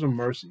 He gives them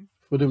mercy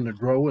for them to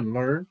grow and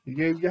learn. He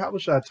gave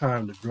Yahawashi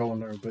time to grow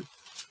and learn. But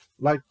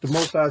like the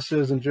Most High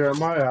says in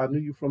Jeremiah, I knew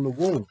you from the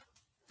womb.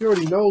 He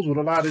already knows what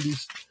a lot of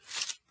these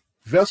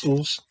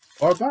vessels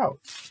are about.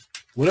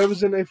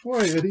 Whatever's in their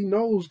forehead, he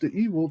knows the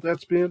evil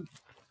that's been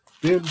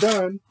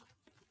done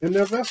in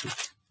their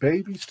vessels.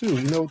 Babies too.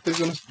 You know what they're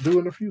going to do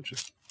in the future.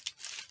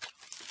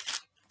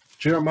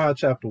 Jeremiah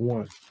chapter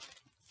 1.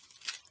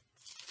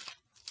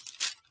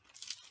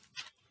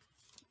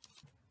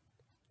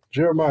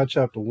 Jeremiah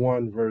chapter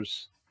 1,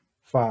 verse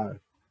 5.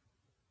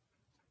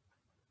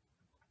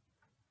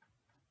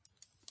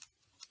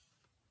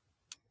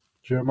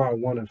 Jeremiah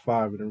 1 and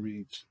 5, and it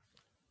reads,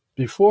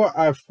 before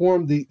I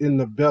formed thee in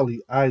the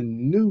belly, I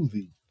knew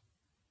thee.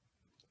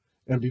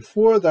 And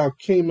before thou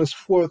camest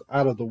forth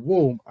out of the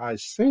womb, I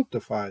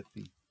sanctified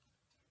thee.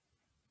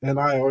 And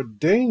I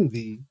ordained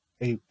thee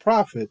a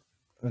prophet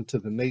unto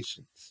the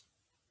nations.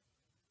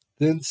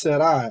 Then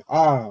said I,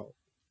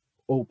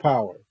 O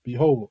power,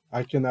 behold,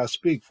 I cannot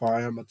speak, for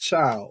I am a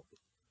child.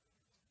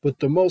 But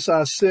the Most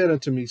High said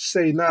unto me,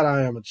 say not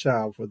I am a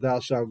child, for thou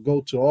shalt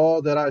go to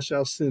all that I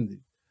shall send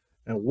thee.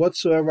 And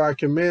whatsoever I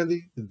command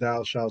thee,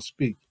 thou shalt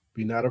speak.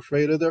 Be not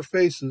afraid of their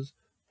faces,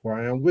 for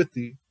I am with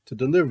thee to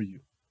deliver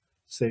you.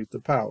 Save the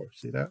power.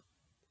 See that?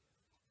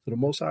 So the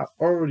Most High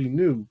already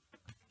knew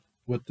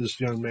what this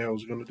young man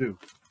was going to do.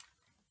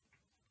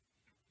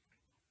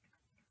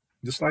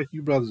 Just like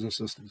you, brothers and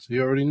sisters. He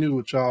already knew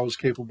what y'all was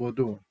capable of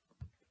doing.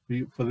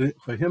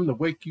 For him to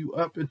wake you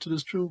up into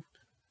this truth,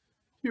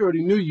 he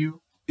already knew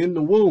you in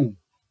the womb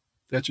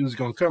that you was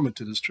going to come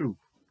into this truth.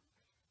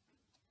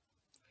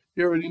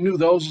 He already knew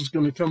those was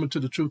going to come into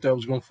the truth that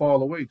was going to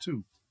fall away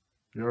too.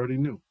 He already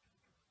knew.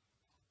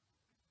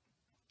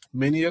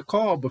 Many are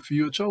called, but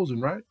few are chosen,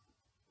 right?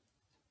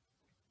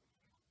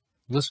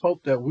 Let's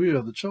hope that we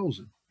are the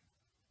chosen.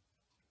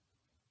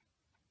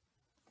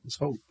 Let's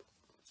hope.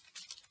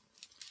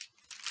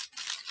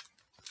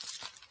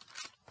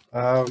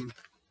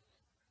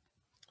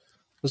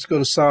 Let's go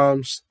to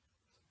Psalms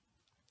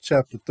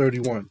chapter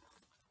 31,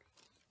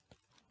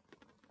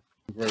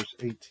 verse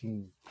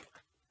 18.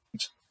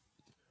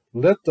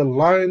 Let the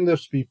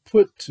lioness be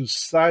put to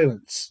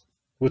silence,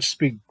 which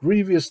speak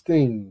grievous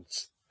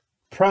things,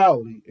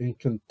 proudly and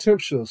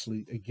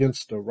contemptuously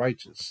against the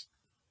righteous.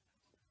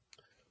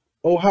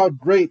 O how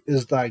great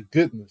is thy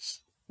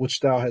goodness, which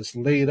thou hast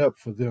laid up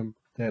for them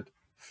that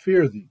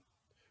fear thee,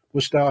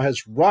 which thou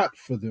hast wrought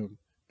for them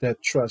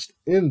that trust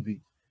in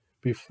thee,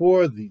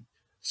 before thee,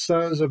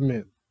 sons of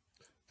men.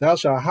 Thou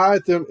shalt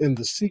hide them in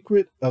the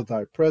secret of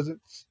thy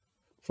presence,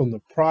 from the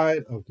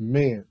pride of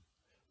man.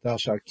 Thou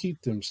shalt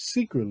keep them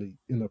secretly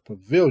in a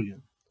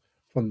pavilion,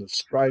 from the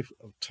strife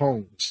of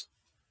tongues.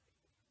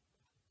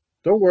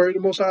 Don't worry, the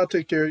Most High will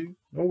take care of you.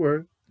 Don't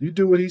worry. You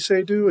do what he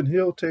say do, and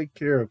he'll take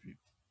care of you.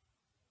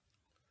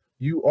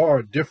 You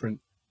are different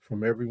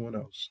from everyone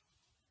else.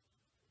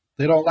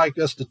 They don't like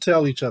us to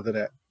tell each other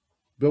that,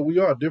 but we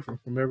are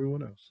different from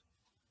everyone else.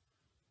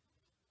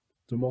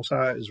 The Most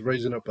High is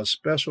raising up a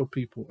special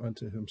people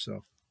unto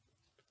himself,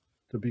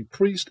 to be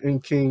priests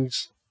and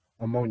kings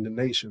among the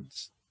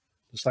nations.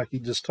 Just like he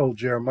just told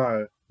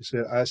Jeremiah, he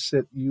said, I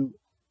set you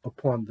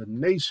upon the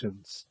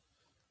nations.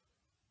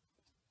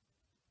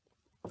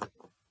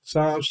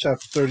 Psalms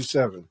chapter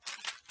 37.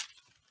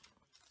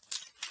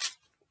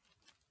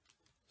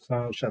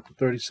 Psalms chapter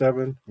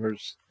 37,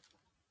 verse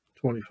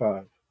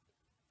 25.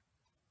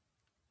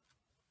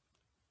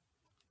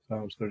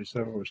 Psalms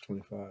 37, verse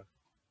 25.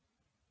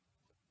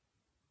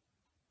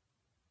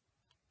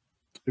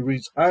 It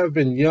reads, I have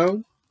been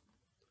young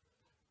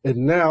and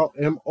now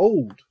am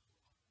old.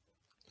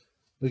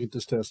 Look at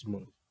this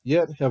testimony.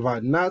 Yet have I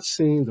not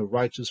seen the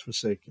righteous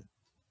forsaken,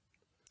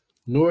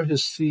 nor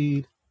his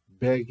seed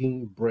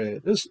begging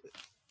bread. It's a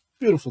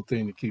beautiful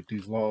thing to keep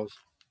these laws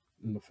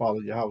and to follow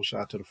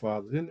Yahawashi to the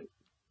Father, isn't it?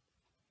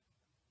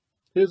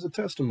 Here's a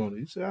testimony.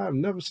 He said, I have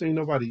never seen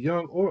nobody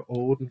young or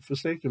old and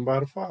forsaken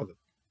by the Father.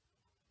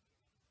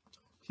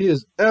 He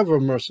is ever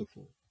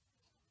merciful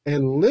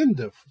and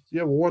lendeth.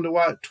 You ever wonder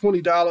why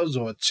 $20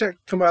 or a check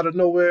come out of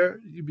nowhere?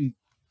 You be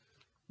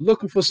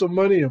looking for some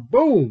money and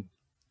boom,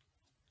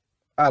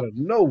 out of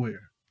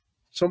nowhere,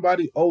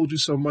 somebody owed you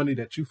some money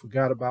that you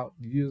forgot about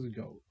years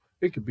ago.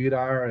 It could be the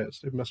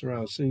IRS. They mess around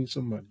and send you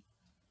some money.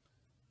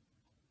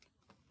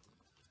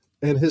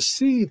 And his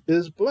seed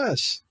is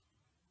blessed.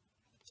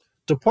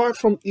 Depart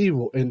from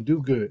evil and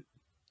do good,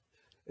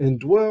 and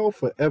dwell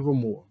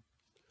forevermore.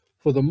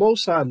 For the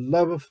Most High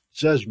loveth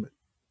judgment,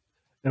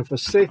 and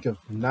forsaketh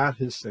not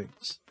his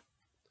saints.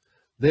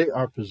 They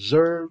are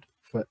preserved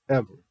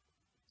forever,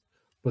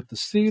 but the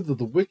seed of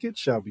the wicked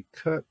shall be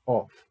cut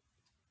off.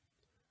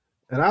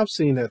 And I've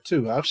seen that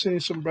too. I've seen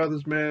some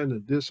brothers, man,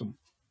 that did some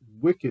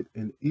wicked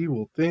and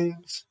evil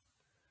things,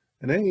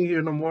 and they ain't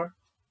here no more.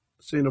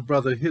 I've seen a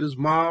brother hit his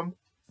mom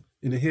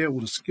in the head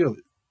with a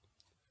skillet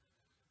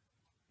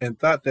and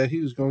thought that he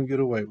was going to get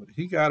away with it.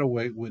 He got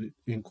away with it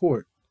in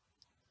court.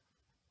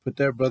 But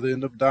that brother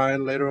ended up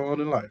dying later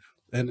on in life,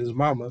 and his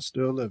mama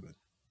still living.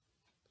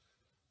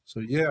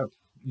 So yeah,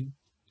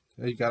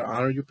 you got to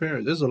honor your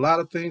parents. There's a lot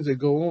of things that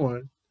go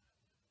on.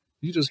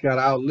 You just got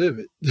to outlive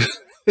it.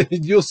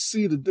 And you'll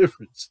see the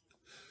difference.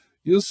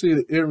 You'll see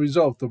the end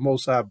result. The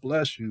Most High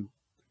bless you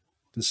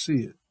to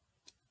see it.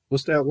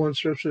 What's that one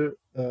scripture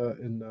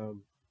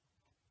in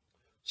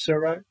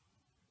Sarai?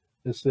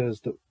 It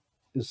says the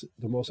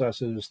Most High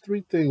says there's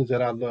three things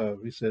that I love.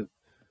 He said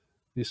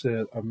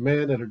a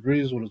man that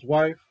agrees with his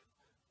wife,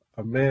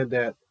 a man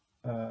that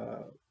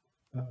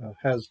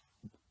has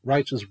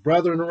righteous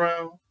brethren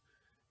around,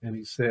 and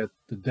he said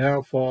the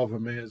downfall of a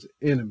man's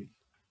enemy.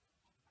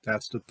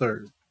 That's the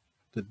third.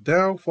 The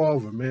downfall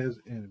of a man's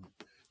enemy.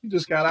 You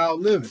just got to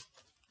outlive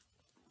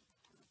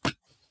it.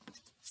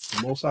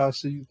 The Most High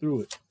see you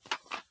through it.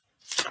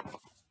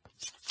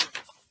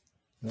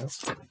 Yeah.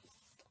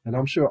 And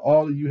I'm sure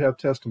all of you have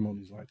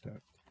testimonies like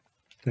that.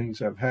 Things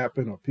have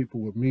happened or people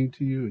were mean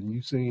to you and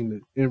you've seen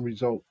the end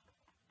result.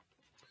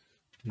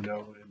 You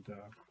know, and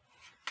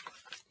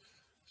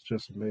it's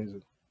just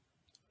amazing.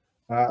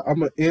 I'm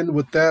going to end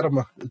with that.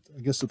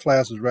 I guess the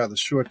class is rather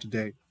short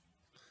today.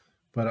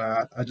 But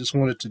I just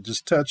wanted to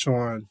just touch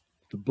on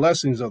the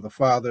blessings of the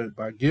Father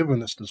by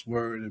giving us this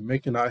word and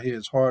making our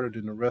heads harder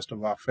than the rest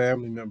of our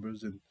family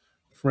members and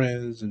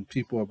friends and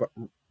people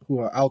who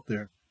are out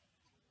there.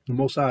 The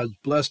Most High has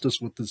blessed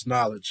us with this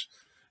knowledge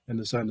and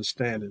this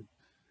understanding.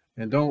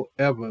 And don't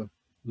ever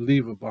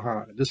leave it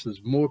behind. This is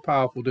more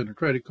powerful than a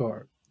credit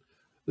card.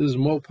 This is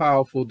more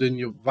powerful than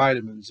your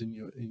vitamins and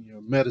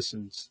your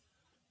medicines.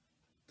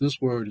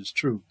 This word is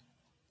true.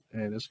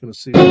 And it's going to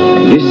see.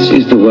 This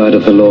is the word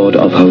of the Lord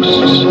of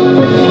hosts.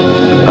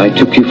 I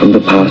took you from the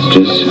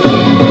pastures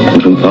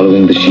and from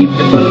following the sheep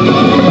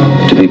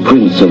to be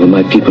prince over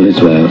my people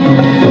Israel.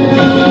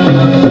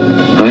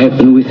 I have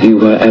been with you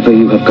wherever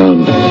you have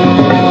gone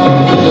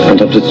and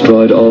have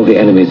destroyed all the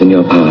enemies in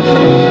your path.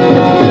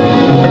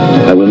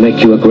 I will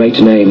make you a great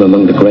name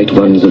among the great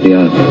ones of the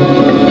earth.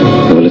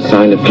 I will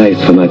assign a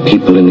place for my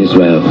people in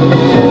Israel.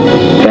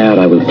 There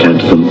I will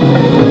plant them,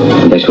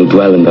 and they shall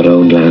dwell in their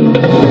own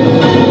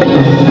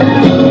land.